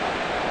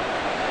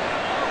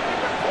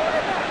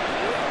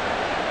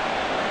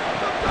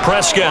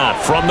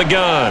 Prescott from the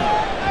gun.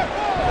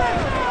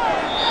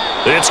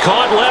 It's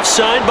caught left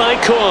side by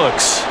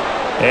Cooks.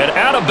 And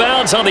out of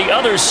bounds on the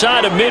other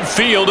side of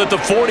midfield at the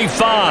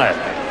 45.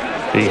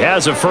 He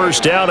has a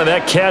first down, and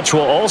that catch will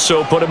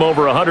also put him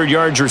over 100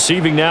 yards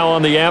receiving now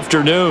on the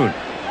afternoon.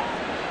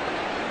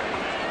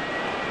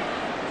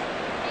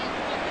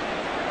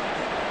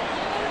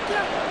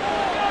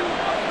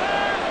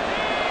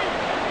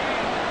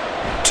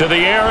 To the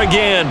air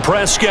again,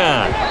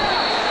 Prescott.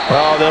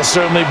 Well, they'll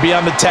certainly be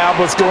on the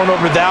tablets going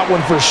over that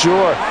one for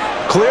sure.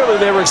 Clearly,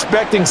 they were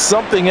expecting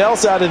something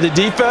else out of the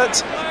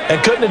defense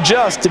and couldn't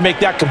adjust to make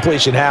that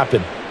completion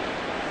happen.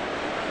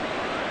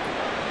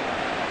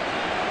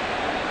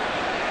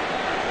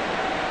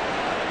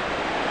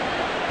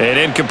 An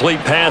incomplete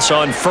pass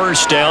on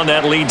first down.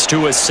 That leads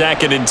to a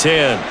 2nd and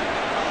 10.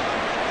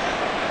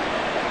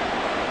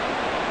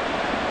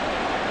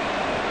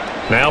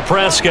 Now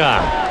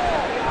Prescott.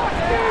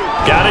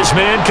 Got his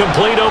man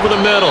complete over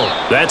the middle.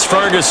 That's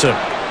Ferguson.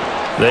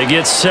 They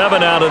get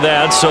 7 out of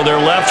that, so they're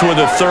left with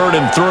a 3rd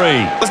and 3.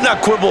 Let's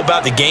not quibble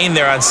about the gain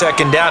there on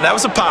second down. That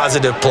was a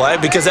positive play,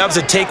 because that was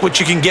a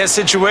take-what-you-can-get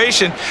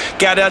situation.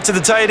 Got out to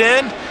the tight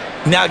end.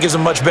 Now it gives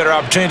them a much better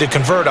opportunity to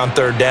convert on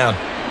 3rd down.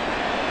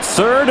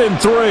 3rd and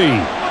 3.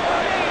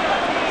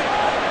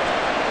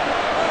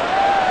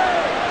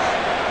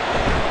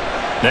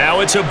 Now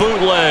it's a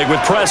bootleg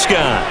with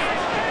Prescott.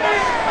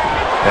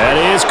 That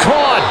is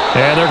caught.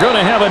 And they're going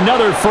to have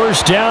another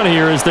first down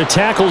here as the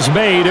tackle's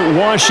made at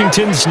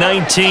Washington's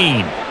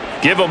 19.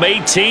 Give him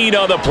 18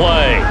 on the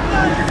play.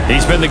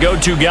 He's been the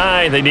go-to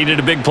guy. They needed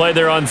a big play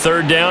there on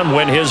 3rd down.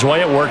 Went his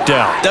way. It worked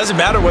out. Doesn't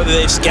matter whether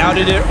they've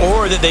scouted it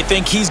or that they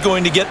think he's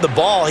going to get the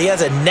ball. He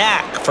has a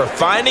knack for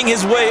finding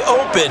his way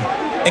open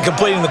and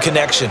completing the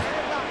connection.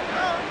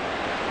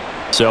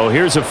 So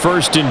here's a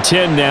 1st and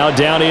 10 now,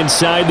 down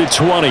inside the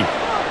 20.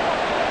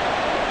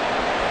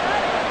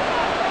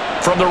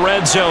 From the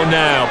red zone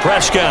now,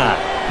 Prescott.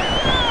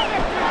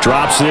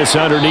 Drops this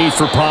underneath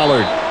for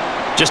Pollard.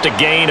 Just a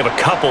gain of a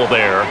couple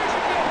there.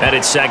 And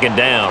it's 2nd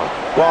down.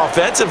 Well,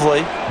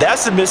 offensively,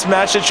 that's the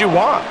mismatch that you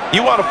want.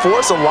 You want to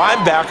force a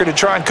linebacker to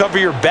try and cover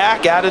your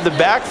back out of the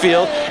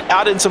backfield,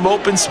 out in some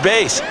open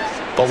space.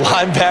 But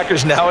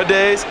linebackers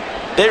nowadays,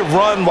 they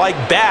run like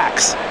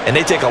backs, and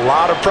they take a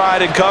lot of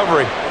pride in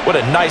covering. What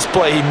a nice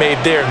play he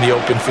made there in the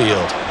open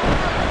field.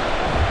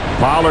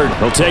 Pollard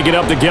will take it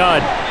up the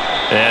gut.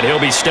 And he'll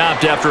be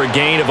stopped after a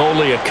gain of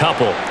only a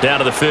couple, down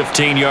to the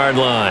 15-yard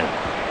line.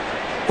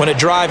 When a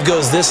drive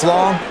goes this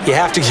long, you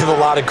have to give a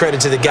lot of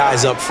credit to the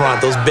guys up front,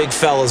 those big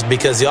fellas,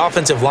 because the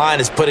offensive line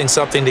is putting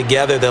something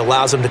together that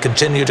allows them to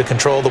continue to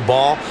control the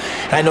ball.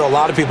 And I know a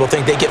lot of people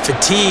think they get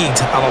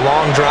fatigued on a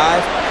long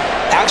drive.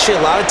 Actually,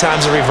 a lot of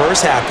times the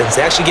reverse happens.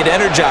 They actually get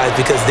energized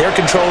because they're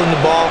controlling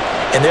the ball,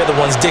 and they're the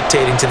ones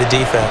dictating to the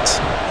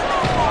defense.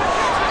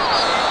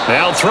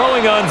 Now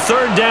throwing on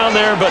 3rd down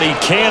there, but he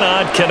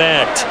cannot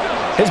connect.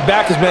 His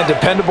back has been a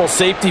dependable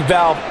safety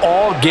valve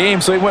all game,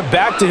 so he went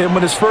back to him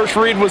when his first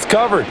read was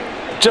covered.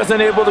 Just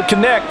unable to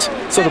connect,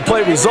 so the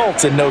play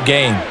results in no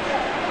gain.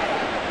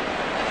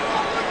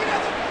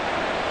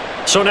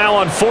 So now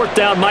on 4th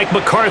down, Mike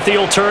McCarthy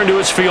will turn to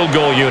his field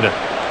goal unit.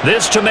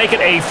 This to make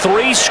it a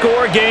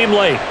 3-score game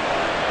late.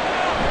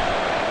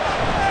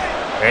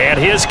 And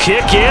his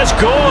kick is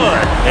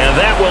good. And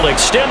that will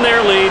extend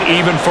their lead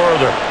even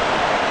further.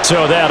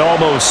 So that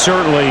almost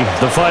certainly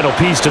the final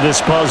piece to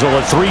this puzzle,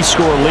 a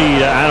 3-score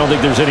lead. I don't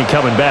think there's any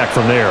coming back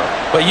from there.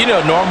 Well, you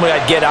know, normally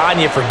I'd get on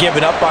you for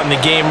giving up on the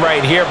game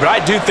right here, but I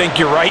do think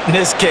you're right in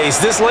this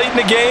case. This late in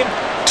the game,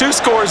 2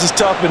 scores is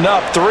tough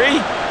enough. 3,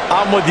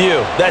 I'm with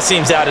you. That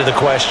seems out of the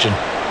question.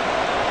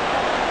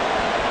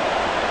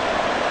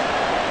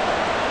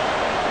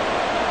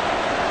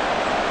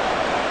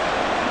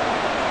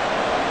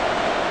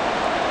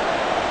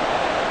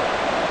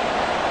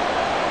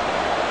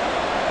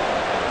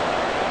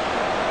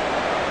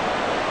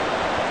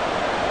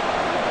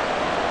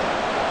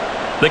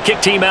 The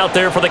kick team out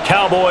there for the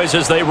Cowboys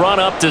as they run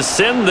up to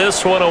send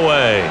this one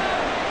away.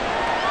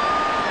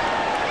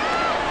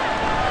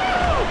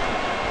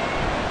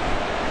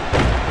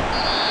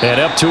 And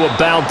up to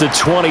about the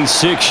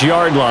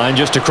 26-yard line,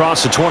 just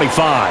across the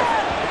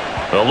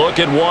 25. A look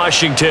at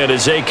Washington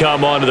as they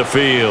come onto the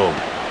field.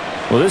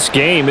 Well, this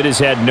game, it has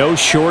had no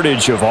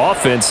shortage of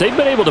offense. They've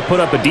been able to put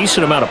up a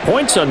decent amount of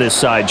points on this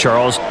side,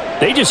 Charles.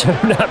 They just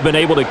have not been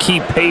able to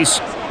keep pace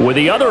with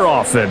the other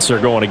offense they're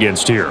going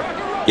against here.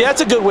 Yeah,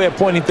 it's a good way of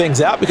pointing things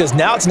out because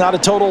now it's not a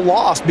total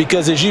loss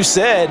because, as you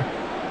said,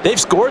 they've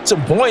scored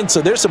some points,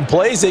 so there's some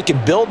plays they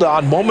can build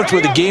on, moments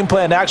where the game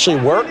plan actually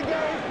worked.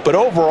 But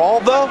overall,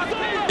 though,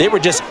 they were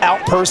just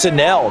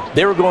out-personnelled.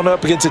 They were going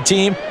up against a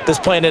team that's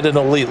playing at an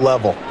elite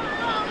level.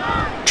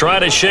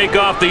 Trying to shake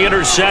off the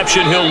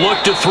interception, he'll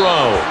look to throw.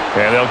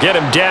 And they'll get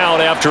him down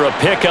after a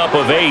pickup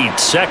of 8,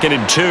 2nd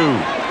and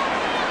 2.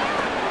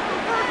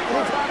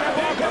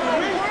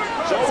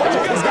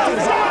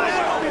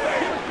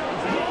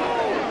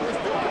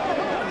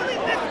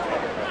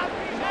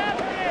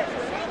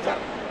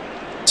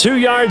 Two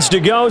yards to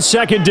go,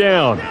 2nd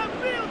down.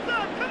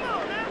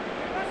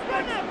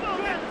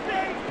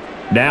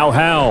 Now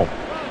Howell.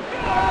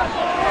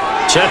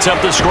 Sets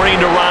up the screen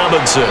to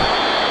Robinson.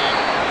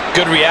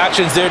 Good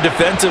reactions there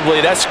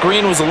defensively. That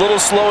screen was a little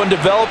slow in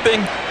developing,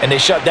 and they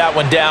shut that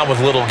one down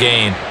with little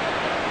gain.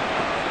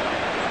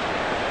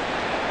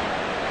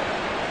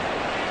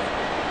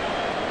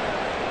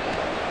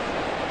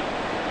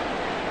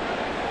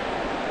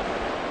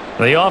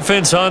 The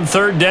offense on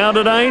 3rd down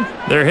tonight,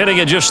 they're hitting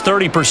at just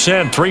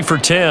 30%, 3 for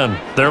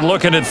 10. They're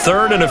looking at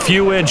 3rd and a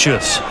few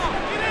inches.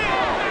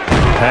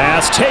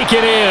 Pass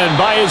taken in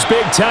by his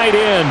big tight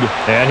end.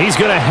 And he's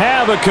going to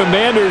have a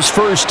Commanders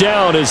 1st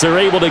down as they're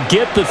able to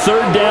get the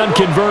 3rd down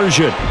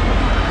conversion.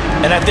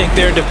 And I think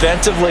there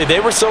defensively,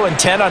 they were so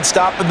intent on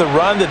stopping the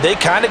run that they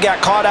kind of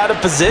got caught out of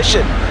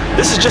position.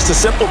 This is just a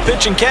simple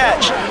pitch and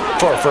catch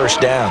for a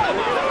 1st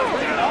down.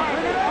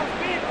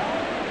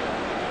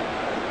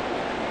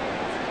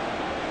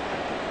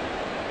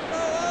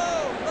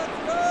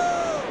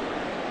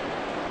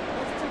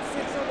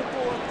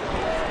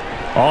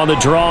 On the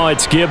draw,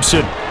 it's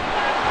Gibson.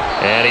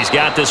 And he's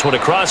got this one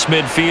across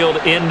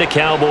midfield into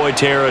Cowboy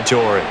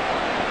territory.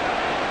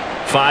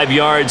 5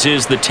 yards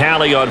is the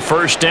tally on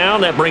 1st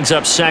down. That brings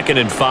up 2nd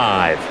and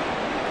 5.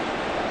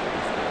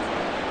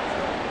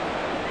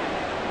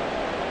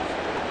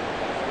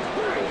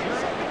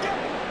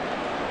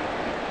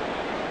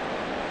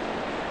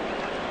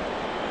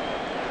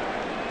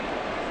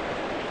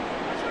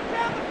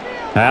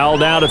 Howell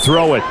now to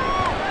throw it.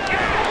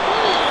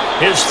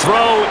 His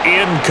throw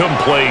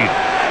incomplete.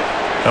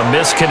 A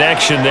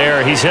misconnection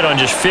there. He's hit on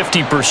just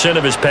 50%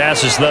 of his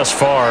passes thus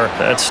far.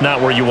 That's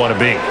not where you want to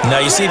be. Now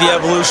you see the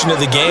evolution of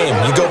the game.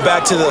 You go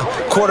back to the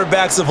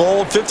quarterbacks of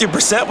old,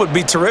 50% would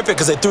be terrific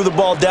because they threw the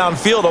ball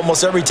downfield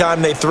almost every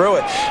time they threw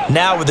it.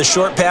 Now with the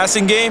short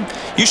passing game,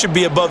 you should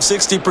be above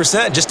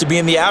 60% just to be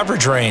in the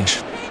average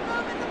range.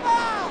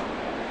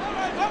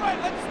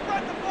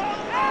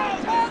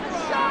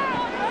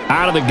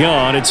 Out of the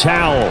gun, it's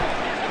Howell.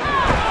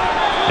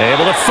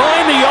 Able to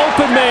find the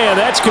open man.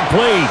 That's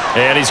complete.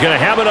 And he's going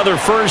to have another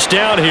 1st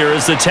down here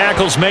as the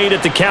tackle's made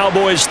at the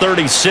Cowboys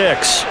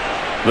 36.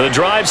 The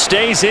drive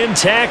stays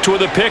intact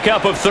with a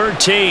pickup of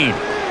 13.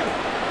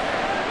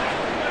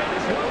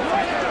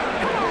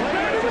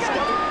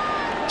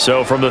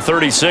 So from the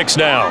 36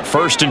 now,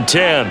 1st and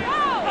 10.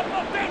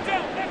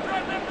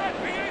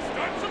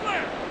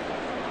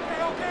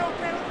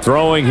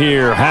 Throwing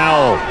here,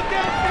 Howell.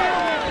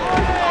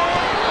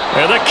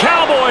 And the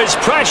Cowboys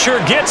pressure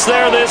gets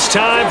there this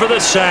time for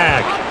the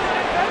sack.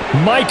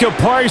 Micah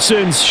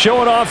Parsons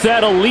showing off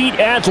that elite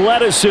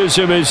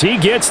athleticism as he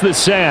gets the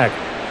sack.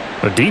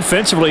 But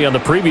defensively on the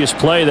previous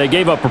play, they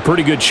gave up a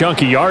pretty good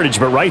chunk of yardage,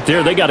 but right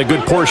there they got a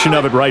good portion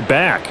of it right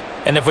back.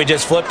 And if we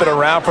just flip it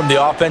around from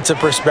the offensive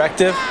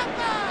perspective,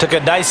 took a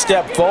nice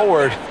step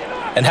forward,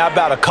 and how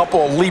about a couple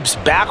of leaps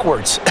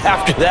backwards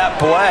after that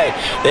play?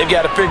 They've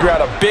got to figure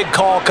out a big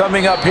call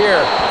coming up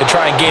here to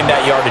try and gain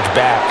that yardage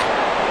back.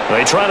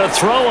 They try to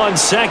throw on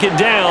 2nd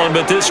down,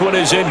 but this one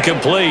is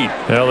incomplete.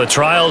 Well, the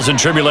trials and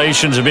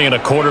tribulations of being a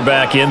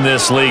quarterback in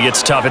this league,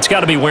 it's tough. It's got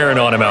to be wearing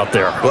on him out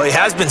there. Well, he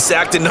has been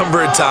sacked a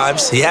number of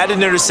times. He had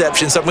an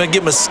interception, so I'm going to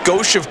give him a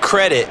skosh of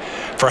credit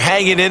for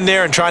hanging in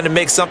there and trying to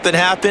make something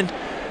happen,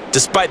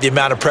 despite the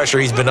amount of pressure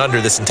he's been under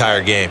this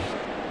entire game.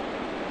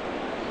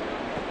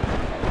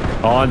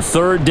 On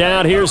 3rd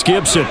down, here's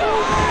Gibson.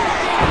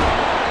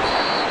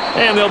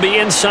 And they'll be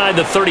inside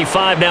the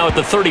 35 now at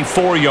the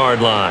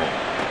 34-yard line.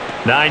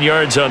 9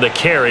 yards on the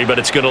carry, but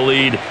it's going to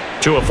lead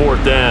to a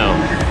 4th down.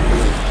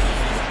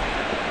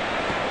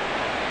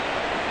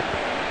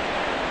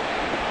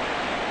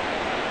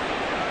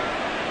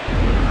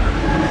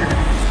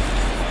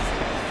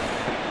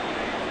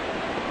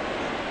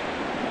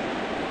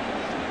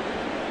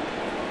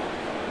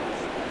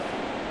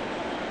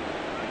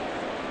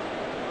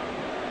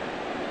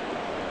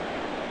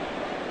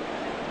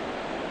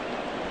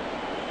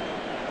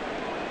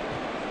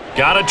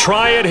 Got to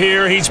try it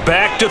here. He's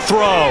back to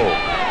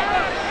throw.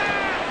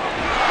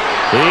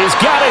 He's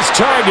got his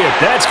target.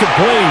 That's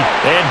complete.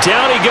 And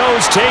down he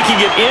goes, taking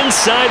it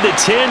inside the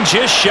 10,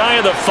 just shy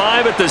of the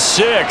 5 at the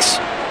 6.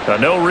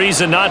 No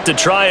reason not to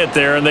try it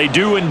there, and they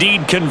do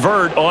indeed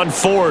convert on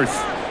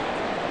 4th.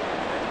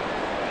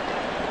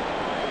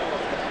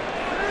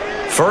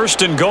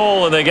 1st and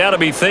goal, and they got to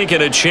be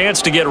thinking a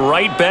chance to get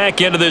right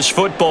back into this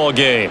football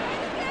game.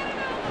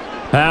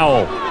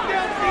 Powell.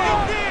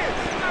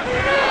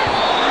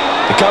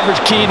 The coverage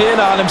keyed in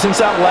on him since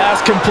that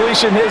last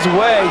completion his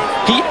way.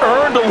 He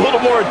earned a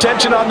little more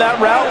attention on that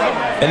route,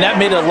 and that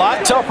made it a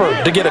lot tougher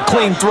to get a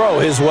clean throw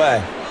his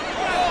way.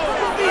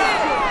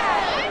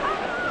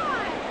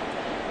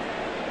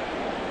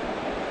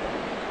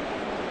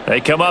 They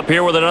come up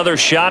here with another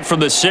shot from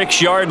the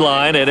 6-yard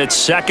line, and it's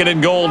 2nd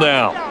and goal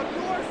now.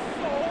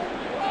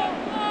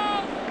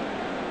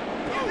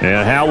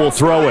 And Howe will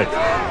throw it.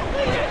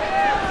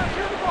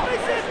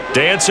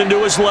 Dancing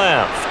to his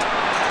left.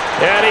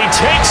 And he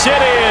takes it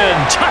in.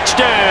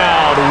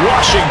 Touchdown,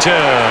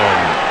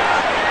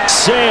 Washington.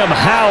 Sam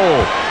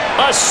Howell,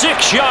 a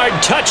 6-yard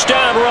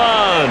touchdown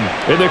run.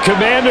 And the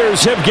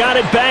Commanders have got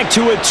it back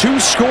to a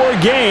 2-score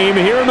game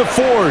here in the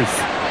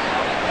 4th.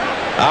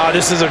 Oh,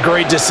 this is a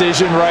great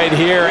decision right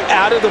here.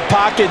 Out of the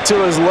pocket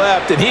to his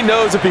left, and he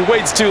knows if he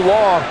waits too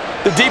long,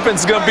 the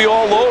defense is going to be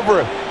all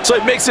over him. So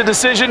he makes a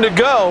decision to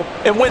go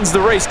and wins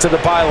the race to the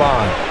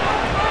pylon.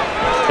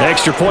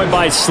 Extra point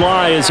by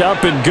Sly is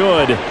up and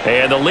good,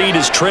 and the lead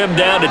is trimmed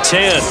down to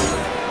 10.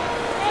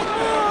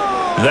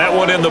 That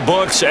one in the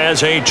books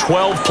as a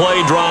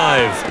 12-play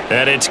drive,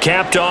 and it's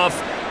capped off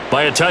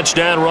by a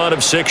touchdown run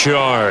of 6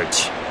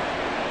 yards.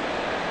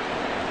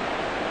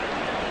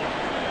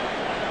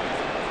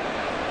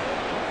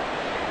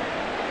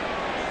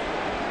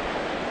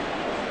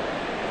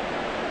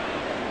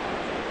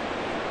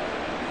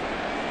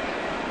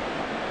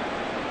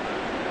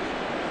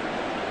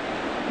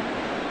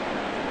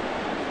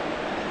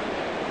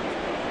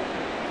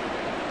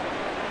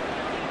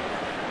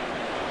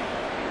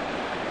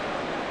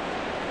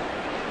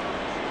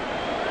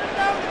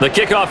 The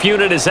kickoff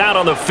unit is out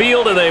on the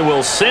field, and they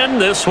will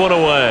send this one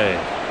away.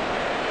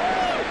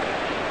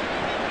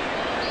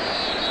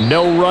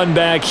 No run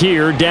back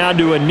here, down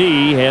to a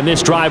knee, and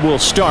this drive will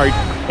start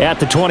at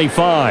the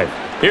 25.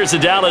 Here's the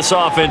Dallas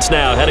offense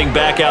now, heading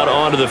back out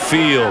onto the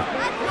field.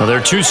 Well, there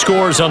are 2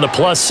 scores on the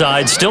plus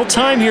side. Still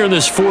time here in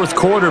this 4th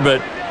quarter,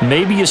 but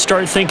maybe you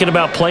start thinking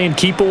about playing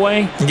keep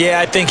away?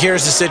 Yeah, I think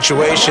here's the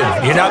situation.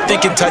 You're not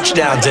thinking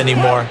touchdowns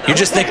anymore. You're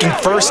just thinking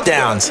first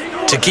downs.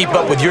 To keep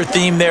up with your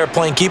theme there,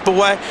 playing keep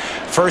away,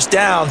 first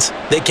downs,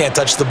 they can't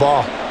touch the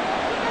ball.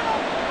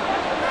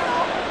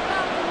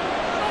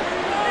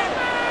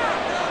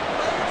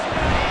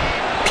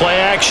 Play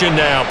action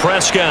now,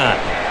 Prescott.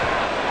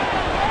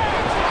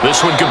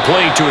 This one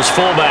complete to his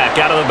fullback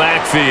out of the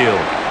backfield.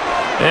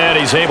 And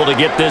he's able to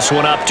get this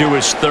one up to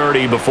his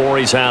 30 before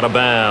he's out of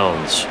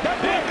bounds.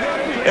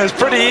 It's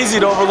pretty easy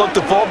to overlook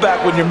the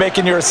fullback when you're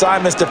making your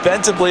assignments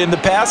defensively in the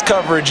pass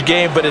coverage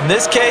game, but in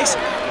this case,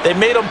 they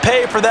made him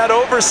pay for that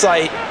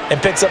oversight and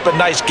picks up a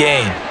nice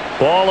gain.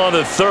 Ball on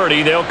the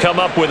 30. They'll come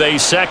up with a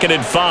 2nd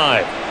and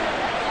 5.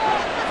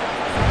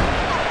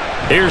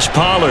 Here's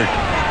Pollard.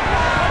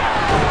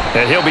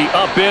 And he'll be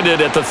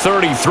upended at the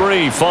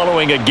 33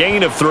 following a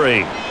gain of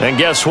 3. And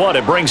guess what?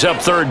 It brings up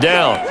 3rd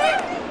down.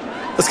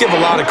 Let's give a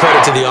lot of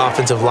credit to the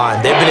offensive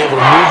line. They've been able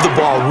to move the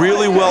ball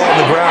really well on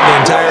the ground the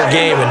entire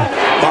game, and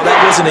while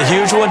that wasn't a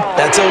huge one,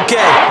 that's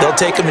okay. They'll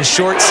take them in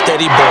short,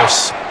 steady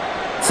bursts.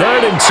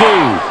 3rd and 2.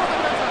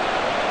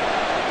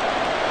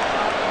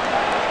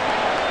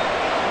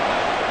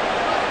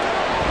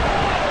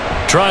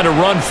 Trying to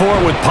run for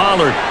it with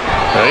Pollard.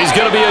 He's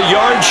going to be a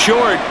yard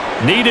short.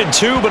 Needed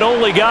 2, but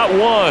only got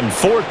 1.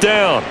 4th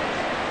down.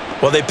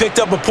 Well, they picked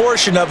up a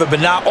portion of it,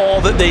 but not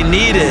all that they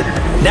needed.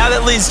 Now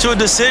that leads to a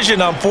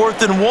decision on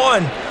 4th and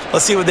 1.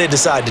 Let's see what they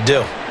decide to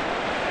do.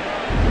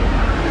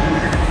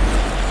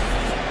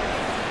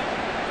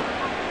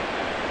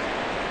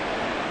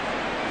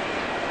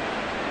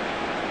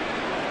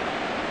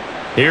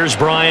 Here's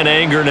Brian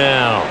Anger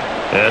now,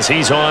 as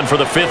he's on for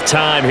the 5th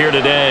time here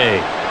today.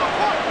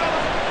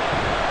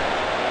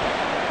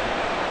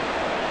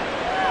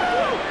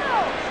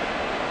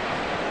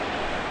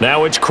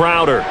 Now it's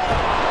Crowder.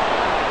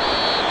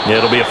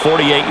 It'll be a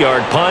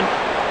 48-yard punt.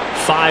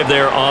 5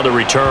 there on the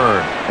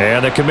return.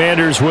 And the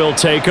Commanders will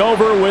take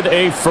over with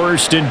a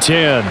 1st and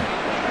 10.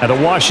 And the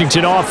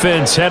Washington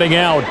offense heading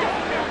out.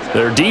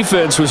 Their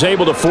defense was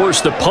able to force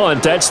the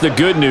punt. That's the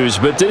good news.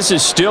 But this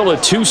is still a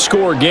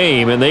 2-score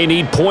game, and they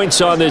need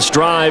points on this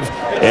drive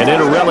and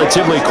in a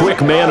relatively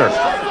quick manner.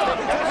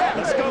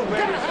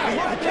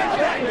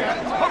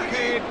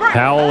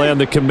 Howell and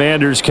the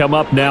Commanders come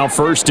up now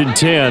 1st and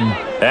 10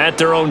 at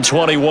their own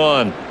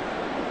 21.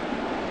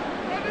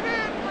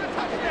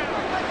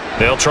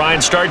 They'll try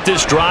and start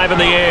this drive in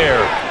the air.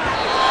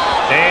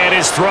 And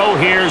his throw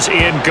here's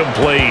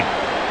incomplete.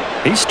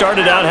 He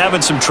started out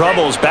having some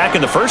troubles back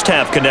in the first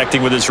half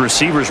connecting with his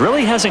receivers.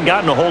 Really hasn't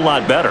gotten a whole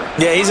lot better.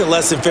 Yeah, he's at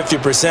less than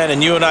 50%,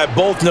 and you and I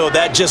both know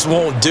that just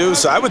won't do.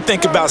 So I would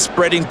think about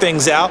spreading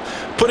things out,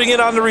 putting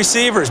it on the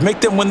receivers, make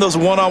them win those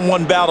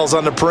one-on-one battles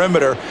on the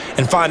perimeter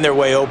and find their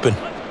way open.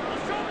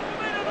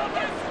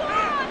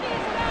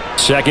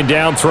 Second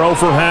down throw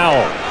for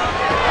Howell.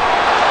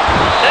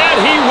 And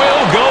he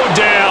will go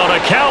down. A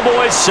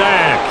Cowboys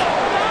sack.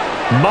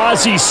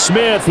 Mozzie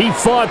Smith, he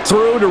fought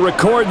through to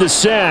record the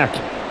sack.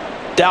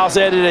 Dallas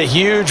added a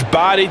huge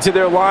body to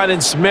their line,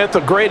 and Smith,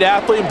 a great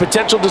athlete and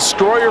potential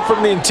destroyer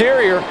from the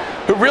interior,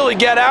 who really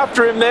get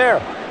after him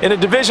there. In a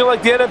division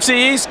like the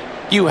NFC East,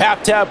 you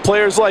have to have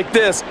players like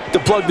this to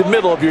plug the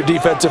middle of your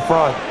defensive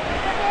front.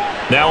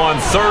 Now on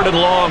 3rd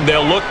and long,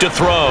 they'll look to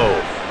throw.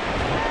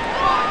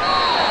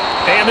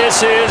 And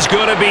this is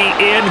going to be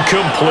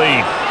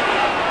incomplete.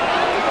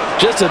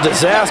 Just a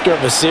disaster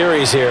of a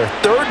series here.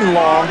 3rd and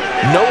long,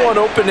 no one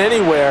open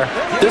anywhere.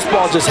 This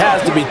ball just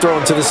has to be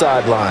thrown to the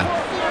sideline.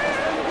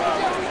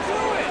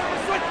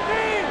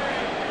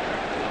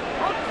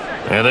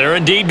 And they're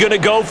indeed going to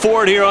go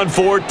for it here on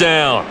 4th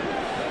down.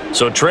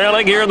 So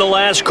trailing here in the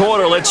last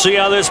quarter, let's see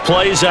how this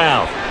plays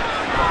out.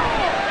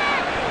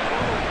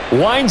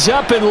 Winds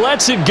up and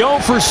lets it go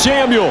for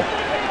Samuel.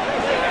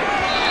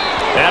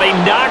 And he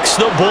knocks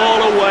the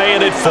ball away,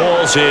 and it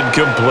falls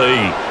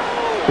incomplete.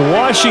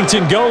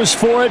 Washington goes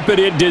for it, but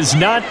it does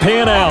not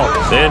pan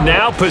out. And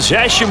now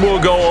possession will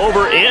go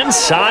over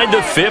inside the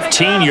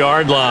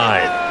 15-yard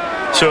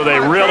line. So they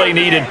really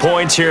needed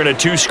points here in a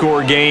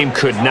 2-score game.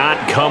 Could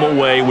not come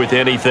away with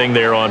anything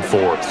there on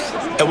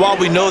 4th. And while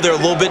we know they're a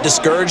little bit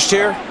discouraged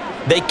here,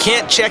 they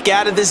can't check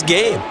out of this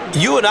game.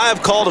 You and I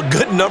have called a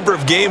good number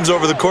of games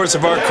over the course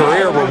of our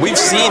career where we've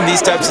seen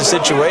these types of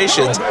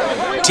situations.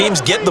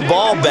 Teams get the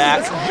ball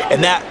back,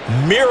 and that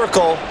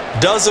miracle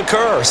does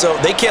occur. So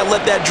they can't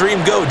let that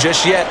dream go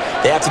just yet.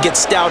 They have to get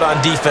stout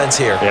on defense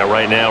here. Yeah,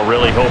 right now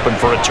really hoping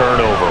for a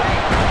turnover.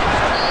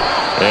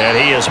 And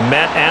he is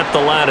met at the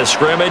line of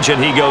scrimmage,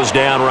 and he goes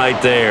down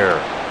right there.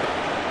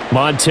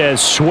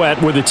 Montez Sweat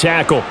with a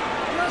tackle.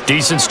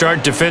 Decent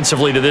start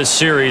defensively to this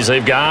series.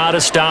 They've got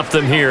to stop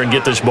them here and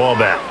get this ball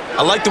back.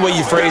 I like the way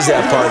you phrase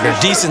that, partner.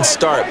 Decent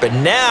start. But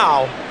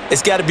now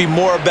it's got to be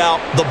more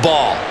about the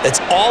ball. It's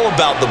all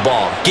about the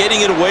ball.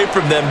 Getting it away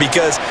from them,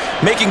 because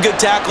making good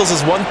tackles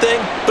is one thing,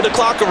 but the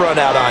clock will run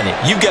out on you.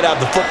 You've got to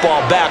have the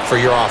football back for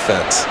your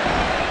offense.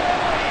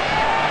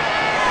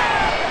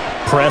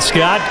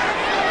 Prescott.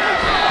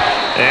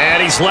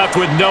 And he's left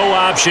with no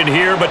option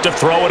here but to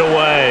throw it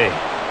away.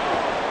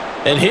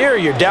 And here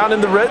you're down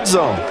in the red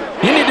zone.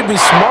 You need to be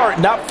smart,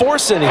 not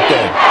force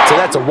anything. So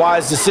that's a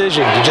wise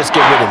decision to just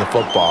get rid of the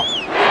football.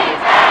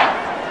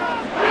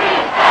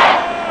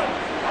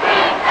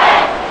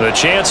 The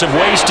chance of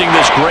wasting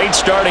this great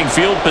starting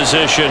field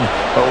position,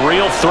 a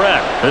real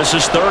threat. This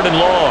is 3rd and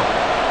long.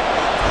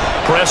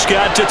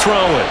 Prescott to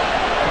throw it.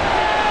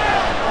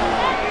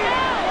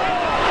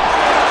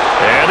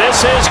 And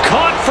this is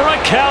caught for a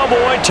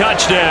Cowboy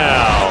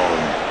touchdown.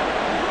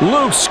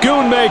 Luke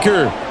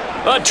Schoonmaker,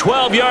 a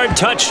 12-yard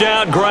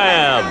touchdown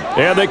grab.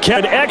 And they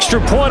get an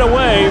extra point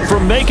away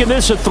from making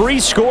this a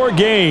 3-score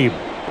game.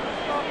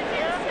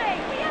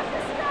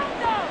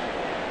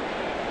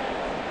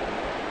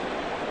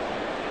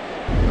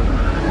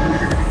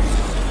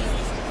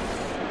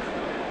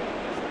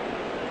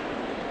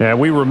 And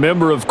we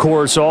remember, of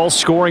course, all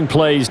scoring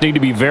plays need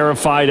to be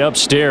verified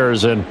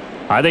upstairs, and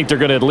I think they're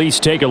going to at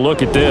least take a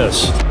look at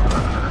this.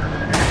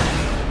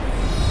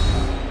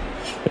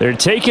 They're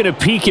taking a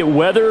peek at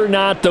whether or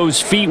not those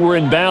feet were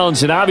in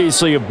bounds, and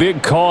obviously a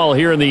big call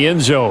here in the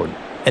end zone.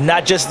 And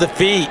not just the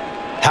feet.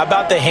 How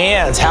about the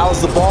hands?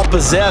 How's the ball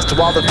possessed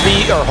while the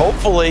feet are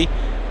hopefully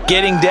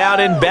getting down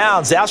in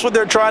bounds? That's what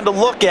they're trying to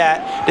look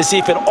at to see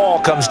if it all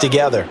comes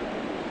together.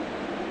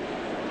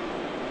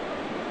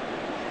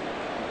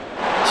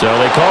 So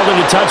they called it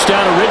a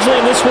touchdown originally,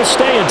 and this will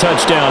stay a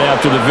touchdown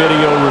after the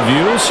video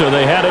review, so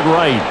they had it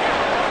right.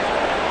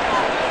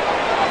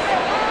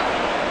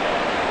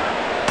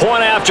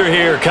 Point after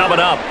here coming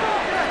up.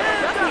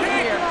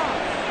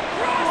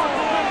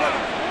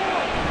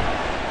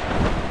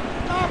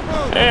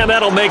 And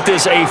that'll make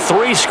this a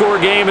 3-score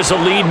game as the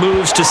lead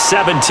moves to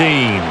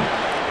 17.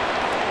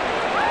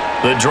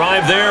 The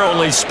drive there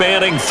only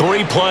spanning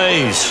 3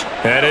 plays,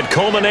 and it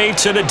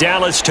culminates in a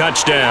Dallas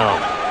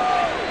touchdown.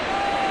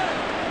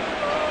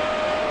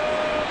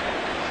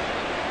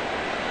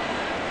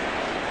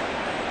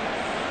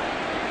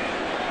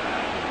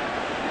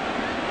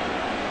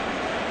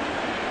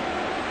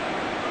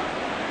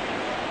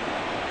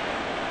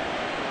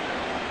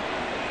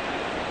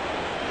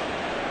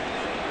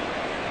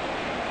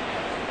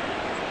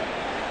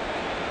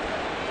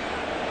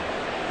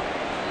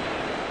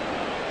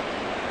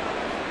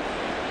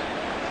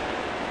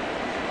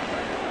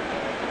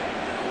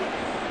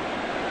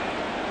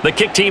 The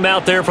kick team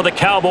out there for the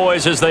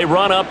Cowboys as they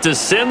run up to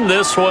send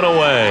this one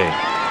away.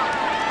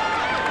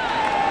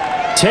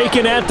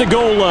 Taken at the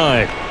goal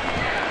line.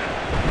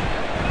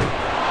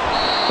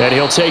 And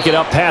he'll take it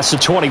up past the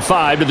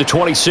 25 to the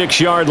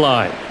 26-yard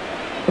line.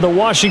 The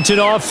Washington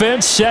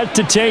offense set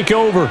to take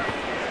over.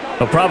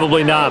 Well,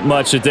 probably not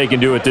much that they can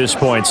do at this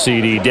point,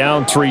 CD.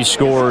 Down 3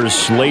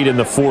 scores late in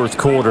the 4th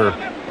quarter.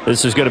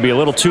 This is going to be a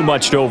little too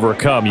much to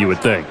overcome, you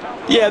would think.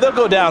 Yeah, they'll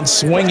go down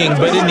swinging,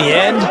 but in the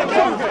end,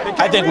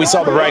 I think we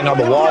saw the writing on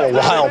the wall a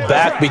while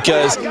back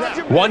because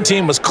one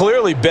team was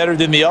clearly better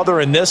than the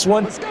other in this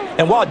one.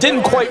 And while it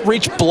didn't quite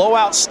reach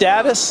blowout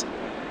status,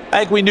 I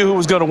think we knew who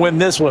was going to win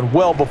this one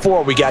well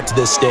before we got to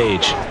this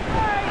stage.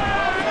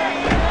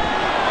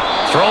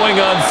 Throwing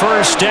on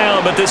first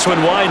down, but this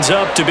one winds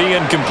up to be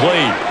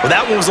incomplete. Well,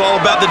 that one was all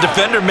about the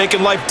defender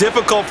making life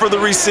difficult for the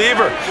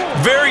receiver.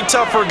 Very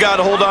tough for a guy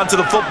to hold on to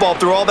the football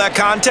through all that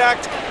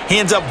contact. He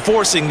ends up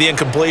forcing the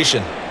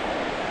incompletion.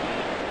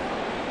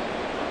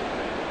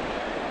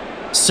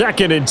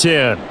 2nd and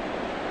 10.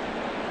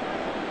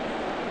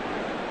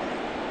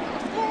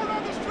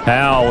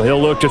 Howell,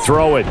 he'll look to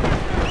throw it.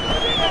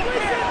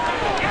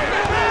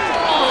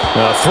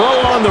 A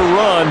throw on the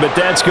run, but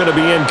that's going to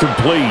be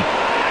incomplete.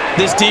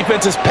 This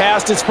defense has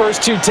passed its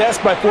first 2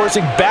 tests by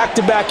forcing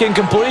back-to-back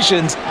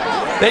incompletions.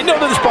 They know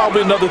there's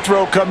probably another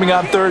throw coming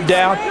on 3rd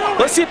down.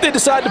 Let's see if they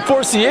decide to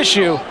force the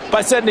issue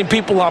by sending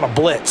people on a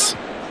blitz.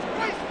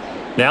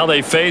 Now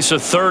they face a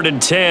 3rd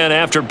and 10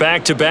 after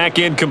back-to-back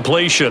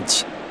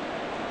incompletions.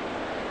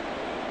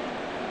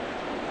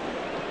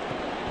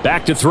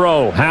 Back to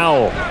throw,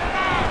 Howell.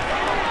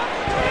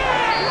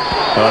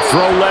 A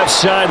throw left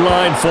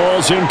sideline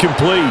falls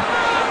incomplete.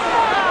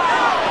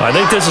 I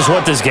think this is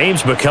what this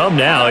game's become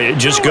now.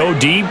 Just go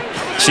deep,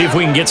 see if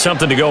we can get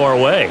something to go our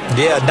way.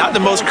 Yeah, not the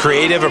most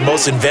creative or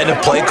most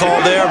inventive play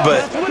call there,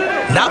 but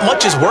not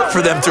much has worked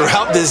for them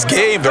throughout this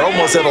game. They're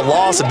almost at a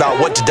loss about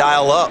what to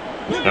dial up.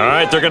 All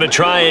right, they're going to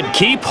try and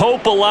keep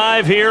hope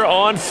alive here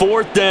on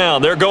 4th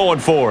down. They're going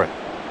for it.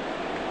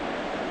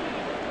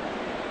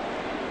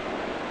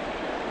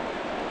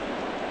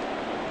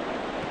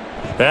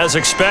 As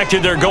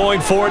expected, they're going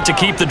for it to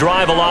keep the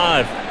drive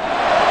alive.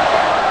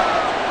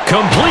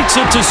 Completes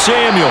it to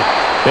Samuel.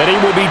 And he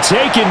will be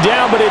taken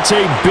down, but it's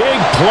a big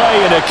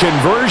play and a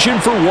conversion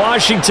for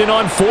Washington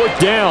on 4th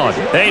down.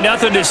 Hey,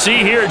 nothing to see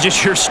here,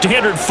 just your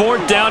standard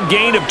 4th down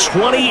gain of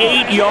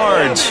 28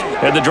 yards.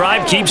 And the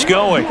drive keeps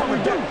going.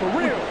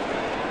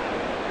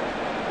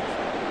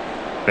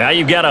 Now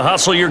you've got to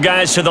hustle your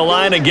guys to the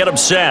line and get them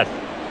set.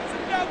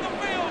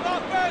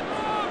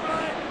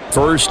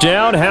 1st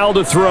down, Howell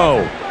to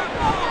throw.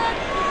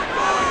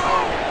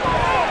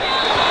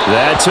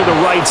 That's to the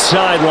right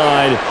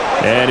sideline,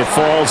 and it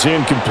falls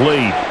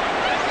incomplete.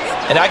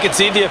 And I can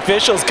see the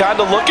officials kind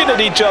of looking at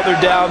each other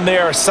down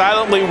there,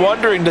 silently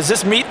wondering, does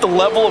this meet the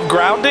level of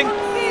grounding?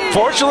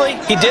 Fortunately,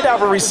 he did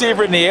have a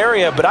receiver in the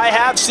area, but I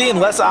have seen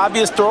less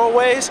obvious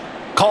throwaways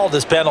called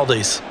as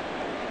penalties.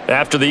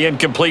 After the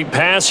incomplete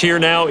pass, here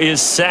now is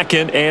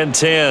 2nd and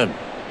 10.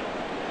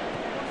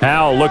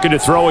 Howell looking to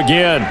throw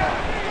again.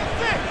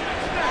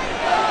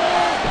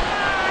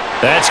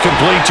 That's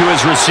complete to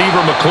his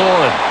receiver,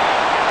 McLaurin.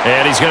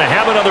 And he's going to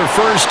have another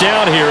 1st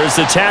down here as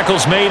the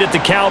tackle's made at the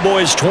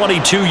Cowboys'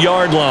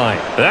 22-yard line.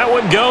 That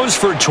one goes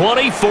for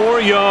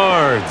 24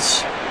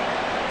 yards.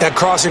 That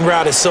crossing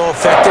route is so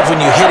effective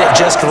when you hit it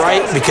just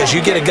right because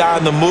you get a guy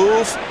on the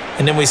move,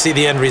 and then we see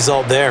the end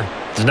result there.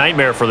 It's a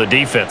nightmare for the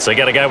defense. They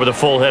got a guy with a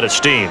full head of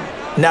steam.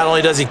 Not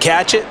only does he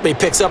catch it, but he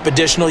picks up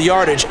additional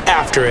yardage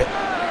after it.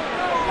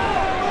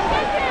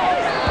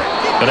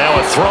 But now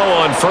a throw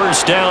on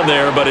 1st down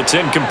there, but it's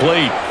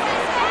incomplete.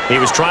 He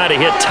was trying to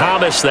hit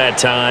Thomas that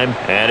time,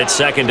 and it's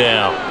 2nd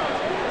down.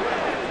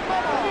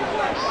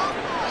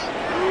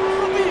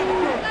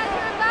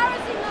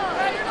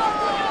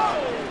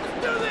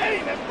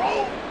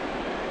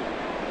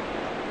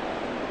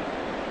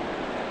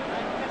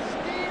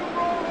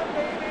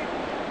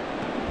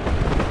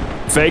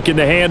 Faking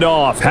the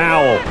handoff,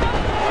 Howell.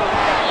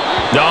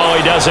 No,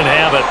 he doesn't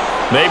have it.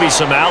 Maybe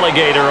some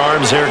alligator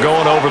arms there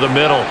going over the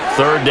middle.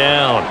 3rd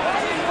down.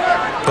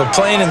 But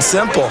plain and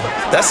simple,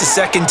 that's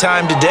the 2nd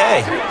time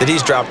today that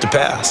he's dropped a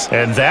pass.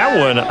 And that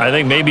one, I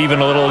think, maybe even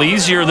a little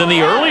easier than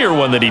the earlier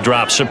one that he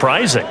dropped.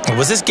 Surprising.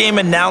 Was this game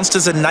announced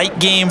as a night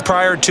game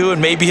prior to,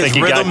 and maybe his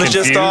rhythm is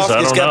just off?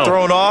 He's got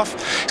thrown off.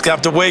 He's going to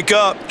have to wake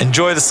up,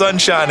 enjoy the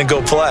sunshine, and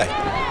go play.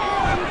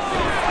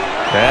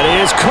 That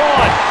is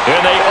caught.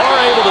 And they are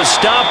able to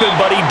stop him,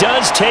 but he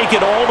does take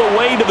it all the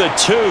way to the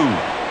 2.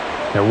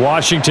 And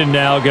Washington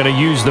now going to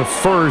use the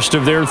first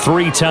of their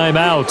 3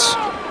 timeouts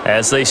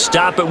as they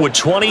stop it with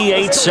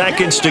 28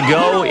 seconds to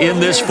go in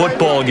this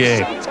football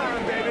game.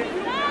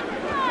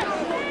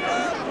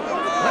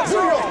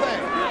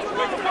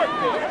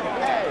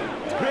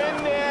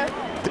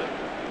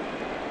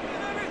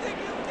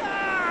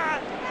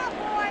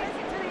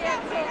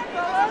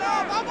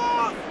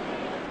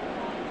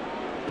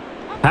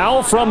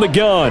 Howell from the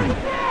gun.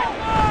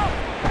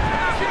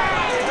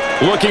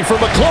 Looking for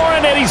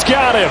McLaurin, and he's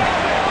got him.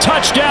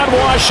 Touchdown,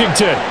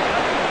 Washington.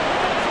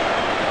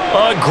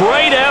 A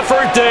great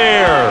effort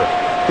there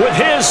with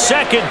his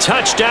 2nd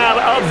touchdown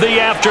of the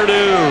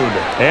afternoon.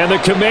 And the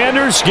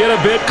Commanders get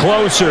a bit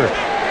closer.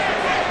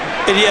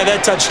 And yeah,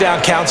 that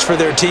touchdown counts for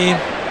their team,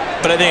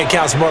 but I think it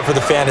counts more for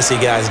the fantasy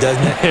guys,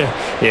 doesn't it?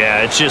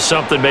 Yeah, it's just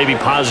something maybe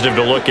positive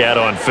to look at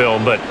on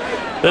film, but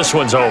this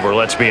one's over,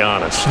 let's be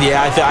honest.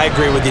 Yeah, I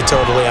agree with you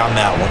totally on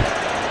that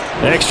one.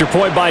 Extra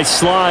point by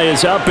Sly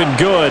is up and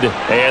good,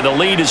 and the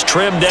lead is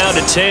trimmed down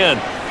to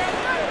 10.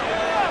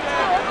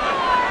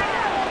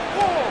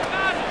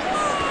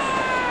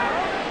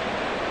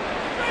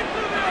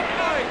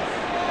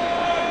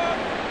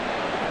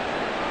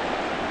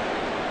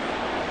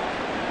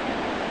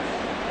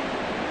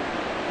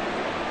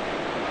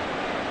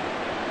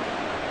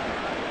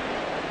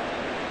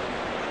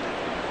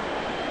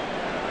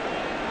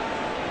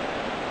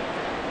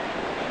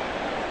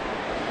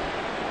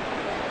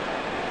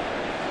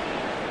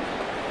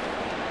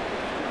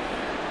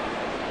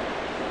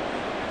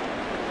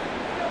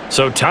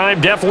 So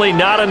time definitely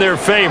not in their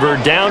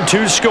favor. Down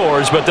 2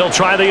 scores, but they'll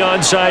try the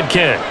onside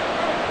kick.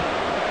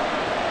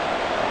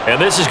 And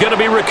this is going to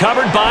be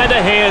recovered by the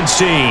hands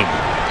team.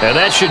 And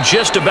that should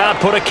just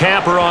about put a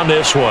capper on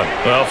this one.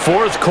 Well,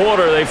 fourth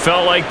quarter, they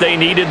felt like they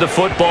needed the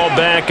football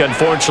back.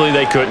 Unfortunately,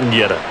 they couldn't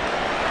get it.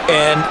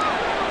 And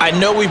I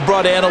know we've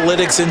brought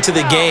analytics into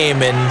the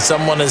game, and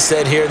someone has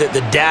said here that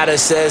the data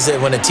says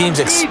that when a team's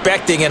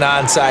expecting an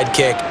onside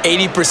kick,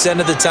 80%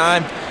 of the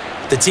time,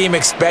 the team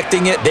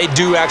expecting it, they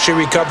do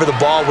actually recover the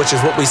ball, which is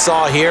what we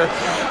saw here.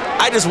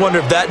 I just wonder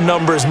if that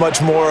number is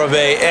much more of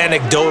a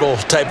anecdotal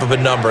type of a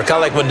number. Kind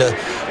of like when the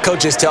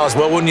coaches tell us,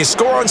 well, when you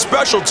score on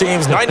special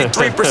teams,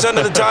 93%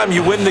 of the time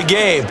you win the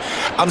game.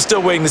 I'm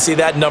still waiting to see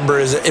that number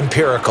is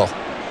empirical.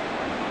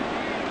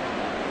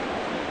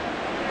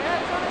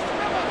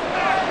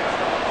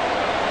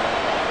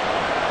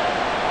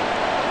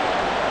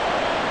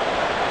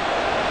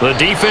 The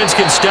defense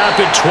can stop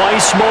it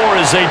twice more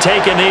as they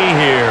take a knee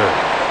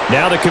here.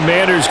 Now the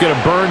Commanders going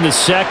to burn the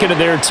second of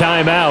their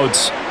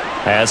timeouts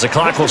as the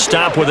clock will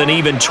stop with an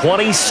even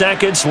 20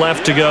 seconds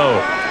left to go.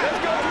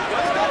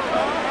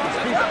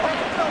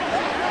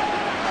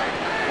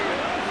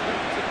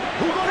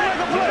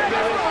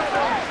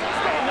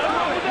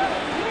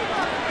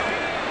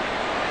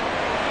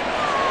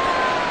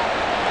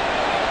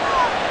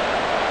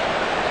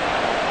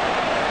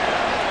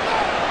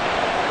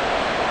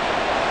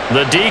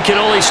 The D can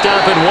only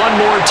stop it one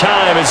more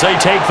time as they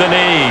take the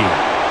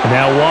knee.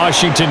 Now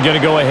Washington going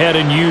to go ahead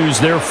and use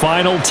their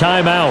final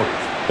timeout.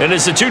 And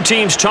as the two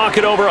teams talk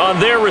it over on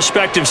their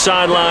respective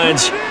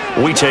sidelines,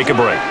 we take a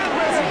break.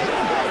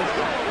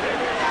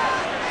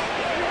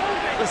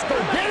 Let's go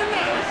get him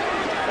now.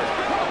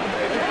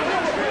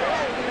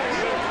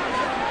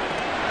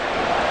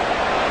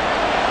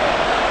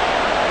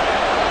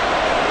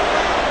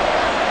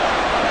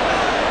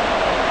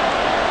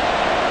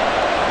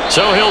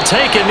 So he'll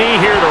take a knee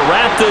here to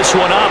wrap this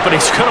one up, and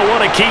he's going to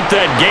want to keep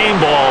that game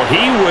ball.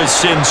 He was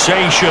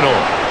sensational.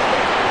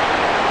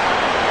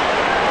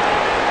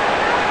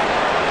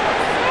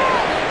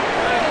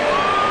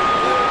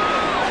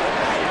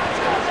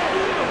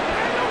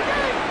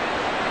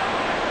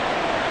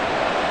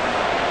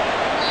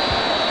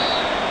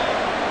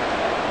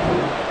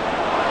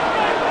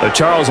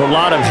 Charles, a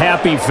lot of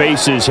happy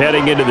faces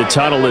heading into the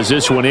tunnel as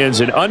this one ends,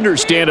 and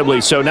understandably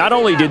so. Not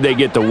only did they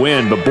get the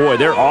win, but boy,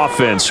 their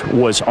offense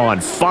was on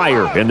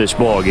fire in this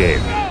ball game.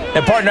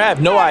 And partner, I have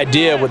no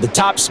idea what the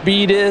top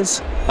speed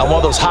is on one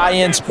of those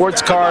high-end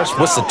sports cars.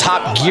 What's the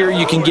top gear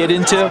you can get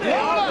into?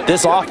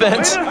 This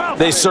offense,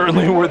 they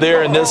certainly were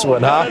there in this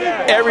one, huh?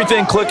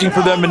 Everything clicking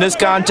for them in this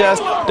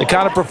contest, the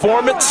kind of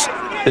performance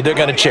that they're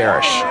going to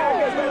cherish.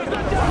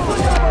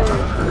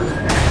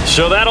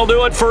 So that'll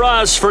do it for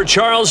us. For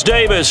Charles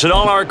Davis and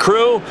all our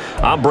crew,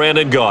 I'm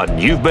Brandon Gaudin.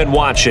 You've been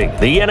watching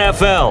the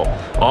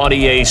NFL on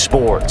EA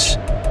Sports.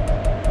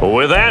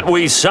 With that,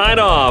 we sign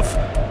off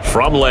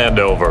from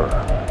Landover.